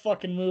wild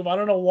fucking move. I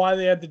don't know why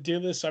they had to do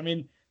this. I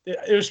mean,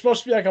 it was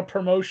supposed to be a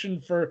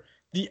promotion for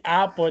the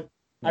app, but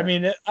I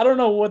mean, I don't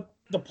know what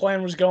the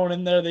plan was going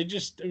in there. It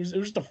was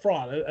just a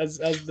fraud, as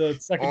the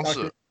second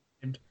documentary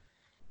named.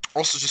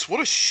 Also, just what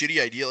a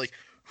shitty idea.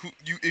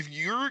 If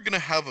you're gonna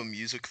have a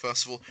music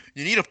festival,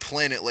 you need to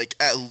plan it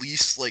at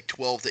least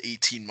 12 to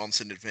 18 months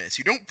in advance.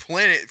 You don't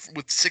plan it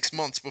with 6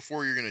 months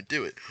before you're gonna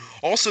do it.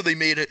 Also, they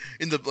made it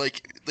in the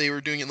they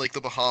were doing it in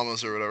the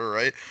Bahamas or whatever,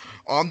 right?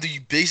 On the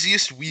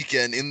busiest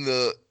weekend in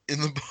the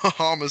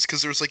Bahamas,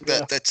 because there's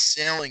that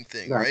sailing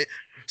thing, right?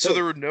 So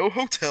there were no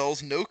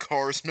hotels, no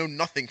cars, no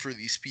nothing for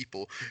these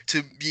people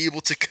to be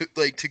able to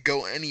to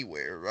go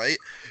anywhere, right?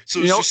 So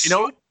it's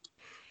so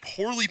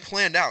poorly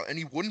planned out, and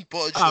he wouldn't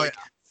budge.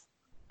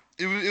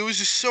 It was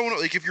just so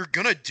if you're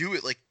gonna do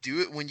it, do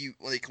it when you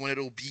when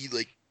it'll be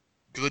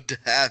good to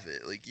have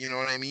it, you know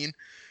what I mean?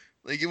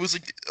 It was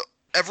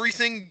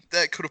everything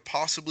that could have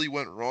possibly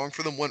went wrong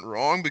for them went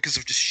wrong because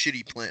of just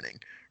shitty planning,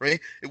 right?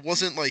 It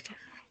wasn't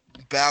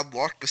bad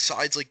luck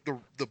besides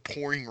the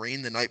pouring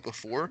rain the night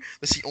before.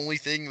 That's the only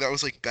thing that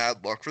was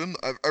bad luck for them.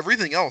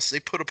 Everything else they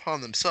put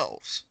upon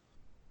themselves.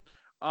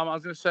 I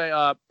was gonna say,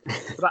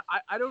 but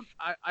I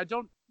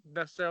don't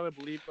necessarily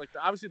believe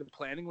obviously the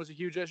planning was a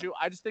huge issue.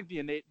 I just think the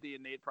innate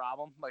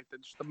problem,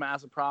 just the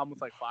massive problem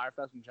with Fyre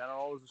Fest in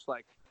general, is just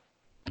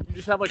you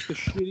just have the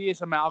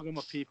shittiest amalgam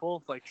of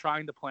people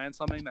trying to plan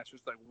something that's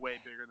just way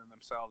bigger than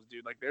themselves,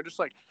 dude. They're just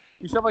you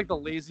just have the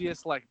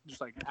laziest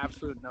just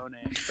absolute no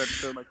names that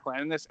they're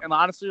planning this. And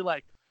honestly,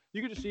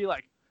 you could just see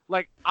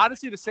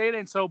honestly, the Say It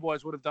Ain't So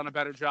Boys would have done a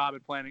better job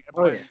at planning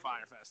Fyre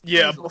Fest.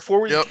 Yeah,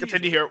 before we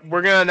continue here,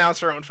 we're gonna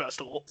announce our own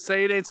festival.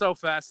 Say It Ain't So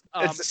Fest.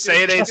 It's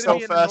Say It Ain't So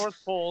Fest. North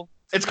Pole.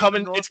 It's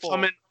coming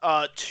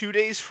 2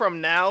 days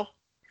from now.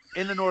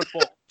 In the North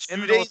Pole.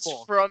 2 days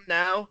from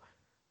now,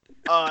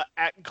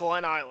 at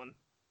Glen Island.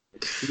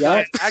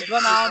 Yeah. At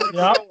Glen Allen,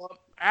 Yep.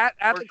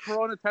 at the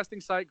Corona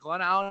testing site,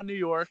 Glen Allen, New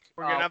York.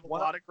 We're gonna have a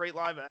lot of great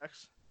live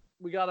acts.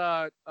 We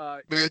got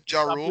We got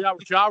Ja Rule. we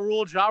got Ja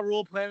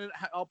Rule planning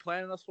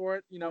us for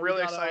it. You know,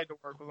 Really we got, excited to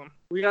work with them.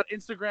 We got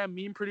Instagram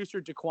meme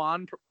producer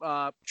Jaquan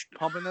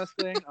pumping this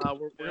thing.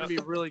 We're gonna be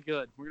really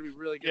good. We're gonna be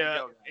really good. Yeah, to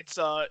go, guys.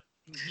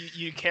 it's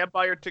you can't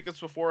buy your tickets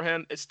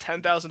beforehand. It's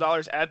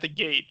 $10,000 at the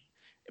gate.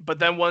 But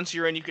then once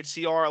you're in, you can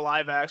see all our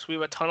live acts. We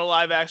have a ton of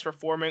live acts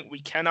performing. We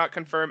cannot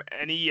confirm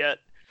any yet,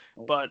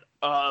 but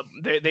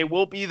they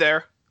will be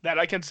there. That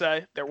I can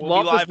say. There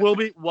will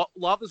be live.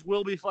 Loftus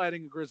will be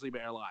fighting a grizzly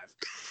bear live.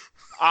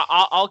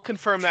 I'll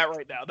confirm that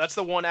right now. That's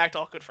the one act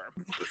I'll confirm.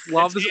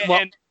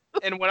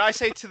 And when I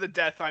say to the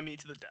death, I mean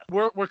to the death.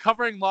 We're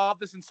covering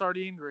Loftus in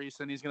sardine grease,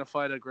 and he's gonna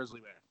fight a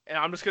grizzly bear.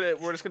 And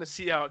we're just gonna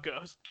see how it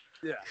goes.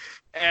 Yeah.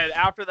 And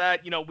after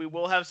that, we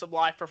will have some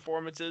live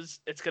performances.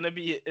 It's gonna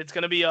be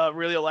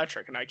really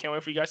electric, and I can't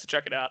wait for you guys to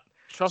check it out.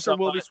 Chester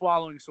will be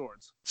swallowing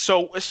swords.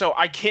 So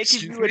I can't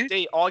give you a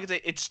date. All I can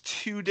say, it's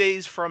 2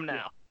 days from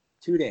now.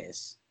 2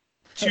 days.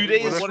 2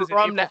 days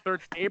from now.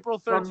 April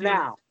 13th. From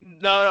now.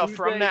 No,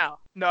 from now.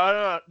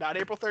 No, not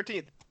April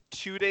 13th.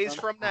 2 days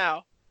from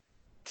now.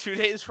 2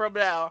 days from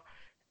now,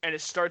 and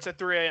it starts at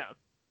 3 a.m.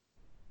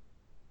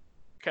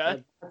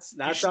 Okay? That's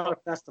not a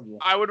festival.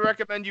 I would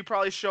recommend you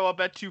probably show up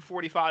at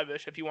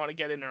 2:45-ish if you want to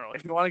get in early.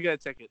 If you want to get a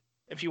ticket.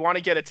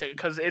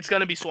 Because it's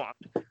going to be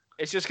swamped.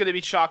 It's just going to be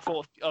chock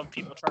full of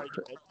people trying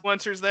to get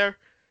influencers there.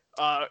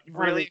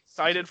 Really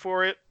excited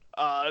for it.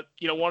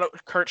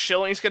 Kurt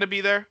Schilling's going to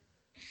be there.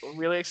 We're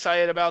really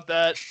excited about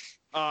that.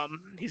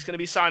 He's going to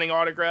be signing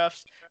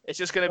autographs. It's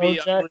just going to be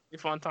a really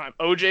fun time.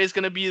 OJ's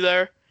going to be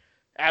there.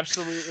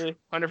 Absolutely.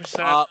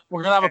 100%.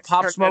 We're going to have a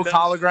Pop Smoke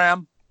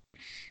hologram.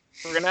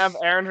 We're going to have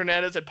Aaron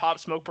Hernandez and Pop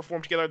Smoke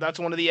perform together. That's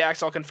one of the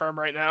acts I'll confirm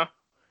right now.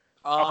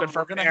 I'll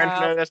confirm Aaron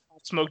Hernandez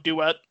Pop Smoke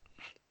duet.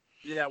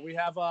 Yeah, we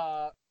have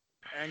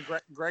and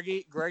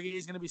Greggy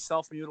is going to be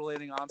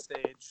self-mutilating on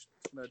stage.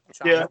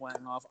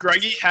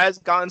 Greggy has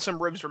gotten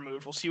some ribs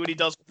removed. We'll see what he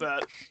does with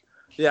that.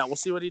 Yeah, we'll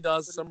see what he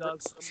does. Some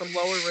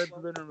lower ribs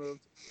have been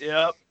removed.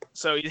 Yep.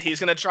 So he's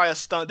going to try a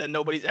stunt that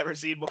nobody's ever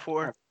seen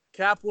before.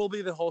 Cap will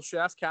be the whole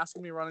chef. Cap's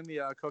going to be running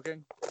the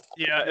cooking.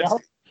 Yeah, it's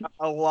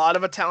a lot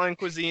of Italian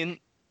cuisine.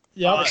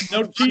 Yeah,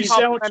 no cheese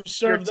sandwiches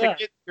served there.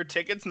 Your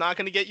ticket's not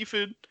going to get you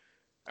food.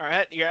 All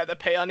right? You have to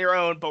pay on your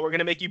own, but we're going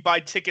to make you buy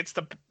tickets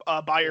to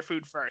buy your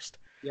food first.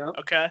 Yep.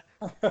 Okay?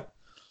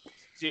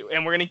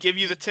 And we're going to give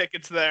you the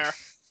tickets there.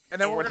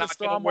 And then we're going to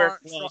strong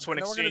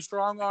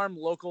arm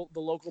the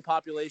local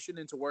population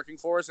into working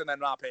for us and then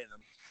not pay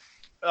them.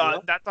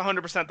 That's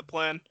 100% the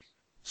plan.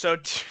 So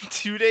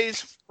 2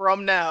 days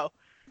from now,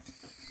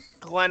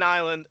 Glen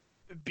Island,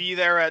 be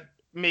there at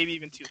maybe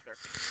even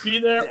 2:30. Be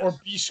there or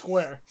be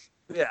square.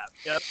 Yeah.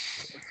 Yep.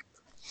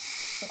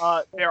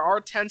 There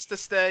are tents to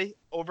stay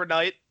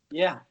overnight.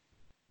 Yeah.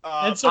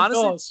 And some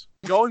honestly, fellas.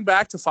 Going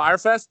back to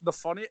Firefest,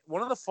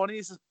 one of the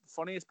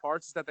funniest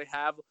parts is that they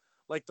have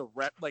like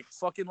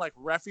fucking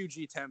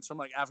refugee tents from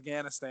like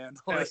Afghanistan.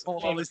 Like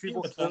all these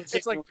people.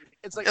 It's like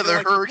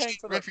they're hurricane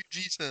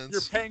refugee tents.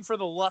 You're paying for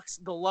the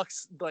deluxe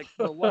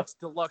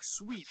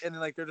suite, and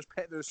then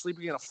they're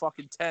sleeping in a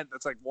fucking tent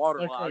that's like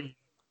waterlogged.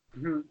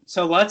 Mm-hmm.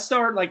 So let's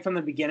start from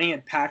the beginning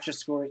and patch the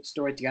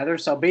story together.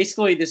 So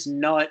basically, this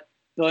nut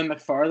Billy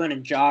McFarland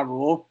and Ja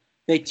Rule,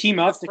 they team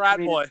up to frat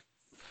boy.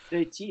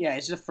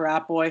 He's a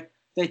frat boy.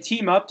 They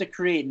team up to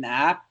create an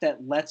app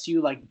that lets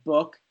you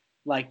book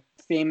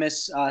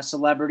famous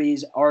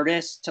celebrities,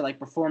 artists to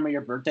perform at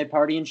your birthday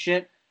party and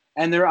shit.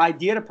 And their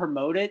idea to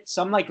promote it,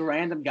 some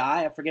random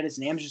guy, I forget his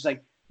name, is just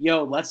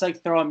yo, let's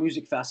throw a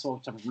music festival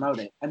to promote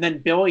it. And then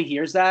Billy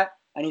hears that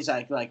and he's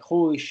like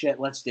holy shit,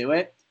 let's do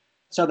it.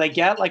 So they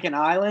get an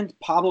island,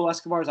 Pablo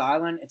Escobar's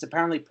island. It's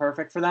apparently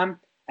perfect for them.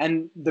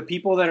 And the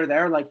people that are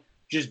there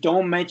just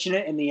don't mention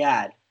it in the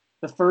ad.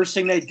 The first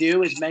thing they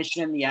do is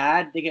mention it in the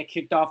ad. They get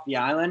kicked off the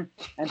island.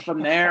 And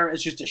from there,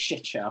 it's just a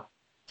shit show.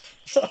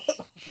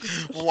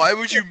 Why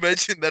would you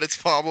mention that it's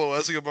Pablo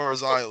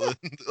Escobar's island?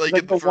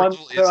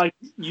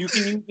 You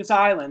can use this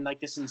island,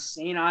 this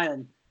insane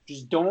island.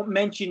 Just don't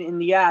mention in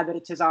the ad that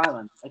it's his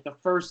island. The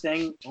first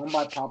thing owned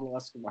by Pablo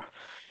Escobar.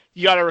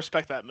 You gotta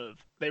respect that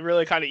move. They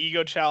really kind of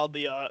ego-chowed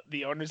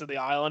the owners of the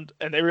island,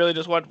 and they really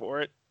just went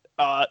for it.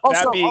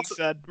 That being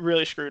said,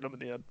 really screwed them in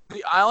the end.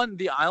 The island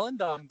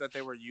that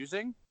they were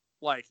using,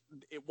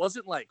 it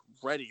wasn't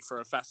ready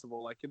for a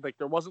festival.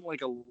 There wasn't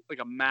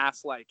a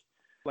mass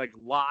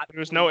lot. There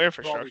was no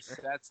infrastructure.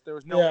 There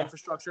was no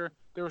infrastructure.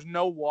 There was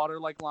no water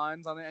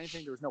lines on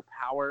anything. There was no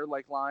power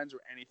lines or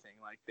anything.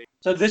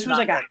 So this was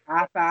a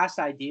half-assed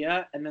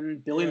idea, and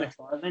then Billy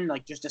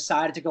McFarland just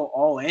decided to go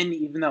all in,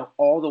 even though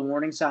all the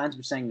warning signs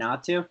were saying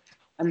not to.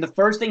 And the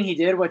first thing he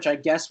did, which I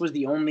guess was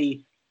the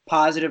only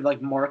positive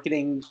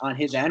marketing on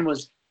his end,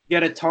 was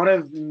get a ton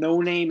of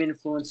no-name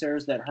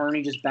influencers that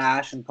Herney just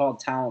bashed and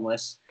called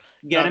talentless.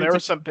 There were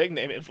some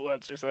big-name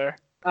influencers there.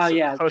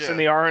 Hosting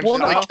the Orange.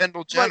 Well,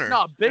 Kendall Jenner.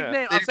 Big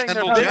name. I'm saying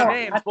they're big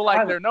names,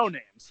 but they're no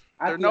names.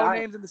 They're no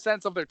names in the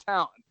sense of their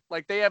talent.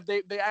 They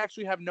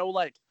actually have no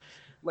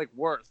like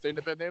worth. They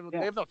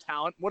have no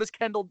talent. What does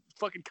Kendall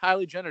fucking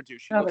Kylie Jenner do?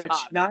 She looks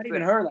hot. Not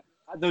even her. Like,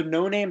 the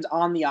no names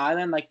on the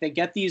island. Like they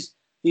get these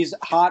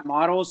hot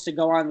models to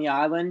go on the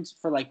island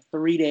for like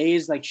 3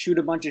 days, like shoot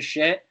a bunch of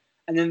shit,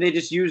 and then they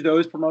just use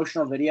those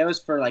promotional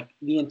videos for like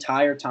the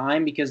entire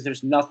time because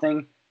there's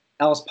nothing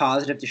else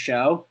positive to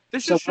show.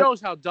 This just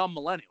shows how dumb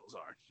millennials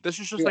are. This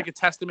is just like a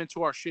testament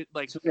to our shit.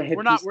 Like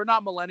we're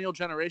not millennial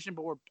generation,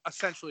 but we're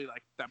essentially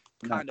like that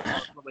kind of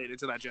related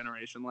to that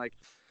generation. Like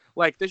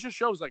this just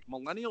shows like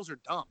millennials are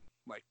dumb.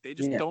 Like they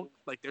just don't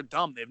like they're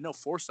dumb. They have no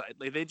foresight.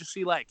 Like they just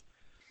see like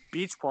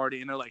beach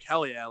party and they're like,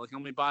 hell yeah, like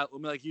let me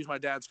like use my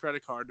dad's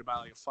credit card to buy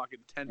like a fucking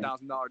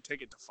 $10,000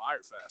 ticket to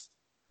Firefest.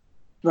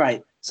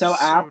 Right. So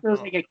after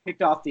they get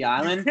kicked off the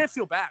island, you can't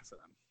feel bad for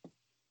them.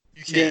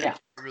 You can't. Yeah.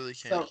 You really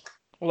can't.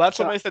 Well, that's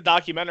what makes the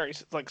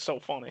documentaries like so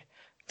funny.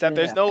 That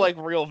there's no like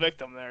real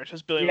victim there. It's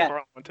just Billy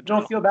McFarland went to jail.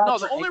 Don't feel bad. No,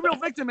 the only real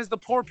victim is the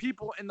poor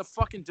people in the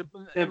fucking the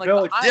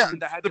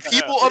island that had the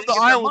people of the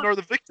island are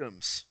the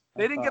victims.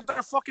 They didn't get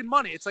their fucking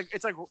money. It's like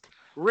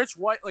rich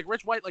white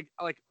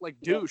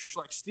douche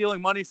like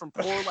stealing money from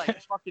poor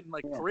like fucking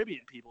like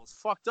Caribbean people. It's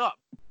fucked up.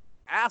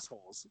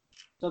 Assholes.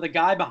 So the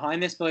guy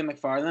behind this, Billy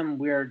McFarland,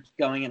 we were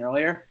going in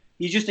earlier.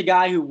 He's just a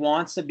guy who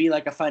wants to be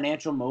like a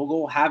financial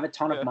mogul, have a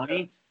ton of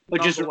money,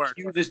 but just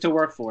refuses to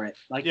work for it.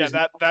 Like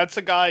that's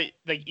a guy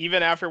like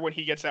even after when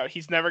he gets out,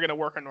 he's never gonna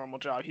work a normal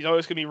job. He's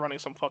always gonna be running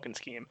some fucking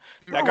scheme.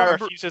 That guy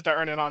refuses to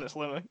earn an honest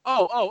living.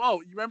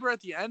 Oh! You remember at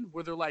the end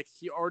where they're like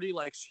he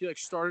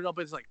started up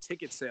his like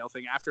ticket sale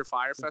thing after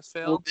Firefest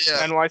failed.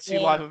 Yeah.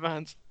 NYC live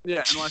events.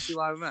 Yeah, NYC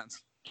live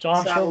events.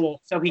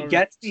 So he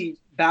gets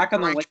back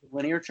on the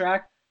linear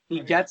track. He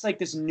gets like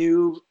this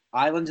new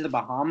island to the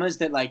Bahamas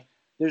that like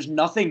there's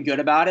nothing good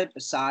about it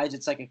besides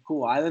it's like a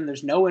cool island.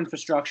 There's no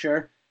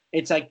infrastructure.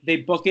 It's like they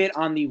book it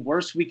on the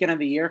worst weekend of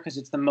the year because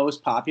it's the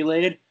most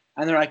populated.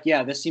 And they're like,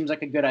 yeah, this seems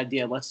like a good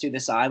idea. Let's do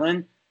this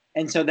island.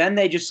 And so then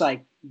they just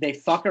like, they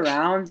fuck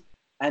around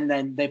and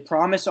then they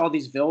promise all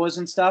these villas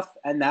and stuff.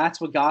 And that's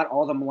what got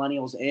all the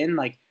millennials in.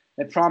 Like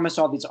they promised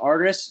all these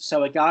artists.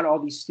 So it got all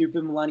these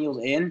stupid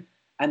millennials in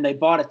and they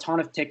bought a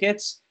ton of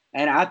tickets.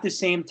 And at the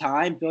same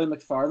time, Billy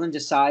McFarland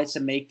decides to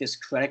make this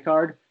credit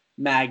card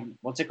he made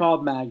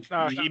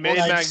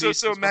Magnesis.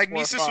 So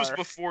Magnesis was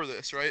before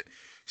this, right?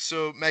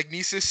 So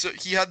Magnesis,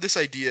 he had this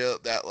idea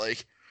that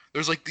like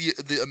there's like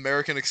the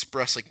American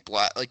Express the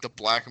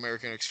black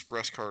American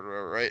Express card,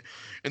 right?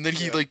 And then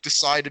he like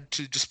decided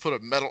to just put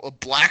a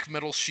black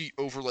metal sheet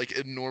over like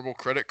a normal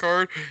credit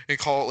card and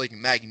call it like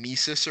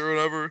Magnesis or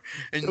whatever.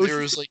 And there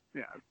was like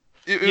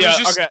it was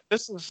just okay.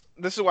 This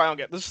is why I don't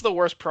get. This is the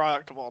worst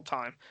product of all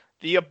time.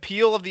 The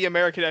appeal of the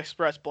American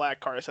Express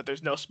black card is that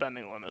there's no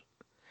spending limit.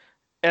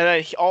 And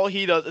then all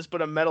he does is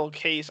put a metal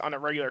case on a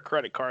regular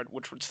credit card,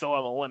 which would still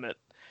have a limit.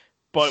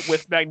 But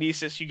with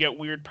Magnesis, you get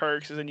weird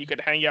perks, and then you could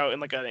hang out in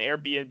like an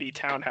Airbnb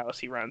townhouse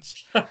he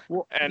rents.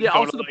 And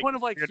also the point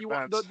of like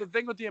the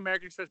thing with the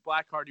American Express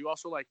Black Card, you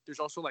also like there's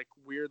also like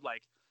weird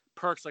like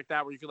perks like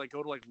that where you could like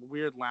go to like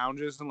weird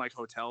lounges and like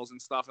hotels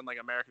and stuff and like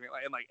American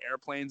and like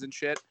airplanes and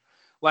shit.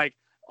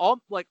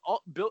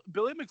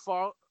 Billy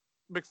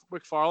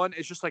McFarland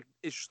is just like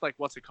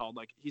what's it called?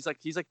 Like he's like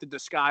the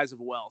disguise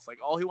of wealth. Like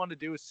all he wanted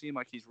to do is seem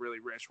like he's really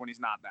rich when he's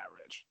not that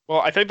rich.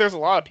 Well, I think there's a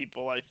lot of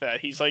people like that.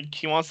 He's like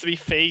he wants to be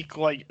fake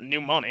like new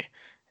money.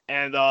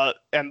 And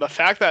the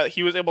fact that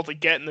he was able to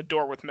get in the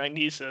door with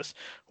Magnesis,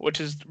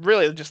 which is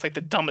really just like the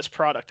dumbest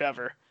product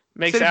ever,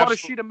 makes he bought a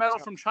sheet of metal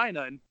from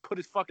China and put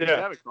his fucking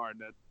debit card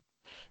in it.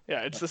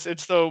 Yeah,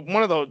 it's the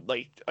one of the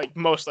like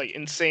most like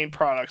insane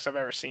products I've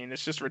ever seen.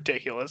 It's just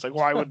ridiculous. Like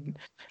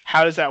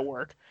how does that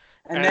work?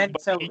 And then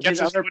so his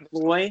other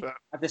ploy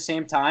at the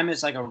same time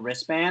is like a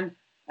wristband.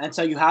 And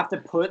so you have to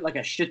put like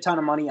a shit ton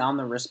of money on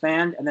the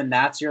wristband and then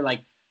that's your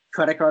like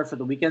credit card for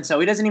the weekend. So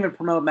he doesn't even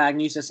promote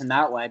Magnesis in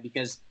that way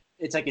because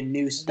it's like a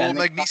new spending.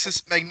 Well,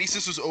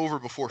 Magnesis was over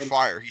before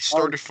Fire. He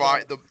started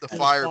the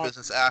Fire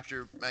business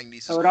after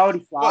Magnesis. So it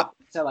already flopped.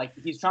 So like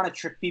he's trying to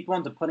trick people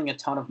into putting a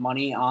ton of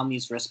money on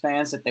these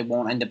wristbands that they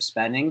won't end up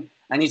spending.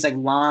 And he's like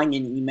lying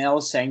in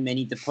emails saying they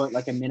need to put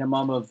like a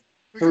minimum of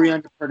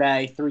 300 per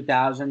day,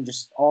 3,000,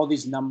 just all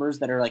these numbers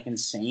that are like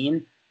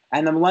insane.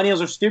 And the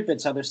millennials are stupid,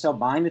 so they're still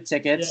buying the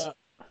tickets. Yeah.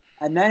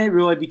 And then it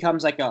really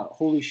becomes like a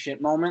holy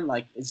shit moment.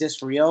 Like, is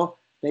this real?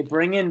 They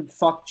bring in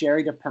Fuck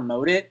Jerry to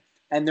promote it,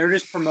 and they're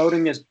just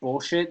promoting this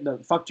bullshit. The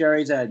Fuck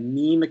Jerry's a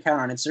meme account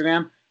on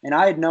Instagram, and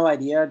I had no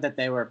idea that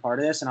they were a part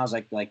of this. And I was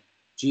like,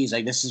 geez,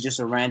 like this is just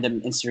a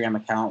random Instagram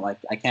account. Like,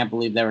 I can't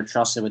believe they were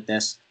trusted with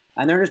this.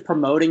 And they're just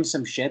promoting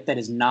some shit that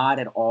is not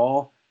at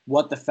all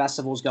what the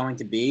festival is going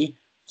to be.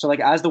 So,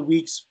 like, as the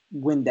weeks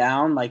went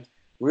down, like,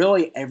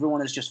 really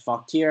everyone is just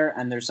fucked here.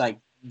 And there's, like,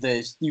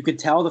 this – you could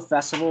tell the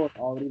festival is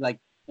already, like,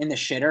 in the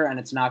shitter and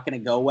it's not going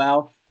to go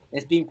well.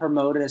 It's being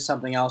promoted as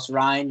something else.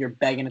 Ryan, you're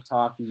begging to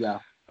talk. You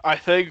go. I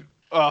think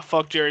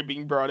Fuck Jerry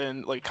being brought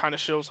in like kind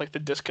of shows like the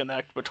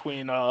disconnect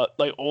between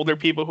like older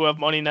people who have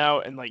money now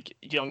and like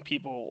young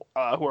people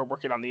who are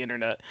working on the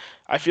internet.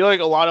 I feel like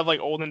a lot of like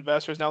old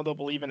investors now, they'll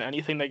believe in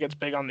anything that gets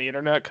big on the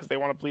internet because they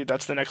want to believe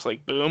that's the next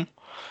like boom.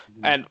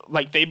 And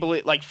like they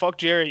believe like Fuck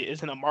Jerry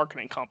isn't a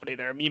marketing company,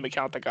 they're a meme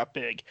account that got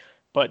big.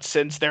 But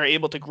since they're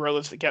able to grow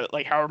this to get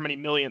like however many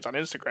millions on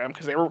Instagram,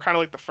 because they were kind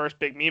of like the first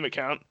big meme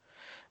account,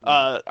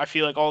 I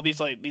feel like all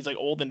these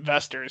old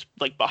investors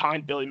like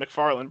behind Billy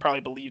McFarland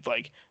probably believed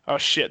like, oh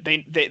shit,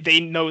 they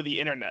know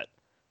the internet,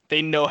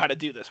 they know how to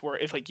do this. Where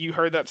if like you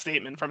heard that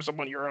statement from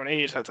someone your own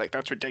age,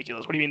 that's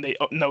ridiculous. What do you mean they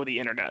know the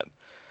internet?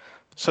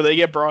 So they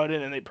get brought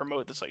in and they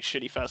promote this like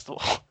shitty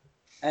festival.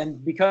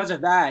 And because of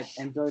that,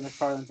 and Billy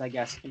McFarland's, I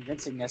guess,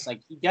 convincingness,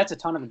 like he gets a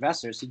ton of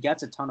investors, he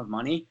gets a ton of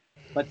money,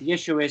 but the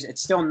issue is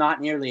it's still not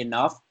nearly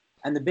enough.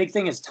 And the big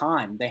thing is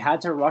time. They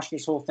had to rush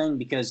this whole thing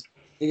because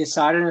they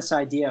decided on this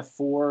idea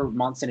 4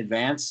 months in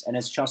advance. And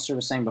as Chester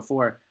was saying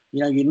before,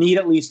 you need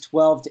at least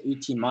 12 to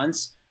 18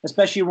 months,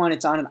 especially when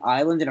it's on an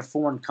island in a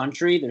foreign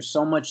country. There's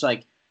so much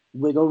like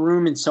wiggle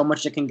room and so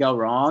much that can go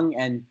wrong.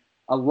 And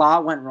a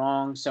lot went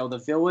wrong. So the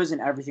villas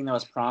and everything that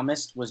was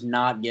promised was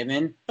not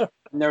given. And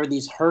there were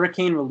these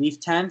hurricane relief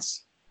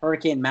tents,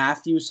 Hurricane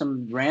Matthew,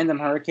 some random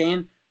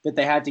hurricane that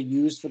they had to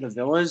use for the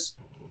villas.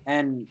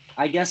 And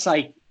I guess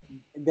like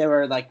there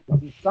were like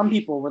some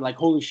people were like,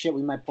 holy shit,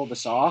 we might pull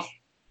this off.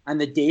 And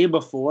the day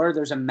before,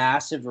 there's a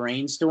massive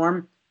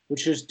rainstorm,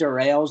 which just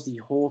derails the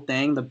whole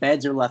thing. The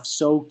beds are left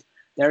soaked.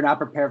 They're not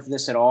prepared for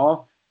this at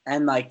all.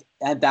 And like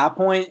at that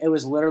point, it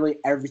was literally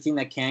everything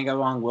that can go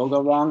wrong will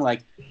go wrong.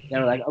 Like they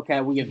were like,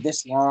 okay, we have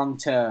this long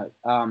to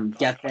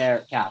get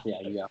there. Cap, yeah,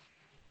 you go.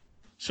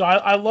 So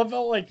I love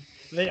how like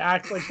they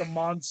act like the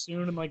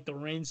monsoon and like the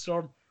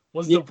rainstorm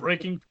was the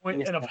breaking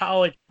point, and of how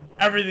like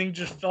everything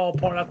just fell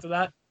apart after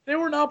that. They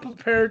were not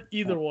prepared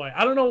either way.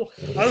 I don't know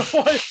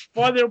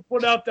why they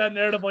put out that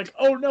narrative like,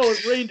 oh no,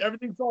 it rained,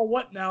 everything's all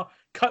wet now.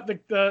 Cut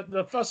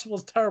the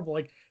festival's terrible.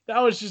 Like that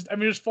was just, I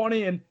mean, it was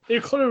funny, and they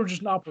clearly were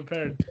just not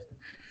prepared.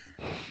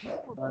 I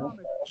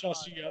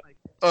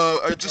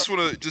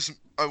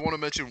want to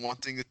mention one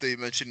thing that they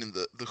mentioned in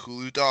the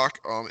Hulu doc.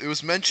 It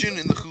was mentioned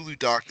in the Hulu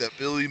doc that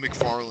Billy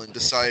McFarland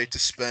decided to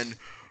spend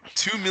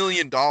 $2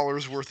 million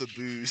worth of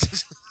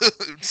booze.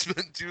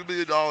 Spent $2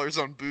 million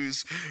on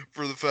booze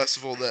for the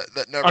festival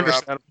that never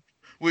happened.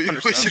 Which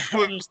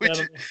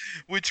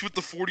with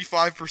the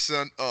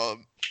 45%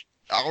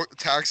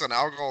 tax on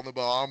alcohol in the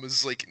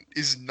Bahamas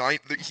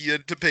he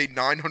had to pay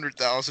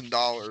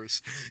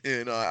 $900,000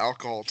 in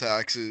alcohol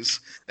taxes,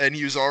 and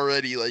he was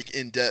already like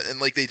in debt, and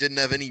like they didn't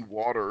have any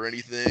water or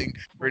anything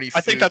or any food.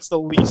 I think that's the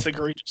least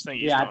egregious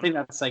thing. I think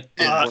that's like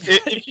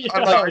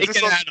it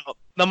can add up.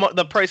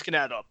 The price can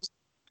add up.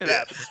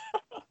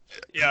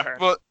 Yeah.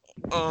 But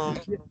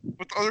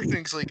with other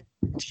things, like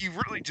he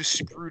really just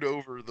screwed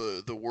over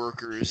the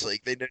workers.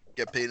 Like they didn't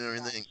get paid and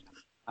everything.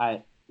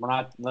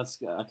 Let's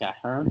go. Okay,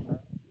 Herm.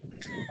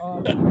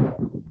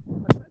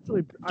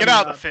 Get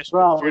out of the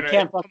fishbowl. Bro, we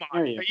can't fucking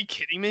hear you. Are you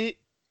kidding me?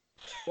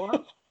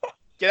 What?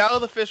 Get out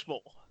of the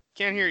fishbowl.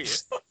 Can't hear you.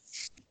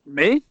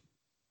 Me?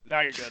 Now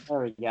you're good.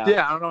 There we go.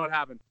 Yeah, I don't know what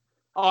happened.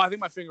 Oh, I think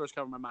my finger was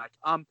covering my mic.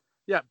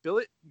 Yeah,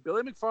 Billy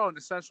McFarland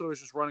essentially was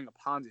just running a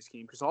Ponzi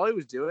scheme because all he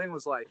was doing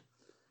was like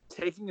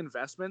taking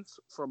investments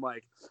from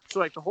like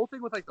the whole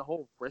thing with like the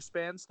whole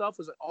wristband stuff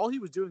was like all he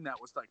was doing that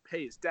was like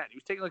pay his debt. He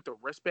was taking like the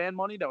wristband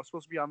money that was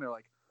supposed to be on their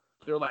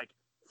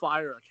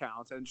fire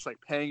accounts and just like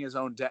paying his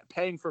own debt,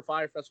 paying for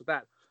Firefest with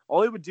that.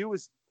 All he would do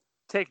was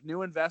take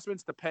new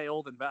investments to pay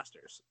old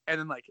investors, and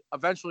then like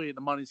eventually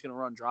the money's gonna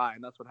run dry,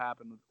 and that's what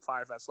happened with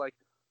Firefest. Like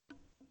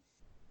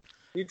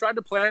he tried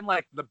to plan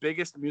like the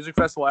biggest music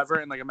festival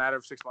ever in like a matter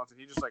of 6 months, and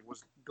he just like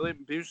was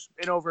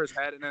in over his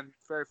head. And then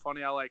it's very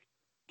funny how like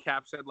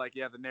Cap said like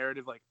the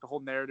narrative, like the whole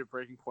narrative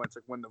breaking points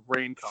like when the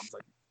rain comes.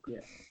 Like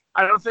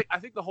I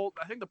think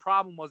the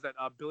problem was that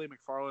Billy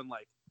McFarland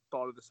like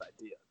thought of this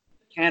idea.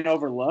 Can't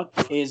overlook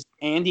is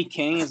Andy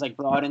King is like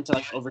brought into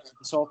like oversee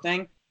this whole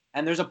thing,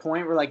 and there's a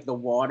point where like the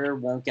water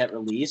won't get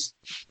released,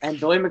 and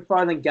Billy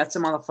McFarland gets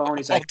him on the phone.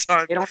 He's like,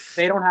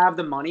 they don't have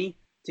the money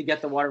to get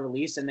the water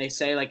released, and they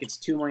say like it's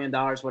 $2 million,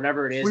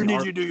 whatever it is. We need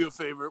you to do you a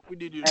favor. We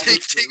need you to take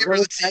it for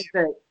the team.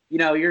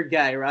 You're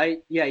gay,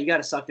 right? Yeah, you got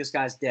to suck this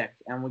guy's dick,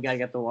 and we got to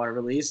get the water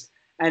released.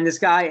 And this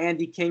guy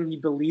Andy King, he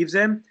believes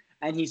him,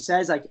 and he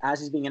says like as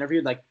he's being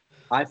interviewed, like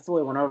I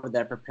fully went over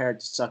there prepared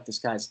to suck this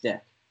guy's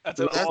dick. That's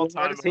an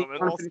all-time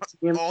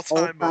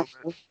moment.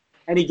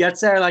 And he gets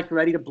there like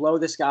ready to blow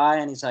this guy,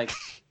 and he's like,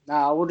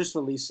 "Nah, we'll just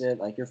release it.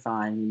 Like you're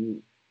fine."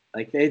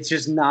 Like it's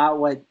just not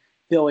what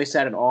Billy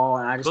said at all.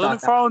 And I just Billy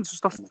McFarland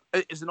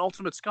is an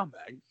ultimate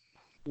scumbag.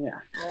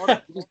 Yeah,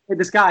 he just made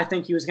this guy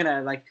think he was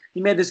gonna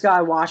he made this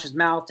guy wash his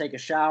mouth, take a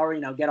shower,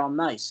 get all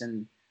nice,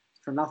 and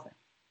for nothing.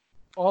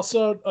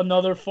 Also,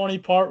 another funny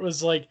part was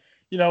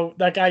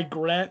that guy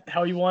Grant,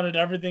 how he wanted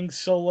everything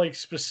so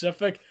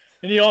specific.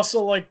 And he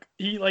also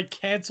he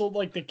canceled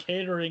the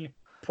catering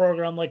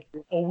program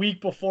a week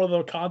before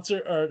the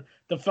concert or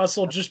the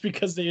festival just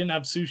because they didn't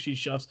have sushi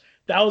chefs.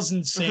 That was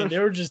insane. They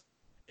were just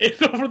in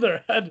over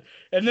their head,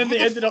 and then they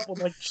ended up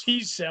with like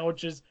cheese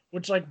sandwiches,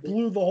 which like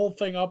blew the whole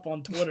thing up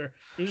on Twitter.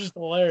 It was just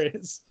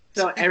hilarious.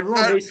 So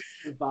everyone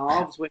basically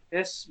involved with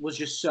this was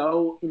just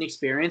so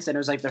inexperienced, and it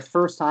was like their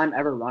first time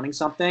ever running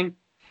something.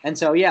 And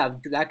so yeah,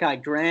 that guy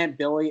Grant,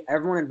 Billy,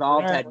 everyone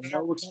involved had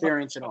no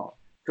experience at all.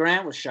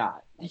 Grant was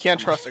shot. You can't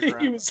trust a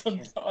Grant. He was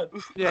undone.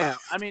 Yeah,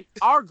 I mean,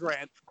 our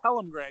Grant,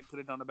 Pelham Grant, could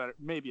have done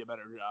maybe a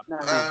better job.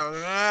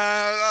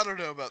 I don't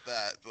know about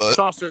that, but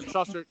Chaucer,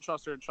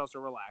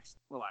 relax,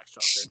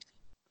 Chaucer.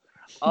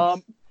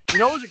 You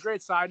know, it was a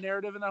great side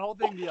narrative in that whole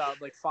thing. The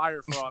like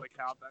fire fraud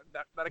account.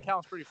 That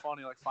account's pretty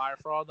funny. Like fire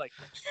fraud. Like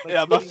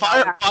yeah, the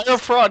fire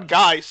fraud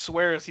guy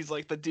swears he's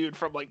like the dude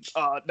from like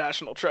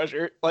National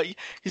Treasure. Like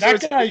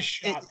that guy's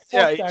shot.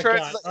 Yeah, he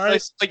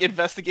tries like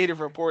investigative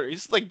reporter.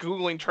 He's like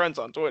googling trends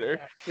on Twitter.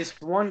 This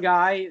one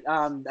guy,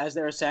 as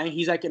they were saying,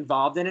 he's like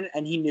involved in it,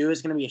 and he knew it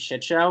was gonna be a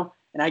shit show.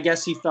 And I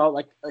guess he felt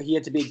like he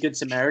had to be a good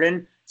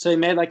Samaritan, so he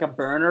made like a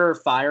burner or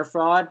fire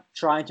fraud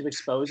trying to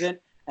expose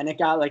it, and it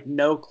got like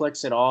no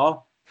clicks at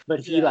all.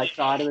 But he like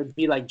thought it would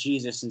be like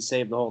Jesus and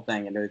save the whole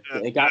thing, and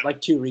it got like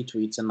 2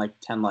 retweets and like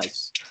 10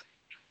 likes.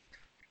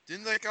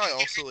 Didn't that guy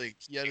also like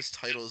he had his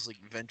title as like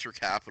venture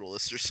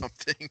capitalist or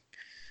something?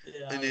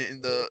 Yeah.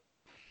 In the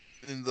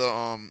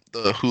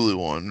Hulu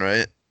one,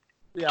 right?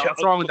 Yeah,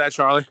 what's wrong with that,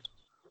 Charlie?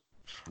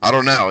 I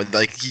don't know.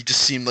 Like he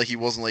just seemed like he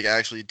wasn't like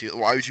actually.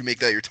 Why would you make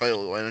that your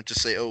title? Why not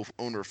just say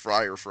owner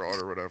Fryer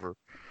fraud or whatever?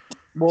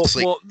 Well,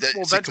 like,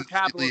 venture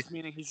capitalist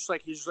meaning he's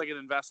just like an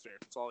investor.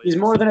 That's all he's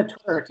more than a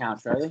Twitter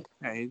account, Charlie.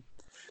 Hey,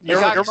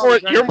 you're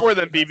more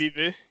than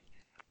BBB.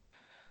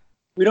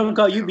 We don't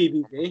call you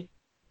BBB. We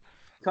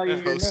call you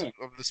your host name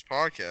of this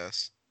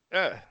podcast.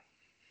 Yeah,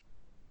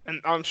 and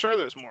I'm sure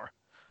there's more.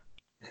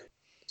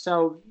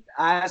 So,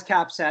 as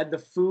Cap said, the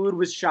food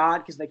was shot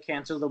because they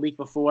canceled the week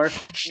before.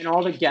 And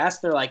all the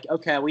guests, they're like,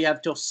 okay, we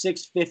have till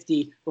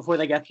 6:50 before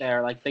they get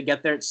there. Like, they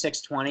get there at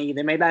 6:20.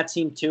 They made that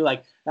seem too,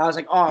 like, I was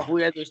like, oh, if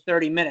we had those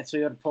 30 minutes, we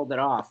would have pulled it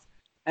off.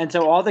 And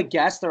so all the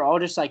guests, they're all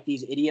just like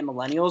these idiot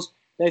millennials.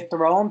 They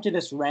throw them to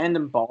this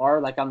random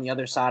bar, like, on the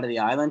other side of the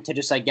island to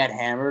just, like, get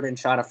hammered and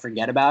try to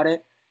forget about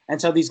it.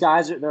 And so these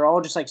guys, they're all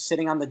just, like,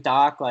 sitting on the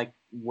dock, like,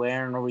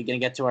 when are we going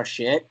to get to our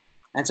shit?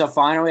 And so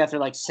finally, after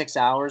like 6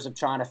 hours of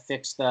trying to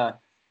fix the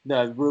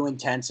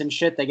ruined tents and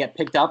shit, they get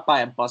picked up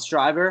by a bus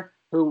driver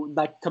who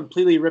like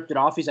completely ripped it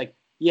off. He's like,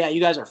 "Yeah, you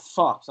guys are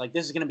fucked. Like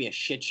this is gonna be a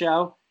shit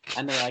show."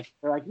 And they're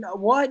like, "No,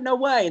 what? No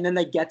way!" And then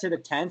they get to the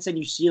tents and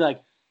you see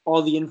like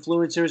all the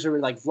influencers who are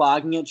like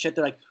vlogging it and shit.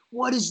 They're like,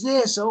 "What is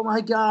this? Oh my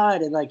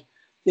god!" And like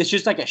it's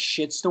just like a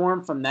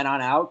shitstorm from then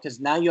on out because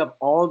now you have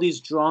all these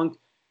drunk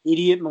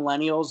idiot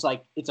millennials.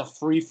 Like it's a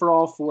free for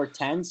all for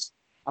tents.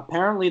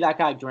 Apparently that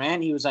guy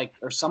Grant, he was like,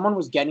 or someone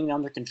was getting it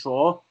under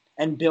control,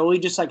 and Billy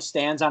just like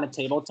stands on a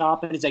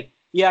tabletop and he's like,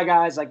 "Yeah,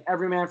 guys, like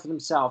every man for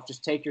themselves,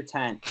 just take your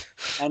tent."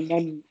 And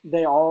then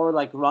they all are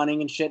like running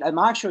and shit. I'm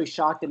actually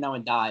shocked that no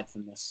one died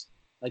from this,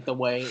 like the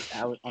way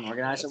how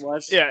unorganized it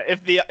was. Yeah,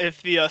 if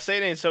the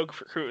St. Ain't So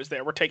crew is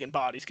there, we're taking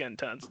bodies, getting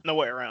tents. No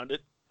way around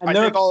it. And I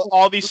think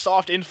all these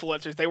soft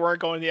influencers, they weren't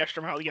going the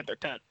extra mile to get their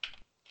tent.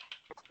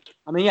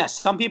 I mean, yes,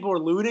 some people were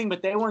looting,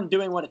 but they weren't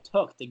doing what it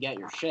took to get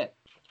your shit.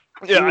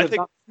 Yeah, I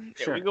think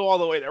we go all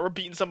the way there. We're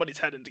beating somebody's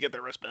head in to get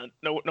their wristband.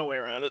 No way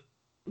around it.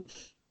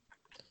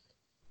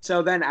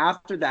 So then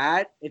after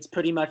that, it's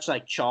pretty much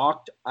like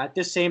chalked. At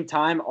the same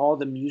time, all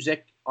the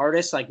music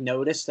artists like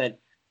notice that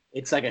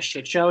it's like a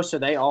shit show, so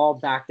they all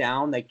back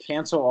down. They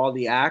cancel all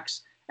the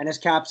acts. And as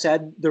Cap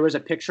said, there was a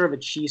picture of a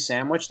cheese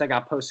sandwich that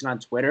got posted on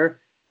Twitter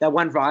that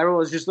went viral. It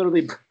was just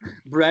literally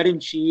bread and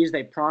cheese.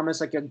 They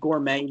promised like a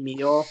gourmet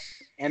meal,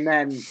 and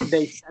then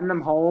they send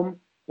them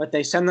home. But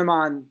they send them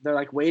on, they're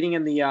like waiting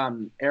in the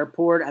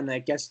airport and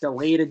it gets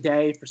delayed a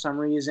day for some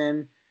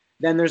reason.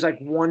 Then there's like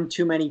one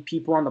too many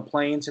people on the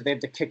plane, so they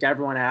have to kick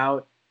everyone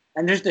out.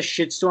 And there's the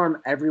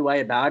shitstorm every way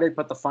about it.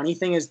 But the funny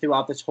thing is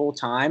throughout this whole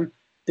time,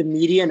 the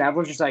media and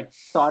everyone just like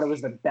thought it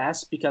was the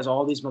best because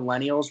all these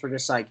millennials were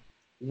just like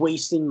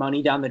wasting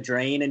money down the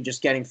drain and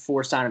just getting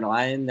forced on an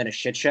island than a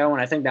shit show.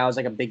 And I think that was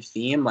like a big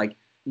theme. Like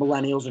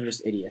millennials are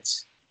just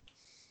idiots.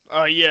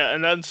 Yeah,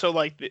 and then so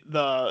like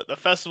the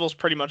festival's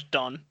pretty much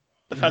done.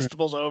 The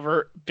festival's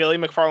over. Billy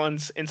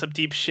McFarland's in some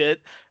deep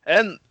shit,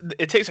 and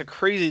it takes a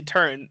crazy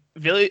turn.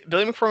 Billy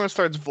McFarland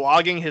starts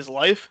vlogging his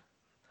life.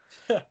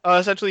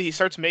 Essentially, he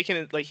starts making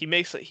it like he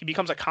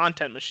becomes a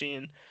content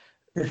machine,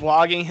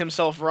 vlogging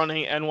himself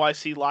running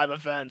NYC live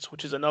events,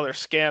 which is another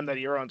scam that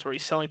he runs, where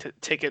he's selling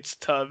tickets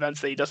to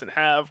events that he doesn't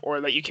have or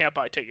that you can't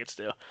buy tickets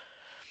to.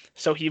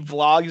 So he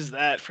vlogs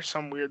that for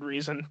some weird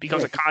reason,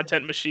 becomes a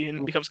content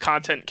machine, becomes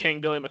content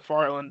king Billy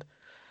McFarland.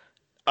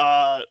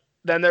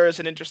 Then there is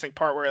an interesting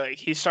part where like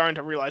he's starting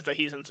to realize that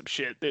he's in some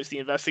shit. There's the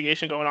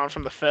investigation going on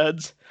from the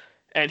feds,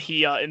 and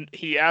he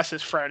asks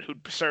his friend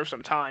who'd served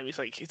some time. He's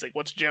like,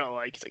 "What's jail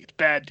like?" He's like, "It's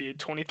bad, dude.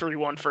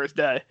 23-1 first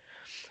day."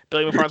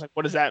 Billy McFarland's like,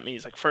 "What does that mean?"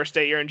 He's like, "First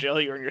day you're in jail,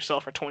 you're in your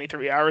cell for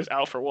 23 hours,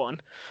 out for 1."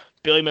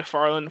 Billy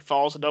McFarland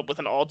follows it up with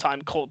an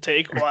all-time cold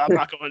take. "Well, I'm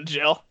not going to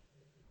jail."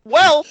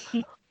 Well,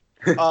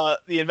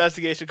 the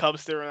investigation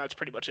comes through, and that's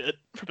pretty much it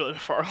for Billy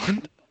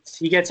McFarland.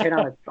 He gets hit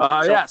on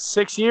a. Yeah,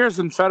 6 years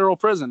in federal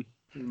prison,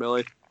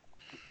 Billy.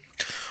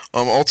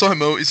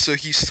 All-time so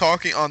he's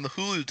talking on the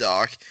Hulu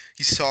doc.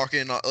 He's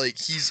talking like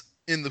he's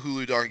in the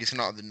Hulu doc. He's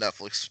not the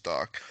Netflix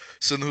doc.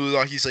 So in the Hulu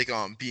doc, he's like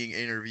being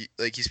interviewed.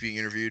 Like he's being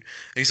interviewed,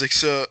 and he's like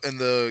and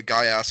the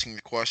guy asking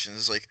the questions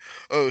is like,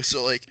 oh,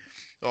 so like,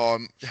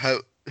 how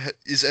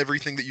is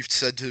everything that you've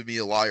said to me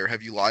a lie, or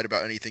have you lied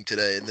about anything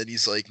today? And then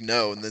he's like,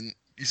 no. And then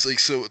he's like,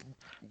 so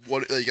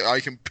what? Like I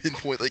can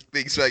pinpoint like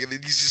things back, and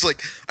then he's just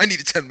like, I need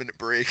a 10-minute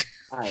break.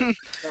 All right,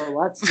 so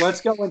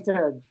let's go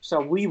into.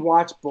 So we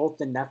watched both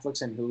the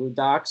Netflix and Hulu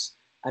docs,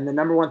 and the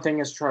number one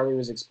thing, as Charlie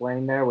was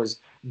explaining there, was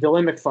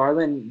Billy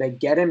McFarland. They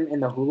get him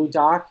in the Hulu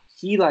doc.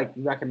 He like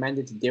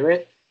recommended to do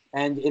it,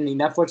 and in the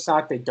Netflix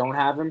doc they don't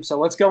have him. So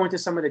let's go into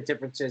some of the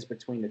differences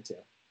between the two.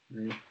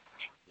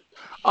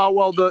 Mm-hmm.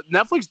 Well, the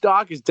Netflix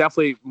doc is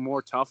definitely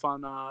more tough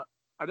on.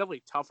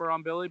 Definitely tougher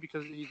on Billy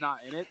because he's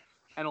not in it,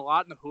 and a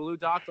lot in the Hulu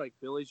doc, like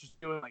Billy's just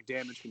doing like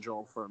damage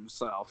control for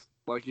himself.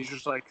 Like he's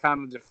just like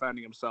kind of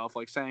defending himself,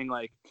 like saying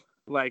like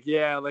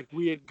yeah, like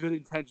we had good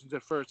intentions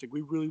at first, like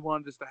we really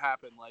wanted this to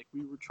happen, like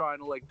we were trying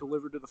to like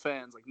deliver to the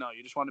fans. Like no,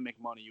 you just want to make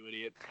money, you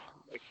idiot.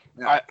 Like,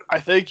 yeah. I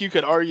think you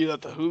could argue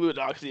that the Hulu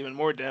doc is even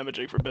more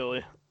damaging for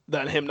Billy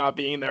than him not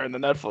being there in the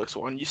Netflix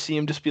one. You see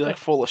him just be like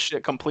full of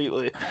shit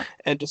completely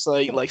and just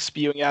like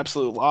spewing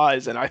absolute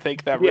lies, and I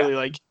think that really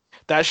like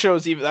that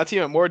shows that's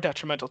even more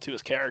detrimental to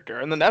his character.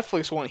 In the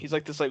Netflix one, he's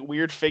like this like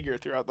weird figure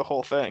throughout the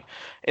whole thing.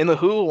 In the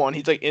Hulu one,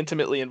 he's like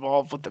intimately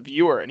involved with the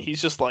viewer, and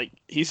he's just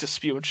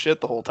spewing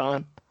shit the whole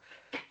time.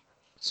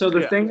 So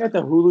the thing that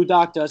the Hulu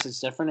doc does is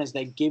different is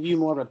they give you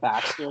more of a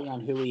backstory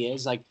on who he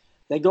is. Like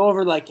they go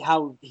over like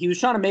how he was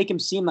trying to make him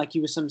seem like he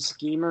was some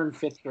schemer in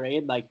 5th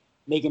grade, like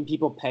making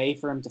people pay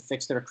for him to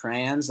fix their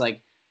crayons.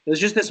 Like it was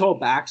just this whole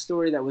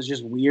backstory that was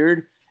just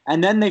weird.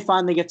 And then they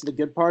finally get to the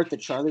good part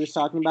that Charlie was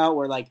talking about,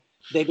 where like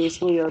they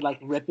basically are like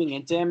ripping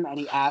into him, and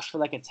he asks for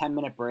like a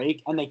 10-minute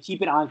break, and they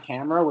keep it on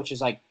camera, which is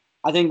like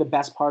I think the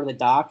best part of the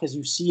doc, because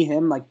you see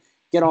him like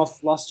get all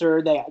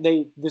flustered.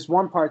 They this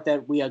one part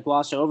that we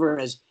gloss over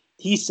is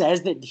he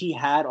says that he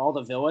had all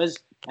the villas,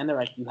 and they're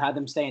like, you had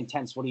them stay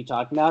intense. What are you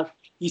talking about?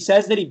 He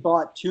says that he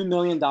bought $2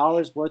 million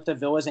worth of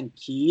villas and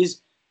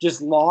keys,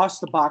 just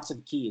lost the box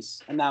of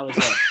keys, and that was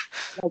it.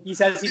 Like he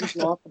says he just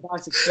lost the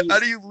box of keys. How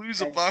do you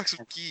lose a box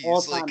of keys?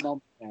 All-time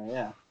moment there,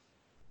 yeah.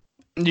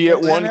 You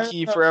get one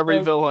key for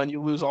every villa, and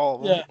you lose all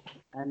of them.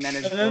 Yeah. And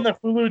then the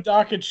Hulu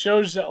doc, it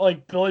shows that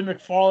like Billy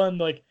McFarland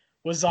like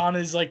was on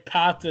his like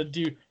path to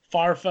do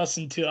Firefest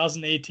in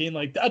 2018.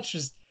 Like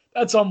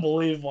that's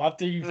unbelievable.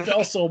 After you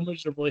fell so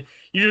miserably,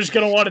 you're just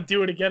gonna want to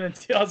do it again in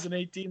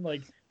 2018.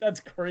 Like that's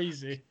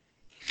crazy.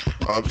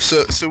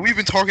 So we've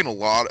been talking a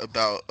lot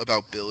about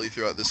Billy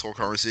throughout this whole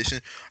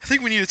conversation. I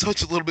think we need to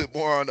touch a little bit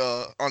more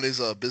on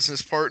his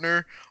business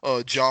partner,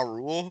 Ja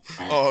Rule.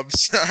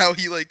 How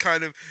he like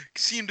kind of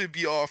seemed to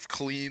be off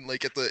clean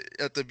like at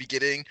the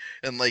beginning,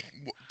 and like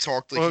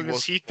talked like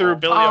he threw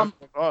Billy under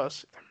the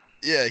bus.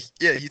 Yeah,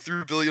 he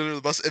threw Billy under the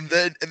bus, and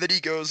then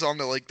he goes on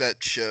to like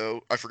that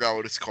show. I forgot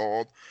what it's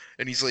called,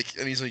 and he's like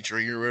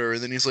drinking or whatever,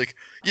 and then he's like,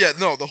 yeah,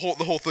 no, the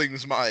whole thing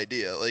was my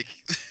idea, like.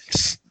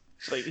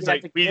 He's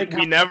like,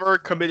 we never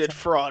committed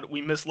fraud.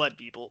 We misled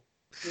people.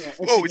 Yeah,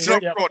 it's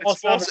not fraud. It's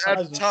false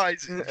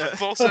advertising.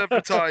 False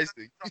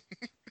advertising.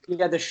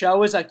 Yeah, the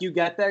show is like you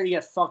get there, you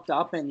get fucked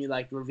up, and you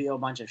like reveal a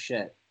bunch of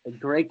shit. A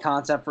great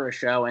concept for a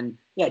show, and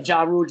yeah,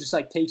 Ja Rule just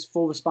like takes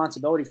full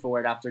responsibility for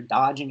it after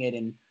dodging it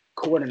in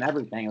court and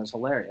everything. It was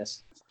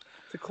hilarious.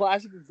 It's a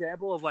classic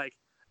example of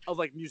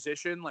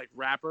musician, like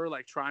rapper,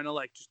 like trying to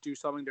like just do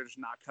something they're just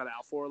not cut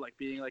out for, like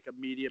being like a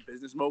media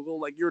business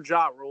mogul. Like you're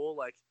Ja Rule,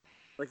 like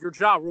you're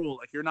Ja Rule,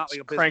 like you're not like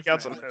a crank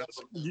out man. some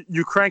hits.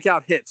 You crank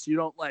out hits. You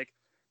don't like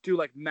do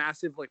like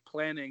massive like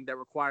planning that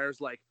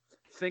requires like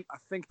a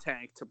think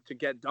tank to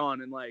get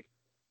done, and like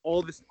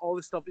all this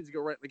stuff needs to go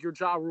right. Like you're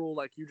Ja Rule,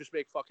 like you just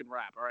make fucking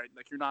rap, all right?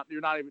 Like you're not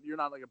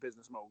like a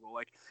business mogul.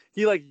 Like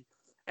he like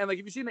and like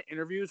if you see in the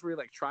interviews where he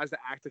like tries to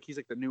act like he's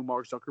like the new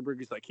Mark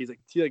Zuckerberg,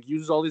 he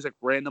uses all these like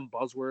random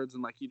buzzwords,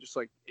 and like he just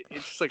like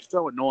it's just like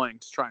so annoying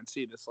to try and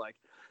see this like.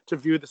 To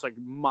view this like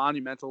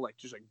monumental, like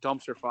just like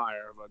dumpster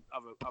fire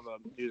of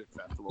a music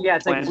festival. Yeah,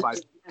 it's like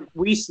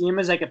we see him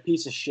as like a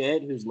piece of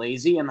shit who's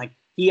lazy, and like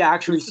he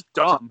actually he's just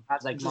dumb.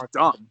 Has like just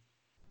dumb.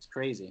 It's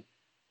crazy.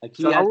 Like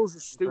Ja Rule's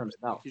just stupid.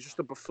 He's just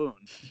a buffoon.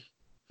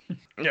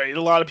 Yeah, a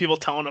lot of people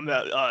telling him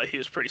that he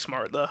was pretty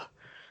smart though,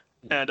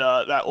 and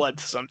that led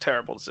to some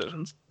terrible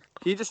decisions.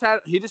 He just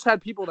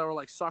had people that were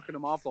like sucking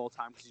him off the whole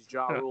time because he's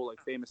Ja Rule,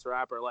 like famous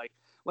rapper. Like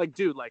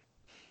dude, like.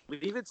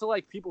 Leave it to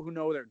like people who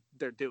know what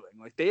they're doing.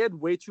 Like they had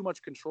way too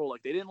much control.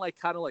 Like they didn't like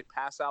kind of like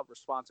pass out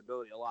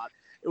responsibility a lot.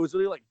 It was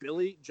really like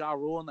Billy, Ja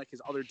Rule, and like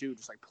his other dude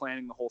just like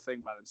planning the whole thing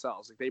by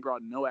themselves. Like they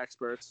brought no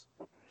experts,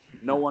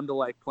 no one to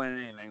like plan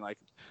anything. Like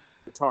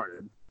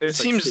retarded. It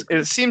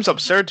seems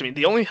absurd to me.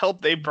 The only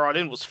help they brought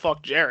in was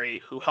Fuck Jerry,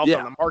 who helped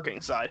on the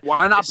marketing side.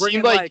 Why not bring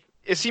in like?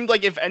 It seemed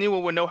like if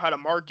anyone would know how to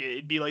market,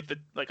 it'd be like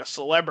a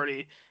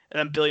celebrity, and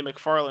then Billy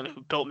McFarland,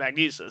 who built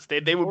Magnesis.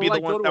 They would be the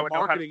ones that would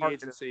know how to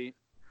market. Agency.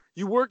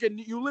 You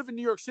live in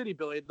New York City,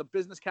 Billy, the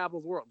business capital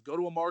of the world. Go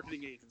to a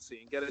marketing agency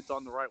and get it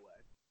done the right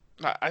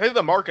way. I think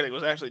the marketing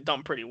was actually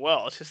done pretty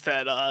well. It's just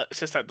that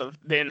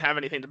they didn't have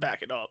anything to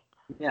back it up.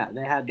 Yeah,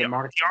 they had the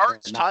marketing. The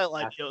art style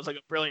idea was like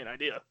a brilliant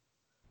idea.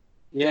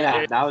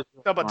 Yeah, that was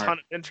up a ton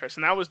of interest,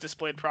 and that was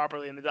displayed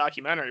properly in the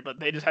documentary. But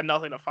they just had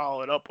nothing to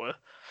follow it up with.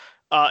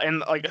 And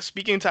like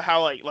speaking to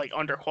how like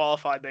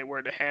underqualified they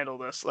were to handle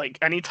this, like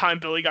anytime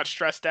Billy got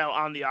stressed out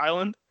on the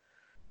island,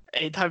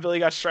 he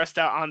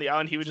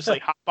would just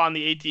like hop on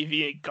the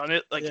ATV and gun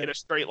it, like hit a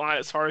straight line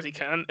as far as he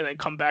can, and then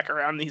come back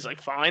around and he's like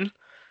fine.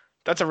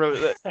 That's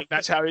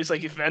that's how he's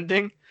like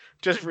venting.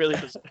 Just really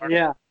bizarre.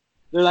 Yeah.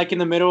 They're like in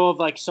the middle of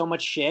like so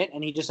much shit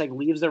and he just like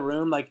leaves the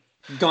room, like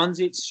guns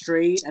it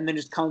straight and then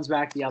just comes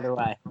back the other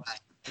way.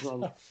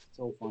 So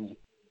funny.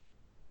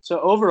 So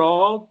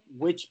overall,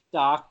 which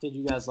doc did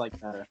you guys like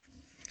better?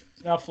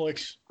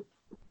 Netflix.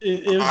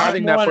 I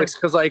think Netflix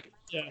because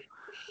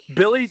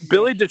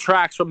Billy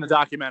detracts from the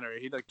documentary.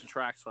 He like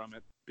detracts from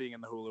it being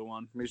in the Hulu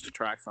one. He just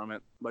detracts from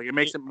it. Like it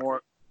makes it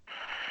more.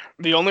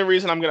 The only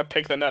reason I'm gonna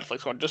pick the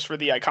Netflix one just for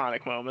the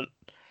iconic moment,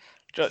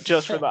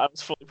 just for that I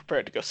was fully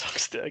prepared to go suck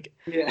stick.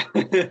 Yeah,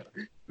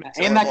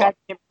 and that guy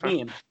became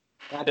a meme.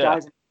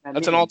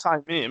 That's an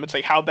all-time meme. It's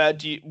like how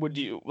bad would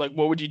you what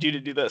would you do to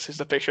do this? Is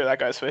the picture of that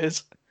guy's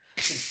face.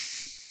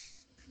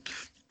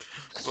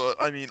 But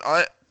I mean,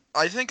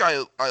 I think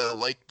I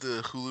like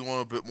the Hulu one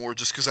a bit more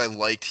just because I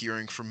liked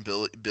hearing from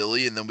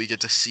Billy, and then we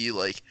get to see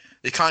like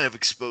it kind of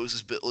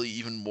exposes Billy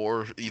even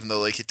more, even though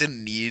like it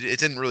didn't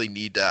really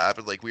need to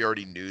happen. Like we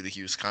already knew that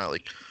he was kind of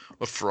like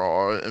a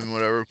fraud and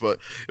whatever, but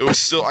I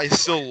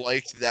still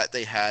liked that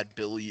they had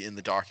Billy in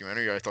the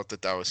documentary. I thought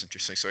that was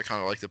interesting, so I kind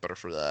of liked it better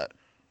for that.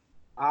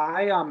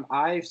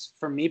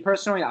 For me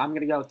personally, I'm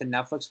gonna go with the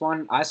Netflix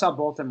one. I saw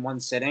both in one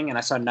sitting, and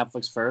I saw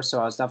Netflix first, so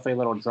I was definitely a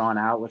little drawn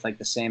out with like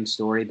the same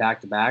story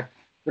back to back.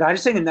 But I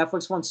just think the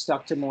Netflix one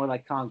stuck to more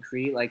like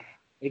concrete. Like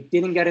it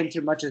didn't get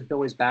into much of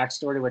Billy's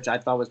backstory, which I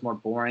thought was more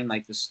boring.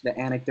 Like the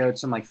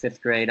anecdotes from like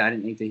 5th grade, I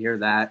didn't need to hear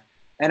that.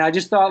 And I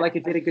just thought like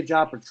it did a good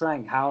job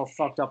portraying how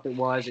fucked up it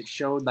was. It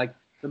showed like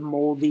the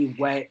moldy,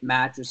 wet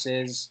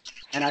mattresses,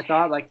 and I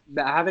thought like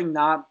having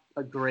not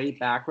a great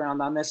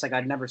background on this, like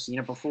I'd never seen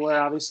it before.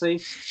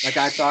 Obviously, like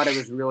I thought it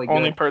was really good.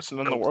 Only person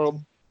in the world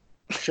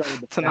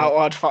to not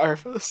watch Fire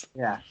Fist.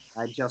 Yeah,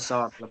 I just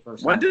saw it for the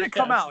first time. When did it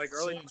come out? Like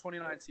early in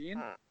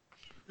 2019?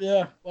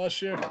 Yeah,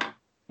 last year.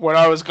 What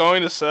I was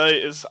going to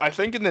say is I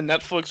think in the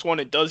Netflix one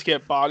it does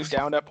get bogged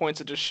down at points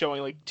of just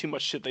showing like too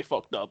much shit they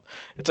fucked up.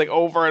 It's like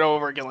over and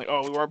over again like,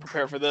 oh, we weren't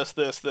prepared for this.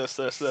 In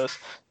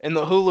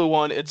the Hulu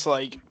one, it's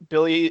like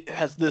Billy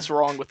has this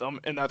wrong with him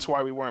and that's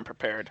why we weren't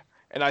prepared.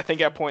 And I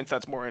think at points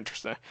that's more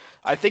interesting.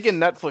 I think in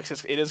Netflix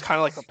it is kind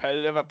of like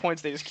repetitive at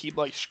points. They just keep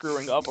like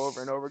screwing up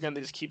over and over again.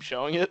 They just keep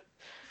showing it.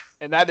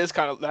 And that is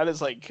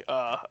like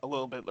a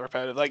little bit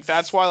repetitive. Like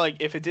that's why like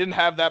if it didn't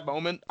have that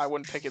moment, I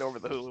wouldn't pick it over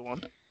the Hulu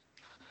one.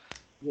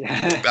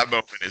 Yeah. That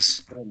moment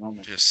is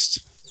just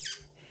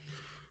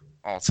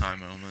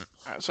all-time moment.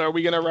 All right, so are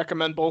we gonna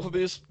recommend both of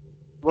these?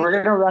 We're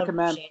gonna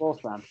recommend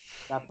both of them.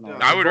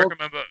 Definitely. I would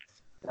recommend both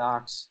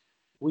docs.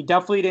 We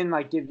definitely didn't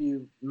like give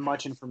you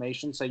much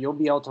information, so you'll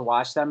be able to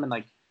watch them and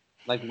like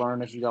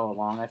learn as you go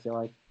along. I feel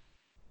like.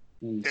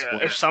 Yeah,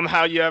 if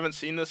somehow you haven't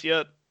seen this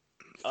yet,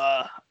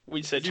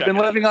 we'd say check. You've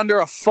been living under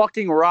a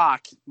fucking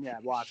rock. Yeah,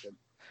 watch it.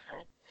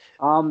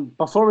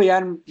 Before we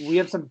end, we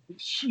have some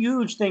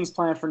huge things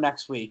planned for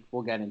next week.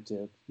 We'll get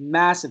into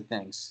massive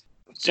things.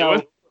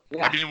 So,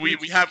 yeah. I mean,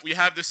 we have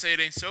the Say It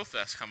Ain't So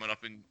Fest coming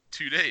up in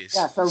 2 days.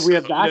 Yeah, so we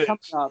have that coming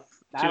up.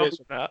 2 days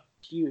from now.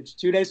 Huge.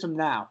 2 days from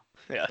now.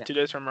 Yeah, 2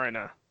 days from right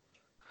now.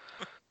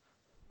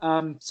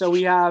 So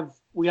we have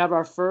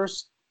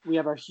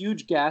our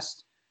huge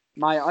guest,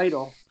 my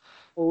idol,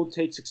 Old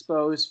Takes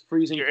Exposed,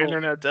 freezing. Your cold.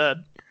 internet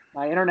dad.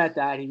 My internet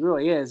dad, he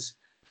really is.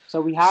 So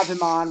we have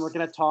him on. We're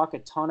going to talk a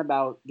ton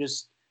about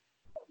just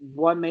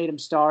what made him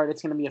start.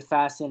 It's going to be a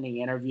fascinating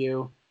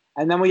interview.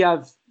 And then we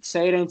have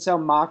Say It Ain't So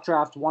Mock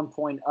Draft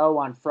 1.0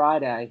 on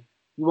Friday.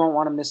 You won't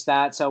want to miss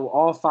that. So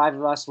all 5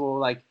 of us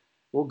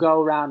we'll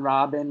go round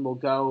robin. We'll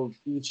go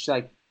each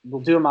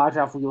we'll do a mock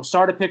draft. We'll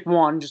start at pick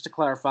 1, just to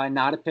clarify,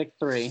 not at pick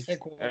 3. I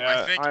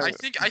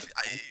think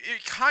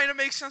it kind of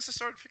makes sense to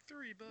start at pick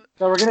 3, but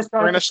so we're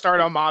gonna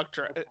start on mock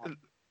draft.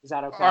 Is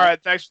that okay? All right,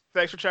 thanks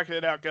for checking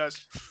it out,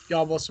 guys.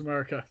 God bless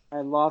America. All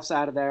right, Loft's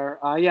out of there.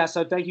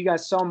 So thank you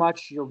guys so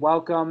much. You're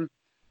welcome.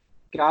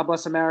 God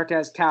bless America,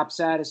 as Cap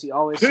said, as he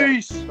always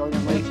Peace. says.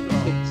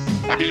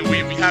 I mean,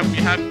 we have.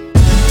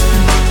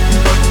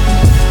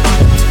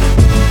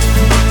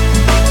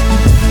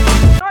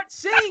 Start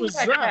singing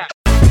that.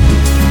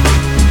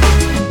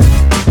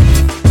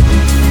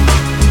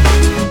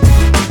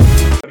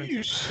 What do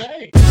you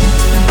say?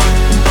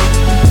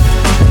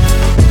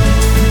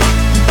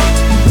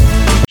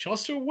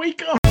 Chester,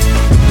 wake up!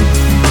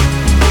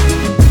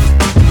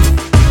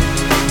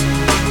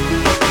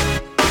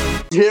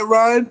 Hit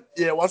Ryan?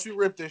 Yeah, watch me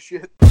rip this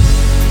shit.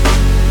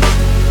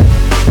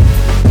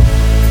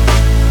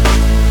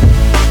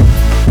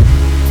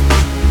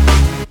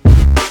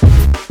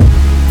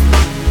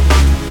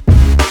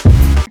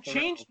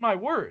 changed my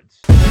words.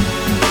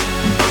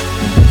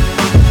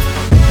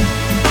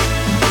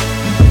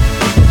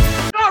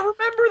 Not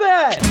remember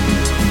that.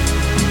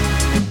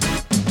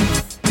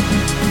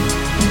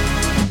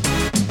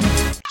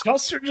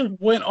 Chester just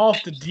went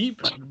off the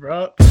deep end,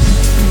 bro.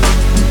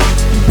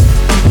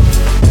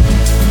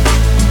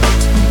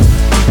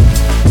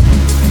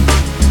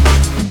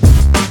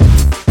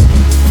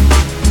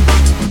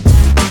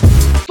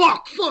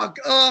 Fuck.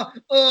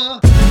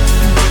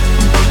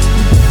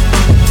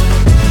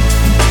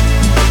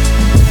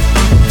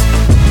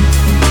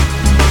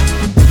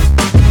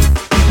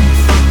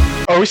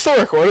 Are we still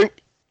recording?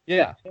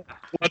 Yeah.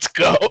 Let's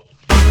go.